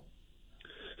 first of all.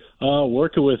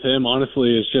 Working with him,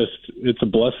 honestly, it's a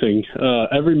blessing.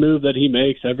 Every move that he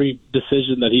makes, every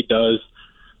decision that he does,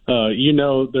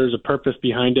 there's a purpose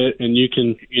behind it, and you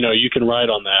can ride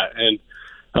on that. And,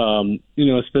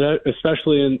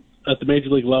 especially at the major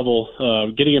league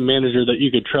level, getting a manager that you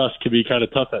could trust can be kind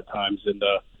of tough at times. And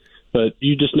but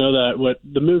you just know that what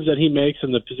the moves that he makes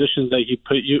and the positions that he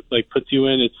puts you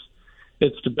in,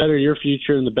 it's to better your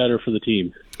future and the better for the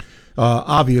team.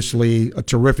 Obviously, a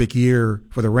terrific year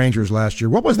for the Rangers last year.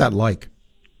 What was that like?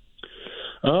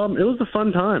 It was a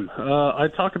fun time. I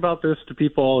talk about this to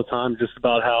people all the time, just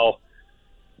about how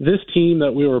this team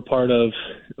that we were a part of,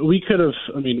 we had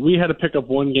to pick up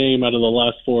one game out of the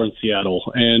last 4 in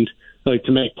Seattle and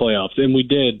to make playoffs, and we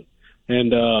did.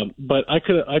 And but I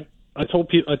tell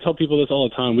people this all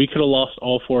the time. We could have lost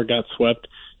all 4, got swept,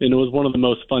 and it was one of the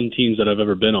most fun teams that I've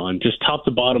ever been on. Just top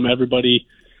to bottom,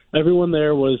 everyone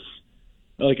there was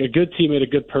like a good teammate, a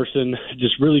good person,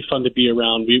 just really fun to be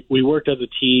around. We worked as a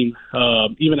team.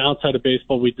 Even outside of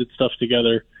baseball, we did stuff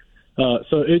together.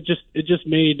 So it just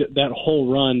made that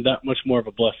whole run that much more of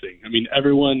a blessing. I mean,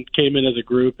 everyone came in as a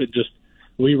group.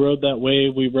 We rode that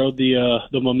wave. We rode the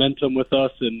momentum with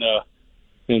us,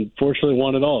 and fortunately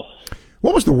won it all.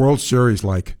 What was the World Series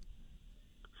like?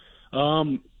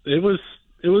 It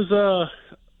was a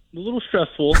little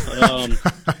stressful,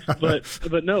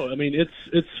 but no, I mean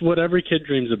it's what every kid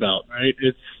dreams about, right?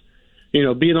 It's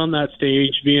being on that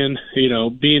stage, being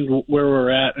where we're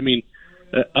at. I mean,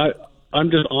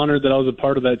 I'm just honored that I was a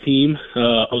part of that team.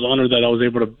 I was honored that I was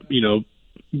able to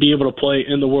be able to play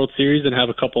in the World Series and have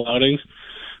a couple outings.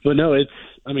 But no, it's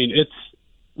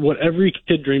what every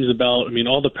kid dreams about. I mean,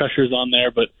 all the pressure's on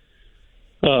there, but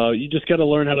you just got to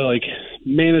learn how to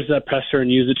manage that pressure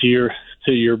and use it to your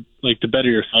to better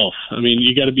yourself. I mean,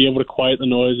 you got to be able to quiet the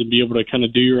noise and be able to kind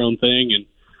of do your own thing.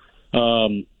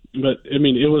 And but I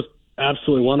mean, it was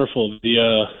absolutely wonderful.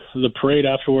 The parade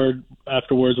afterwards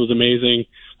was amazing.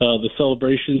 The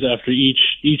celebrations after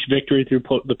each victory through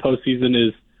the postseason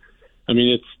is, I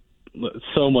mean, it's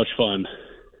so much fun.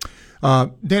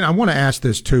 Dan, I want to ask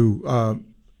this too.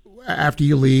 After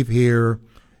you leave here,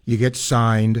 you get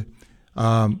signed.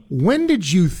 When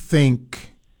did you think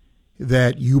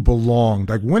that you belonged?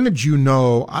 Like, when did you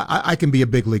know I can be a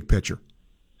big league pitcher?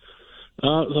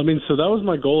 I mean, so that was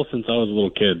my goal since I was a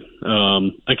little kid.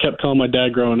 I kept telling my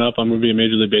dad growing up, I'm going to be a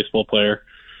Major League Baseball player.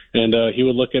 And he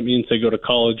would look at me and say, go to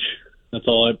college. That's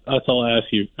all I ask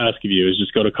of you is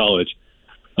just go to college.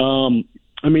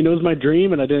 I mean, it was my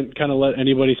dream, and I didn't kind of let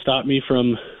anybody stop me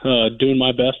from doing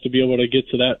my best to be able to get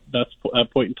to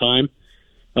that point in time.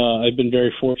 I've been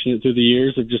very fortunate through the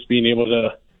years of just being able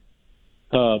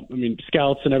to, I mean,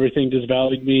 scouts and everything just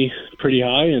valued me pretty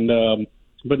high. And,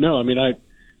 but no, I mean,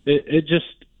 it just,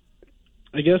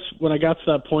 I guess when I got to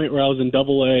that point where I was in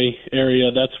AA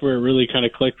area, that's where it really kind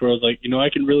of clicked, where I was like, I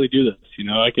can really do this.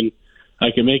 I can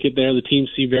make it there. The team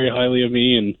see very highly of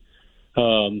me, and,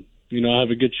 I have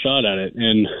a good shot at it.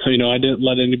 And, I didn't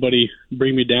let anybody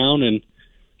bring me down and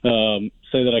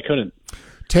say that I couldn't.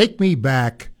 Take me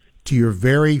back to your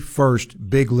very first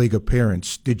big league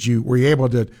appearance. Were you able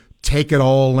to take it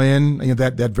all in,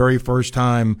 that very first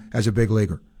time as a big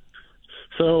leaguer?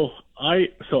 So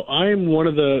I'm one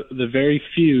of the very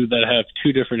few that have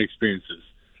two different experiences.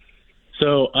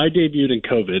 So I debuted in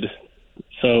COVID.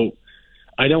 So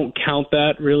I don't count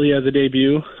that really as a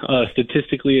debut.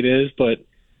 Statistically it is, but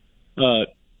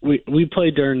we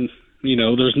played during,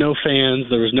 there's no fans,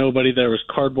 there was nobody, there was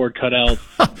cardboard cutouts.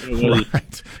 It was,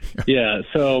 right. Yeah.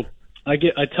 So I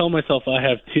tell myself I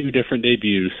have two different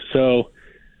debuts. So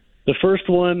the first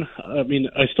one, I mean,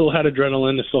 I still had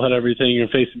adrenaline. I still had everything. You're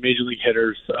facing major league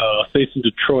hitters, facing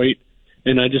Detroit.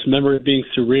 And I just remember it being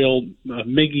surreal.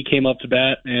 Miggy came up to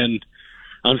bat, and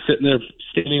I'm sitting there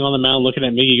standing on the mound looking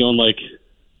at Miggy going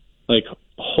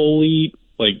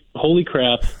holy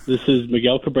crap, this is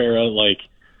Miguel Cabrera.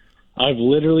 I've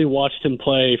literally watched him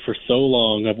play for so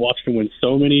long. I've watched him win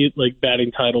so many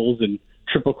batting titles and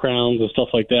triple crowns and stuff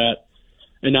like that.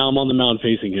 And now I'm on the mound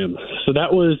facing him. So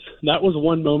that was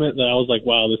one moment that I was like,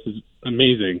 wow, this is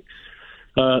amazing.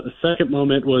 The second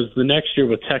moment was the next year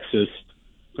with Texas,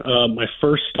 my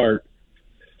first start,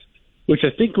 which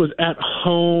I think was at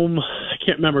home. I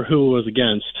can't remember who it was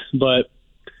against, but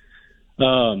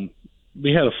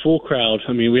we had a full crowd.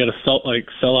 I mean, we had a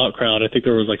sellout crowd. I think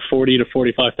there was 40 to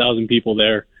 45,000 people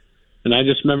there. And I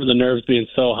just remember the nerves being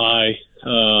so high.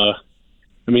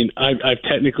 I mean, I've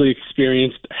technically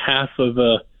experienced half of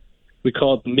we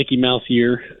call it the Mickey Mouse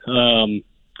year.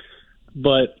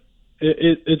 But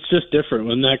it's just different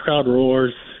when that crowd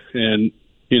roars and,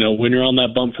 when you're on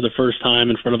that bump for the first time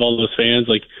in front of all those fans,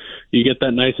 you get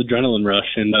that nice adrenaline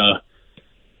rush. And,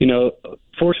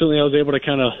 fortunately I was able to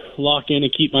kind of lock in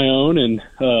and keep my own. And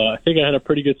I think I had a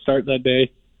pretty good start that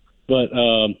day. But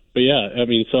yeah, I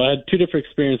mean, so I had two different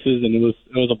experiences, and it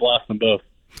was a blast on both.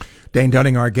 Dane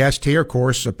Dunning, our guest here, of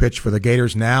course, a pitch for the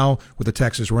Gators now with the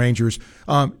Texas Rangers.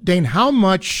 Dane, how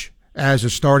much as a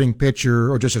starting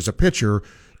pitcher or just as a pitcher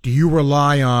do you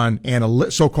rely on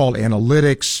so-called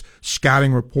analytics,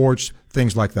 scouting reports,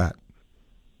 things like that?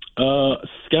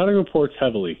 Scouting reports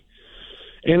heavily.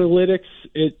 Analytics,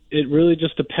 it really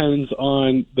just depends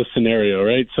on the scenario,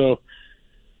 right? So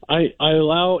I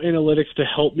allow analytics to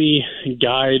help me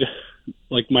guide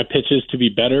my pitches to be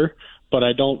better, but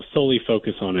I don't solely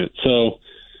focus on it. So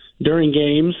during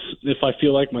games, if I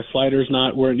feel like my slider's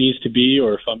not where it needs to be,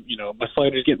 or if I'm, my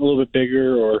slider's getting a little bit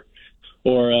bigger, or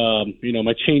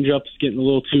my changeup's getting a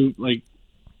little too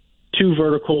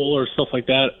vertical or stuff like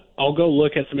that, I'll go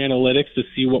look at some analytics to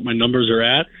see what my numbers are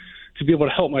at to be able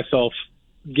to help myself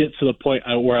get to the point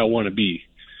where I want to be.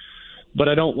 But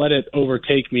I don't let it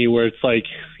overtake me where it's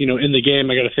in the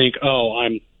game I got to think,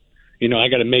 I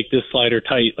got to make this slider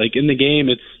tight. In the game,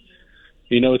 it's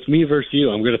me versus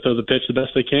you. I'm going to throw the pitch the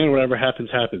best I can. Whatever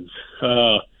happens, happens.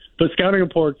 But scouting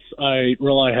reports, I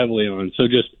rely heavily on. So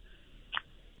just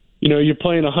you're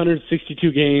playing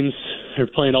 162 games. You're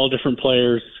playing all different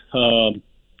players. And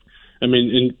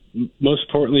most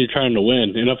importantly, you're trying to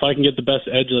win. And if I can get the best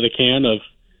edge that I can of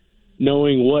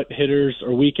knowing what hitters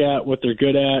are weak at, what they're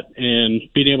good at, and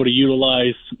being able to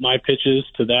utilize my pitches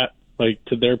to that,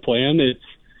 to their plan, it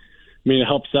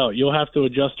helps out. You'll have to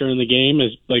adjust during the game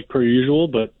as per usual,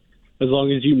 but as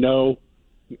long as you know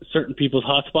certain people's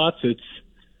hot spots, it's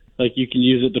you can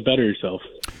use it to better yourself.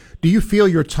 Do you feel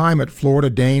your time at Florida,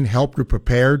 Dane, helped you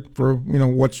prepared for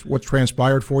what's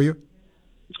transpired for you?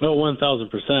 Oh,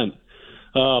 1,000%.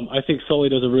 I think Sully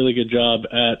does a really good job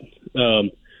at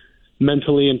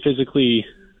mentally and physically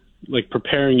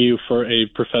preparing you for a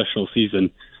professional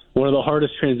season. One of the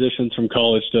hardest transitions from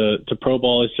college to pro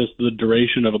ball is just the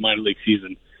duration of a minor league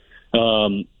season.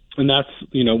 And that's,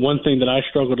 one thing that I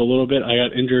struggled a little bit. I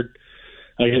got injured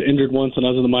once when I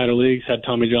was in the minor leagues, had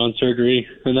Tommy John surgery,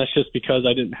 and that's just because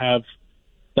I didn't have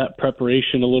that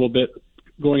preparation a little bit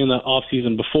going in the off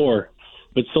season before.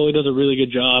 But Sully does a really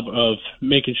good job of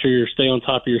making sure you stay on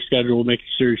top of your schedule, making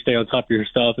sure you stay on top of your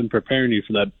stuff, and preparing you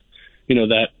for that,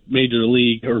 that major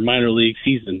league or minor league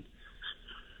season.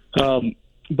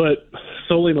 But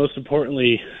Sully, most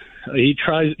importantly, he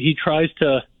tries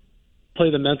to play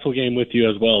the mental game with you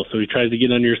as well. So he tries to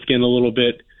get under your skin a little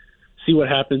bit, see what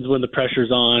happens when the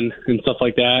pressure's on and stuff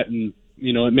like that. And,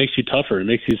 it makes you tougher. It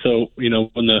makes you so,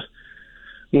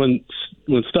 when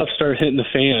stuff starts hitting the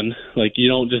fan, you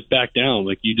don't just back down.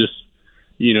 You just,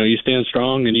 you stand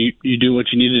strong and you do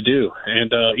what you need to do.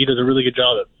 And he does a really good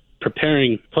job at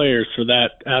preparing players for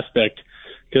that aspect,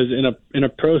 because in a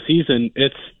pro season,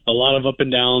 it's a lot of up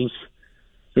and downs.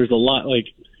 There's a lot,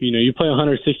 you play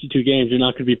 162 games, you're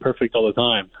not going to be perfect all the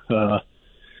time.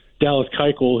 Dallas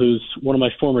Keuchel, who's one of my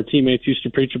former teammates, used to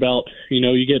preach about,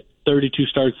 you get 32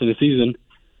 starts in a season.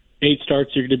 8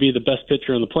 starts, you're going to be the best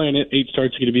pitcher on the planet. 8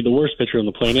 starts, you're going to be the worst pitcher on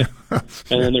the planet.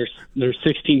 And then there's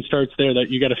 16 starts there that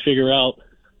you got to figure out,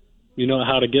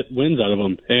 how to get wins out of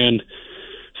them. And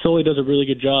Sully does a really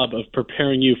good job of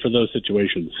preparing you for those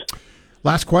situations.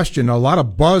 Last question. A lot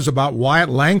of buzz about Wyatt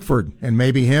Langford and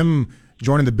maybe him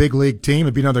joining the big league team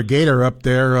and be another Gator up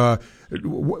there.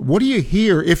 What do you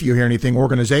hear, if you hear anything,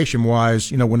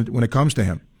 organization-wise, when it comes to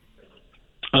him?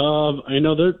 I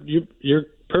know you're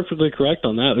perfectly correct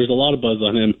on that. There's a lot of buzz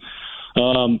on him.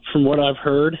 From what I've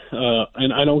heard,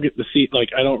 and I don't get to see,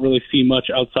 I don't really see much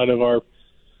outside of our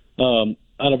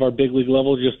big league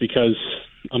level, just because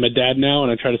I'm a dad now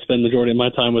and I try to spend the majority of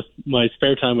my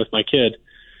spare time with my kid.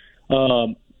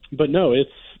 But no,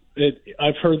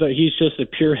 I've heard that he's just a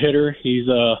pure hitter. He's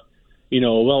a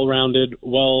well-rounded,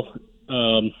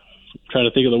 trying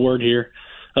to think of the word here.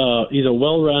 He's a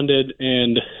well-rounded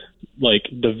and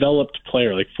developed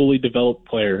player, fully developed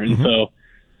player. And so,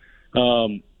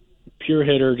 pure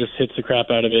hitter, just hits the crap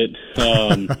out of it.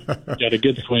 Got a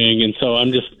good swing. And so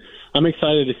I'm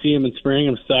excited to see him in spring.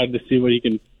 I'm excited to see what he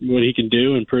can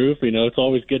do and prove. It's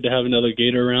always good to have another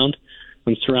Gator around.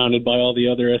 I'm surrounded by all the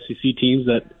other SEC teams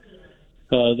that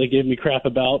they give me crap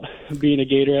about being a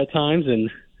Gator at times, and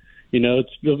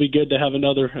it'll be good to have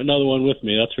another one with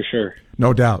me. That's for sure.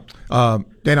 No doubt.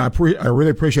 Dan, I really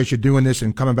appreciate you doing this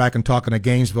and coming back and talking to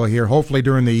Gainesville here. Hopefully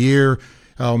during the year,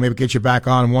 maybe get you back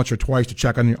on once or twice to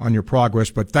check on your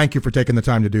progress. But thank you for taking the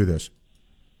time to do this.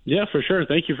 Yeah, for sure.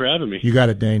 Thank you for having me. You got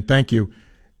it, Dane. Thank you.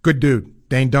 Good dude,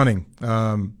 Dane Dunning.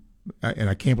 And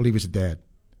I can't believe he's a dad.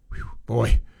 Whew,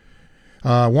 boy.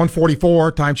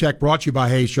 1:44, time check brought to you by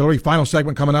Hayes Jewelry. Final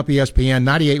segment coming up, ESPN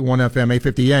 98.1 FM,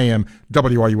 850 AM,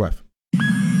 WRUF.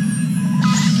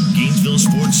 Gainesville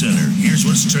Sports Center. Here's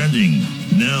what's trending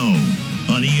now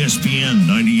on ESPN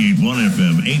 98.1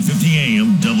 FM, 850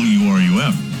 AM,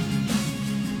 WRUF.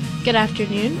 Good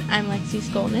afternoon. I'm Lexi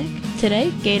Skolnick.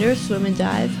 Today, Gators Swim and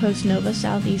Dive host Nova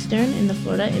Southeastern in the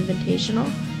Florida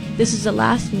Invitational. This is the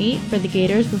last meet for the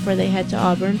Gators before they head to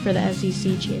Auburn for the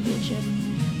SEC Championship.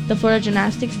 The Florida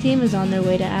gymnastics team is on their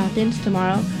way to Athens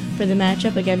tomorrow for the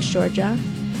matchup against Georgia.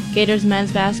 Gators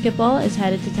men's basketball is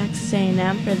headed to Texas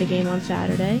A&M for the game on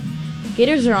Saturday.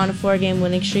 Gators are on a 4-game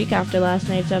winning streak after last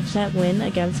night's upset win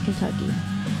against Kentucky.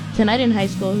 Tonight in high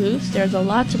school hoops, there's a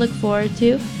lot to look forward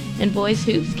to. In boys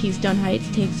hoops, Keystone Heights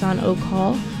takes on Oak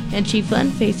Hall, and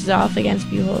Chiefland faces off against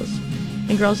Buchholz.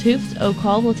 In girls hoops, Oak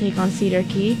Hall will take on Cedar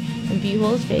Key, and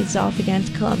Buchholz faces off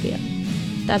against Columbia.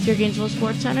 That's your Gainesville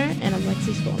Sports Center, and I'm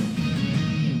Lexi Skolnick.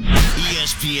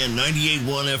 ESPN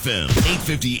 98.1 FM,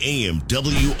 850 AM,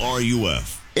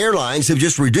 WRUF. Airlines have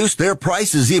just reduced their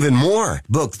prices even more.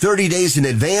 Book 30 days in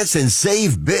advance and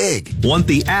save big. Want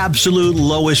the absolute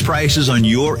lowest prices on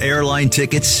your airline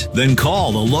tickets? Then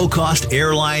call the Low Cost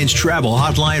Airlines Travel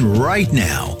Hotline right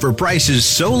now. For prices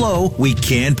so low, we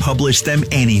can't publish them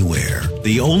anywhere.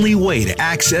 The only way to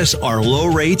access our low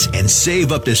rates and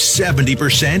save up to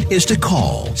 70% is to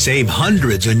call. Save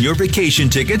hundreds on your vacation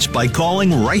tickets by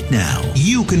calling right now.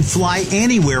 You can fly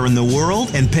anywhere in the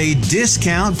world and pay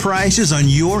discount prices on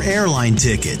your airline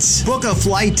tickets. Book a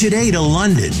flight today to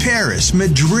London, Paris,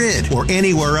 Madrid, or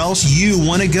anywhere else you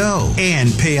want to go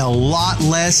and pay a lot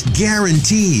less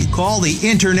guaranteed. Call the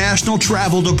International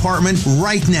Travel Department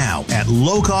right now at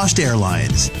Low Cost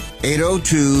Airlines.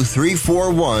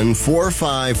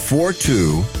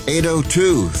 802-341-4542.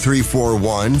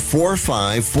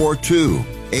 802-341-4542.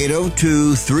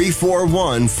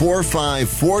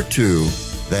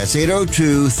 802-341-4542. That's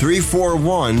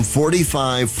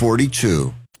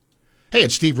 802-341-4542. Hey,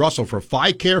 it's Steve Russell for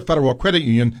FiCare Federal Credit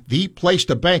Union, the place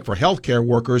to bank for healthcare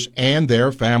workers and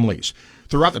their families.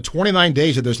 Throughout the 29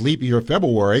 days of this leap year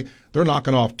February, they're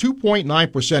knocking off 2.9%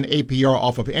 APR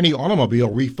off of any automobile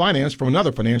refinance from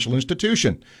another financial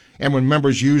institution. And when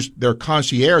members use their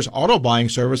concierge auto buying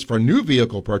service for new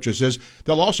vehicle purchases,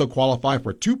 they'll also qualify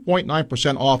for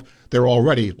 2.9% off their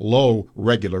already low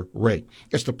regular rate.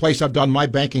 It's the place I've done my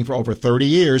banking for over 30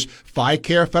 years.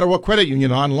 FiCare Federal Credit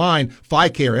Union online,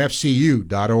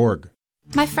 FiCareFCU.org.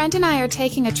 My friend and I are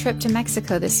taking a trip to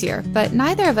Mexico this year, but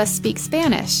neither of us speak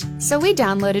Spanish. So we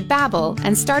downloaded Babbel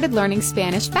and started learning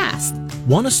Spanish fast.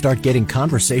 Want to start getting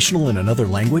conversational in another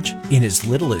language in as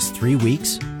little as 3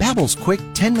 weeks? Babbel's quick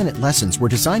 10-minute lessons were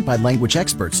designed by language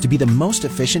experts to be the most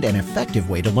efficient and effective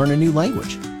way to learn a new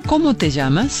language. ¿Cómo te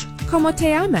llamas? ¿Cómo te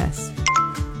llamas?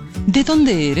 ¿De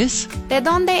dónde eres? ¿De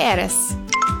dónde eres?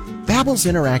 Babbel's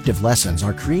interactive lessons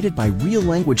are created by real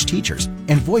language teachers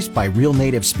and voiced by real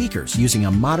native speakers using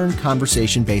a modern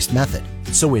conversation-based method.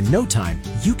 So in no time,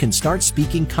 you can start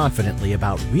speaking confidently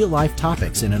about real-life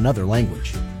topics in another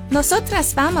language.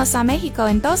 Nosotras vamos a México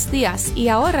en 2 días y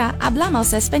ahora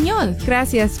hablamos español.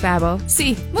 Gracias, Babbel.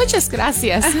 Sí, muchas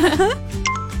gracias.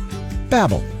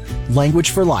 Babbel,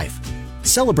 language for life.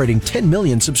 Celebrating 10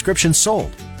 million subscriptions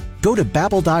sold. Go to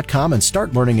Babbel.com and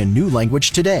start learning a new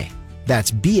language today.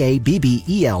 That's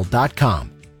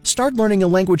Babbel.com. Start learning a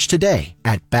language today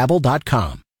at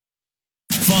Babbel.com.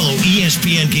 Follow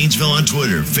ESPN Gainesville on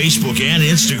Twitter, Facebook, and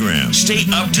Instagram. Stay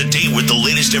up to date with the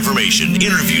latest information,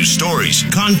 interviews, stories,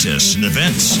 contests, and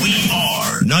events. We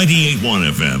are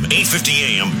 98.1 FM,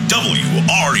 850 AM,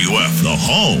 WRUF, the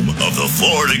home of the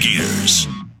Florida Gators.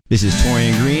 This is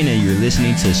Torian Green, and you're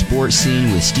listening to Sports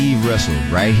Scene with Steve Russell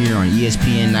right here on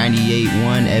ESPN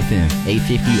 98.1 FM,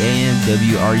 850 AM,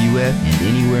 WRUF, and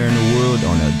anywhere in the world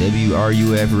on the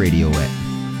WRUF radio app.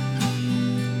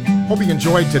 Hope you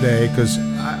enjoyed today, because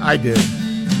I did.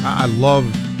 I love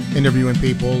interviewing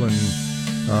people and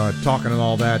talking and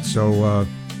all that, so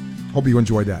hope you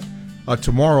enjoyed that.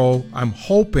 Tomorrow, I'm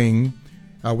hoping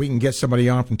we can get somebody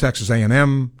on from Texas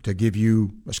A&M to give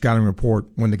you a scouting report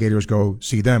when the Gators go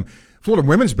see them. Florida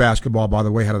women's basketball, by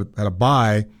the way, had a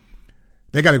bye.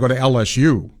 They got to go to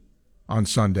LSU on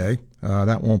Sunday.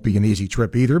 That won't be an easy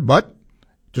trip either, but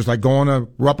just like going to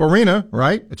Rupp Arena,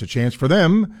 right? It's a chance for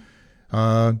them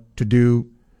to do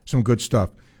some good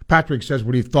stuff. Patrick says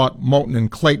what he thought Moulton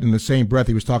and Clayton in the same breath.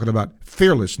 He was talking about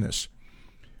fearlessness.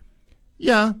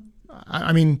 Yeah,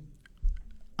 I mean,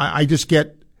 I just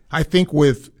get. I think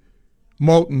with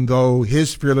Moulton, though,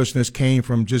 his fearlessness came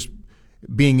from just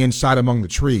being inside among the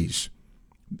trees,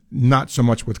 not so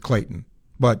much with Clayton.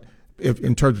 But if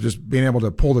in terms of just being able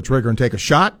to pull the trigger and take a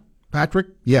shot, Patrick,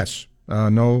 yes,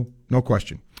 no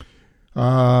question.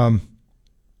 All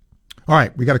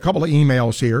right, we got a couple of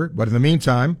emails here, but in the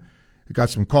meantime, we got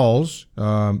some calls.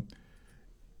 I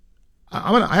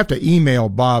have to email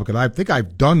Bob because I think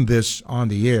I've done this on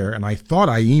the air, and I thought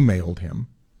I emailed him.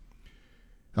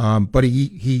 But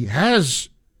he's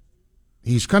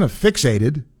kind of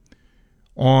fixated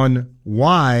on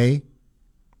why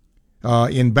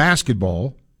in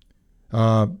basketball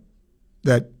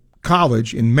that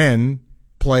college in men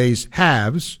plays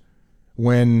halves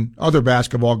when other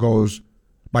basketball goes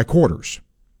by quarters.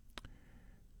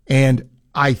 And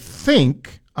I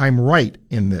think I'm right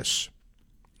in this.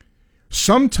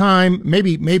 Sometime,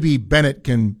 maybe Bennett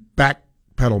can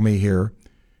backpedal me here,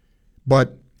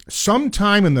 but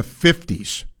sometime in the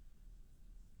 50s,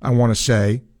 I want to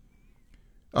say,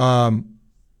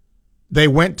 they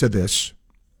went to this,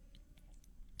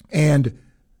 and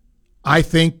I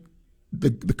think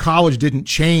the college didn't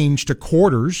change to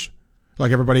quarters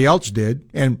like everybody else did,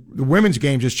 and the women's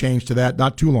game just changed to that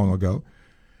not too long ago.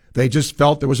 They just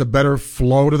felt there was a better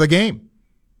flow to the game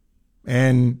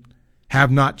and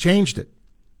have not changed it.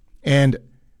 And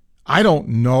I don't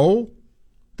know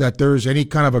that there's any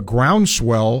kind of a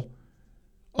groundswell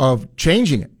of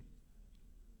changing it.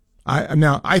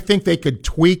 I think they could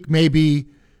tweak maybe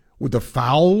with the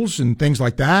fouls and things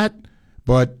like that,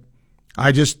 but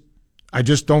I just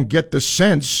don't get the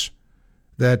sense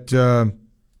that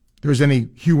there's any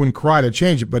hue and cry to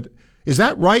change it. But is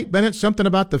that right, Bennett? Something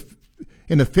about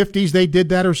in the 50s they did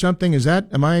that or something?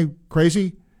 Am I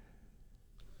crazy?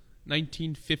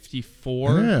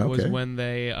 1954 was when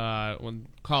when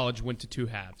college went to 2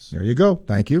 halves. There you go.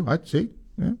 Thank you. I see.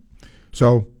 Yeah.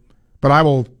 So, but I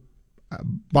will.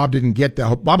 Bob didn't get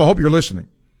that. Bob, I hope you're listening.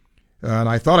 And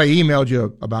I thought I emailed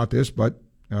you about this, but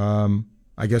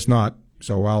I guess not.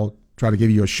 So I'll try to give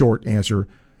you a short answer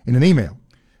in an email.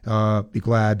 Be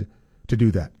glad to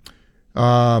do that.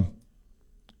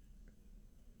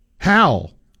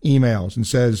 Hal emails and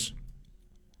says,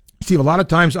 Steve, a lot of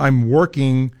times I'm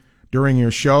working during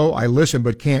your show. I listen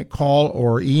but can't call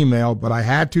or email, but I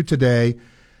had to today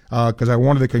because I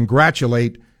wanted to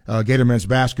congratulate Gator men's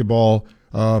basketball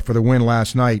for the win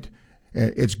last night.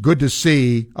 It's good to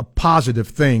see a positive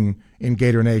thing in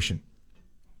Gator Nation.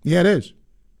 Yeah, it is.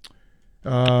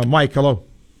 Mike, hello.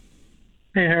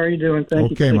 Hey, how are you doing?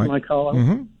 Thank you for taking my call.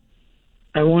 Mm-hmm.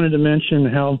 I wanted to mention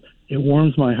how it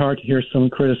warms my heart to hear someone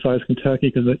criticize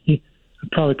Kentucky because I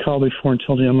probably called before and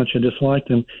told you how much I disliked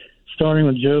them, starting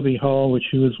with Joby Hall, which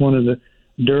he was one of the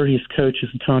dirtiest coaches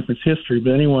in conference history.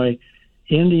 But anyway,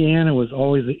 Indiana was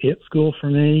always a it school for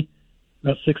me.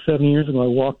 About 6-7 years ago, I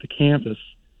walked the campus,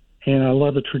 and I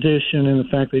love the tradition and the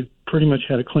fact they pretty much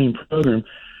had a clean program.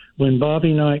 When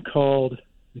Bobby Knight called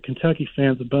the Kentucky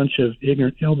fans a bunch of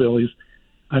ignorant hillbillies,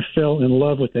 I fell in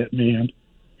love with that man.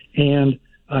 And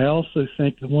I also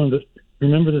think that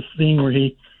remember the scene where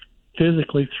he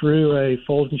physically threw a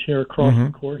folding chair across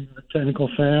the court in a technical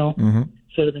foul?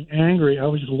 Instead of being angry, I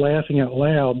was just laughing out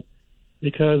loud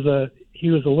because he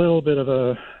was a little bit of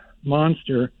a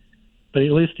monster, but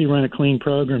at least he ran a clean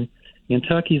program.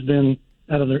 Kentucky's been,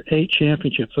 out of their 8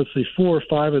 championships, let's say 4 or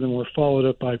 5 of them were followed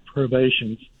up by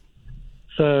probations.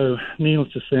 So,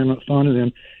 needless to say, I'm not fond of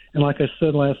them. And like I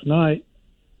said last night,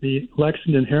 the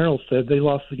Lexington Herald said they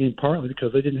lost the game partly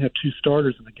because they didn't have 2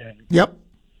 starters in the game. Yep.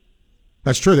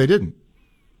 That's true, they didn't.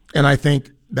 And I think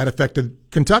that affected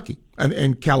Kentucky.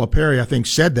 And Calipari, I think,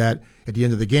 said that at the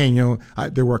end of the game.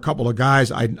 There were a couple of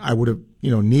guys I would have,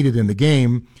 needed in the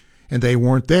game, and they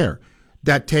weren't there.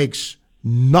 That takes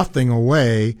nothing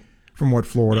away from what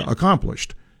Florida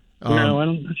accomplished. No,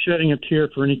 I'm not shedding a tear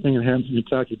for anything that happens in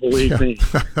Kentucky, believe me.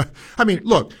 I mean,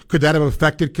 look, could that have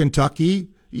affected Kentucky?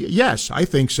 Yes, I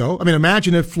think so. I mean,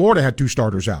 imagine if Florida had 2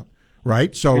 starters out,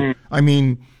 right? So, I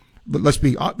mean, let's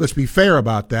be fair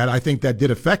about that. I think that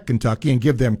did affect Kentucky and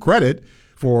give them credit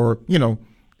for,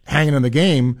 hanging in the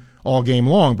game all game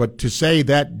long. But to say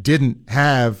that didn't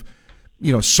have,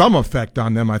 some effect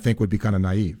on them, I think would be kind of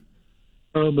naive.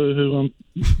 Oh, boo-hoo.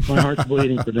 My heart's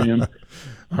bleeding for them.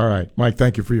 All right. Mike,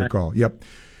 thank you for your call. Yep.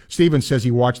 Steven says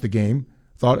he watched the game,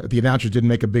 thought the announcers didn't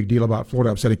make a big deal about Florida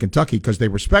upsetting Kentucky because they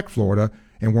respect Florida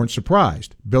and weren't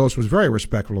surprised. Billis was very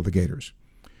respectful of the Gators.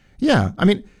 Yeah. I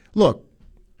mean, look,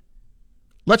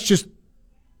 let's just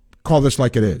call this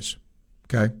like it is,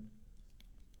 okay?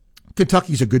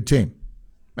 Kentucky's a good team.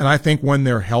 And I think when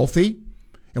they're healthy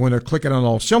and when they're clicking on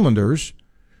all cylinders,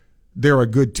 they're a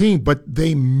good team, but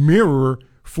they mirror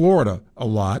Florida a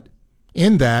lot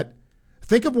in that,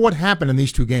 think of what happened in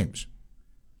these 2 games.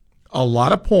 A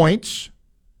lot of points,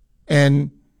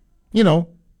 and,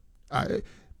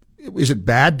 is it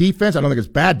bad defense? I don't think it's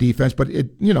bad defense, but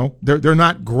they're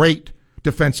not great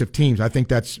defensive teams. I think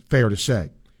that's fair to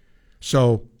say.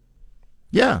 So,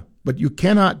 yeah, but you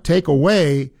cannot take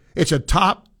away, it's a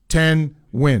top 10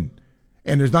 win.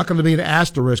 And there's not going to be an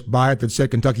asterisk by it that said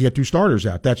Kentucky had 2 starters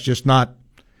out. That's just not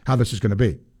how this is going to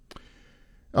be.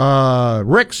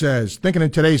 Rick says, thinking in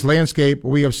today's landscape,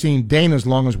 we have seen Dane as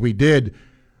long as we did.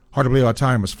 Hard to believe our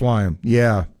time was flying.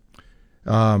 Yeah.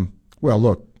 Well,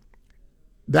 look,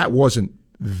 that wasn't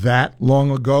that long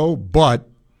ago, but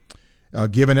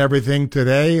given everything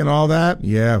today and all that,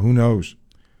 yeah, who knows?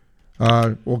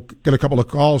 We'll get a couple of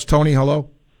calls. Tony, hello.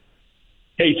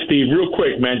 Hey, Steve, real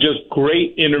quick, man, just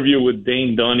great interview with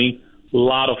Dane Dunning. A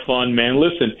lot of fun, man.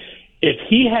 Listen, if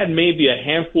he had maybe a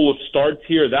handful of starts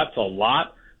here, that's a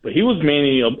lot, but he was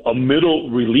mainly a middle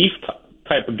relief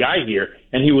type of guy here,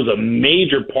 and he was a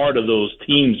major part of those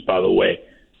teams, by the way,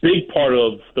 big part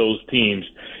of those teams.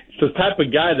 It's the type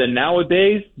of guy that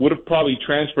nowadays would have probably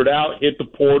transferred out, hit the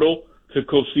portal to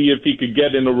go see if he could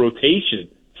get in a rotation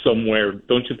somewhere,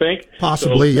 don't you think?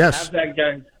 Possibly, so yes. Have that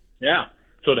guy Yeah.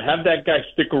 So to have that guy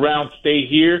stick around, stay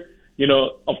here,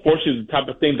 unfortunately, it's the type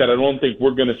of thing that I don't think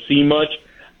we're going to see much.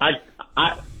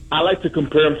 I like to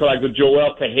compare him to like the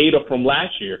Joel Tejeda from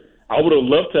last year. I would have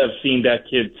loved to have seen that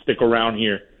kid stick around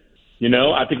here.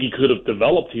 I think he could have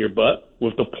developed here, but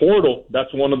with the portal,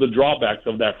 that's one of the drawbacks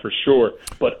of that for sure.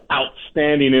 But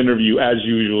outstanding interview as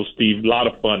usual, Steve. A lot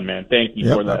of fun, man. Thank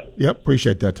you for that.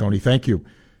 Appreciate that, Tony. Thank you.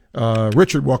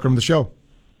 Richard, welcome to the show.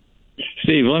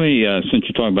 Steve, let me, since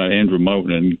you're talking about Andrew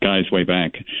Moten and guys way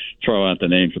back, throw out the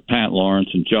names of Pat Lawrence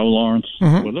and Joe Lawrence.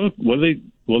 Mm-hmm.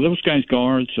 Were those guys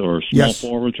guards or small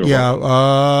forwards? Or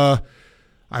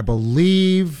I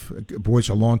believe, boy, it's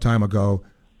a long time ago.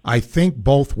 I think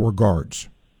both were guards.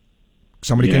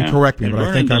 Somebody can correct me, but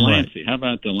I think I'm right. How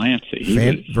about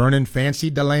Delancey? Vernon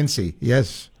Fancy Delancey,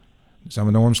 yes. Some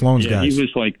of Norm Sloan's guys. He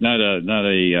was like not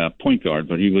a point guard,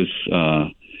 but he was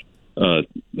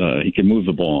he could move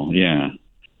the ball, yeah.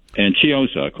 And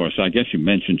Chioza, of course. I guess you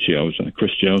mentioned Chioza,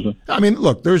 Chris Chioza. I mean,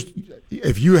 look,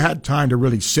 if you had time to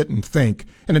really sit and think,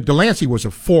 and Delancey was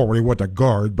a forward, he wasn't a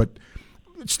guard, but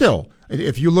still,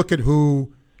 if you look at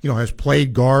who has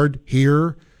played guard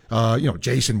here,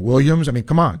 Jason Williams. I mean,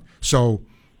 come on. So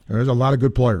there's a lot of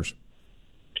good players.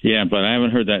 Yeah, but I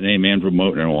haven't heard that name, Andrew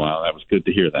Moten, in a while. That was good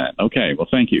to hear that. Okay, well,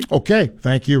 thank you. Okay,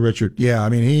 thank you, Richard. Yeah, I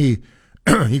mean,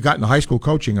 he got into high school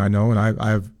coaching, I know, and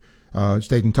I've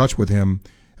stayed in touch with him.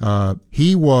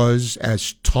 He was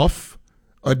as tough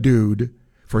a dude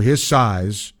for his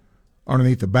size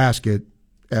underneath the basket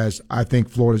as I think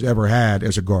Florida's ever had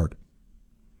as a guard.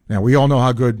 Now, we all know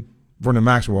how good Vernon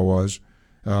Maxwell was.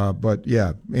 But,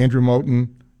 yeah, Andrew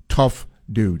Moten, tough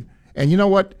dude. And you know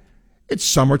what? It's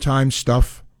summertime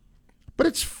stuff, but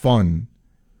it's fun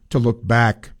to look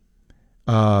back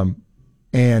and,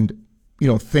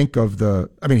 think of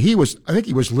I think he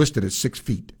was listed at 6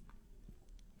 feet.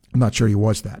 I'm not sure he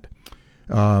was that.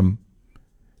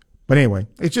 But anyway,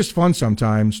 it's just fun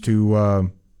sometimes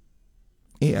to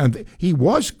and he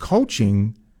was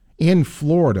coaching in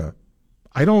Florida.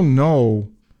 I don't know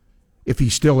if he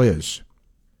still is.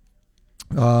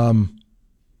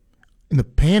 In the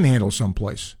Panhandle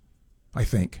someplace, I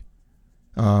think.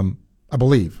 I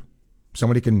believe.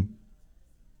 Somebody can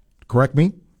correct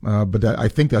me, but I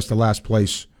think that's the last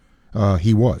place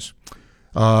he was.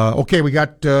 Okay, we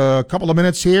got a couple of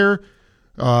minutes here.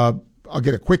 I'll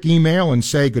get a quick email and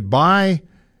say goodbye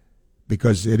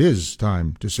because it is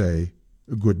time to say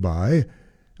goodbye.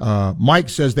 Mike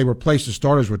says they replaced the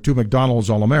starters with 2 McDonald's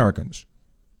All-Americans.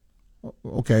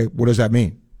 Okay, what does that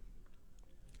mean?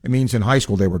 It means in high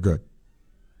school they were good.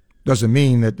 Doesn't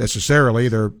mean that necessarily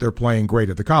they're playing great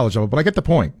at the college level, but I get the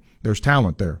point. There's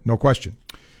talent there, no question.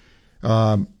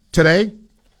 Today,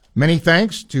 many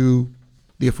thanks to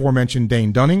the aforementioned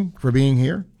Dane Dunning for being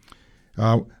here.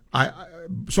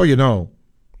 So you know,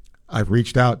 I've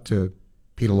reached out to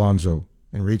Pete Alonso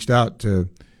and reached out to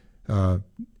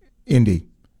Indy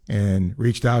and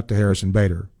reached out to Harrison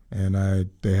Bader. And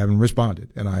they haven't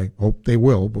responded, and I hope they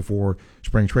will before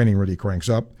spring training really cranks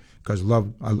up. Because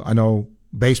I know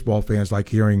baseball fans like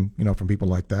hearing from people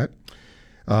like that.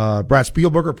 Brad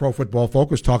Spielberger, Pro Football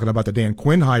Focus, talking about the Dan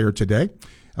Quinn hire today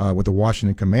with the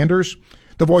Washington Commanders.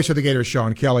 The voice of the Gators,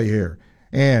 Sean Kelly here,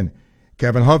 and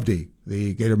Kevin Hovde,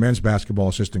 the Gator men's basketball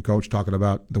assistant coach, talking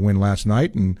about the win last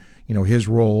night and his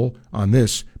role on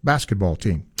this basketball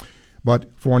team. But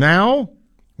for now,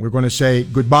 we're going to say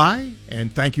goodbye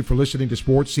and thank you for listening to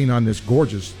Sports Scene on this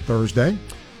gorgeous Thursday.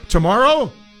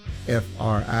 Tomorrow,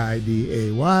 Friday,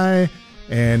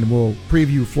 and we'll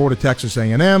preview Florida, Texas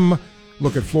A&M,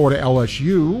 look at Florida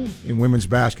LSU in women's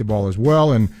basketball as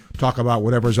well, and talk about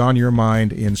whatever's on your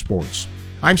mind in sports.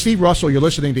 I'm Steve Russell. You're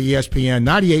listening to ESPN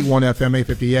 98.1 FM,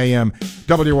 850 AM,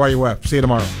 WRUF. See you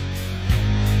tomorrow.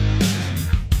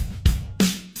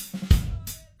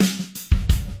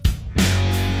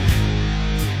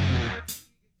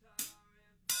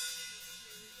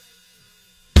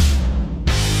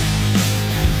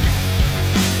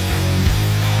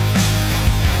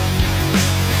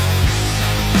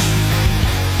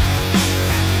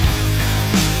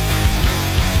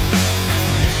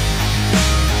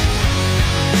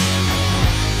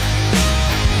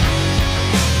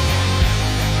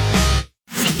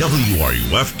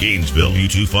 WRUF Gainesville,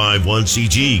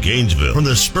 U251CG Gainesville. From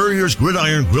the Spurrier's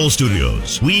Gridiron Grill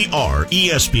Studios, we are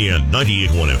ESPN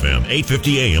 98.1 FM,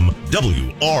 850 AM,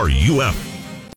 WRUF.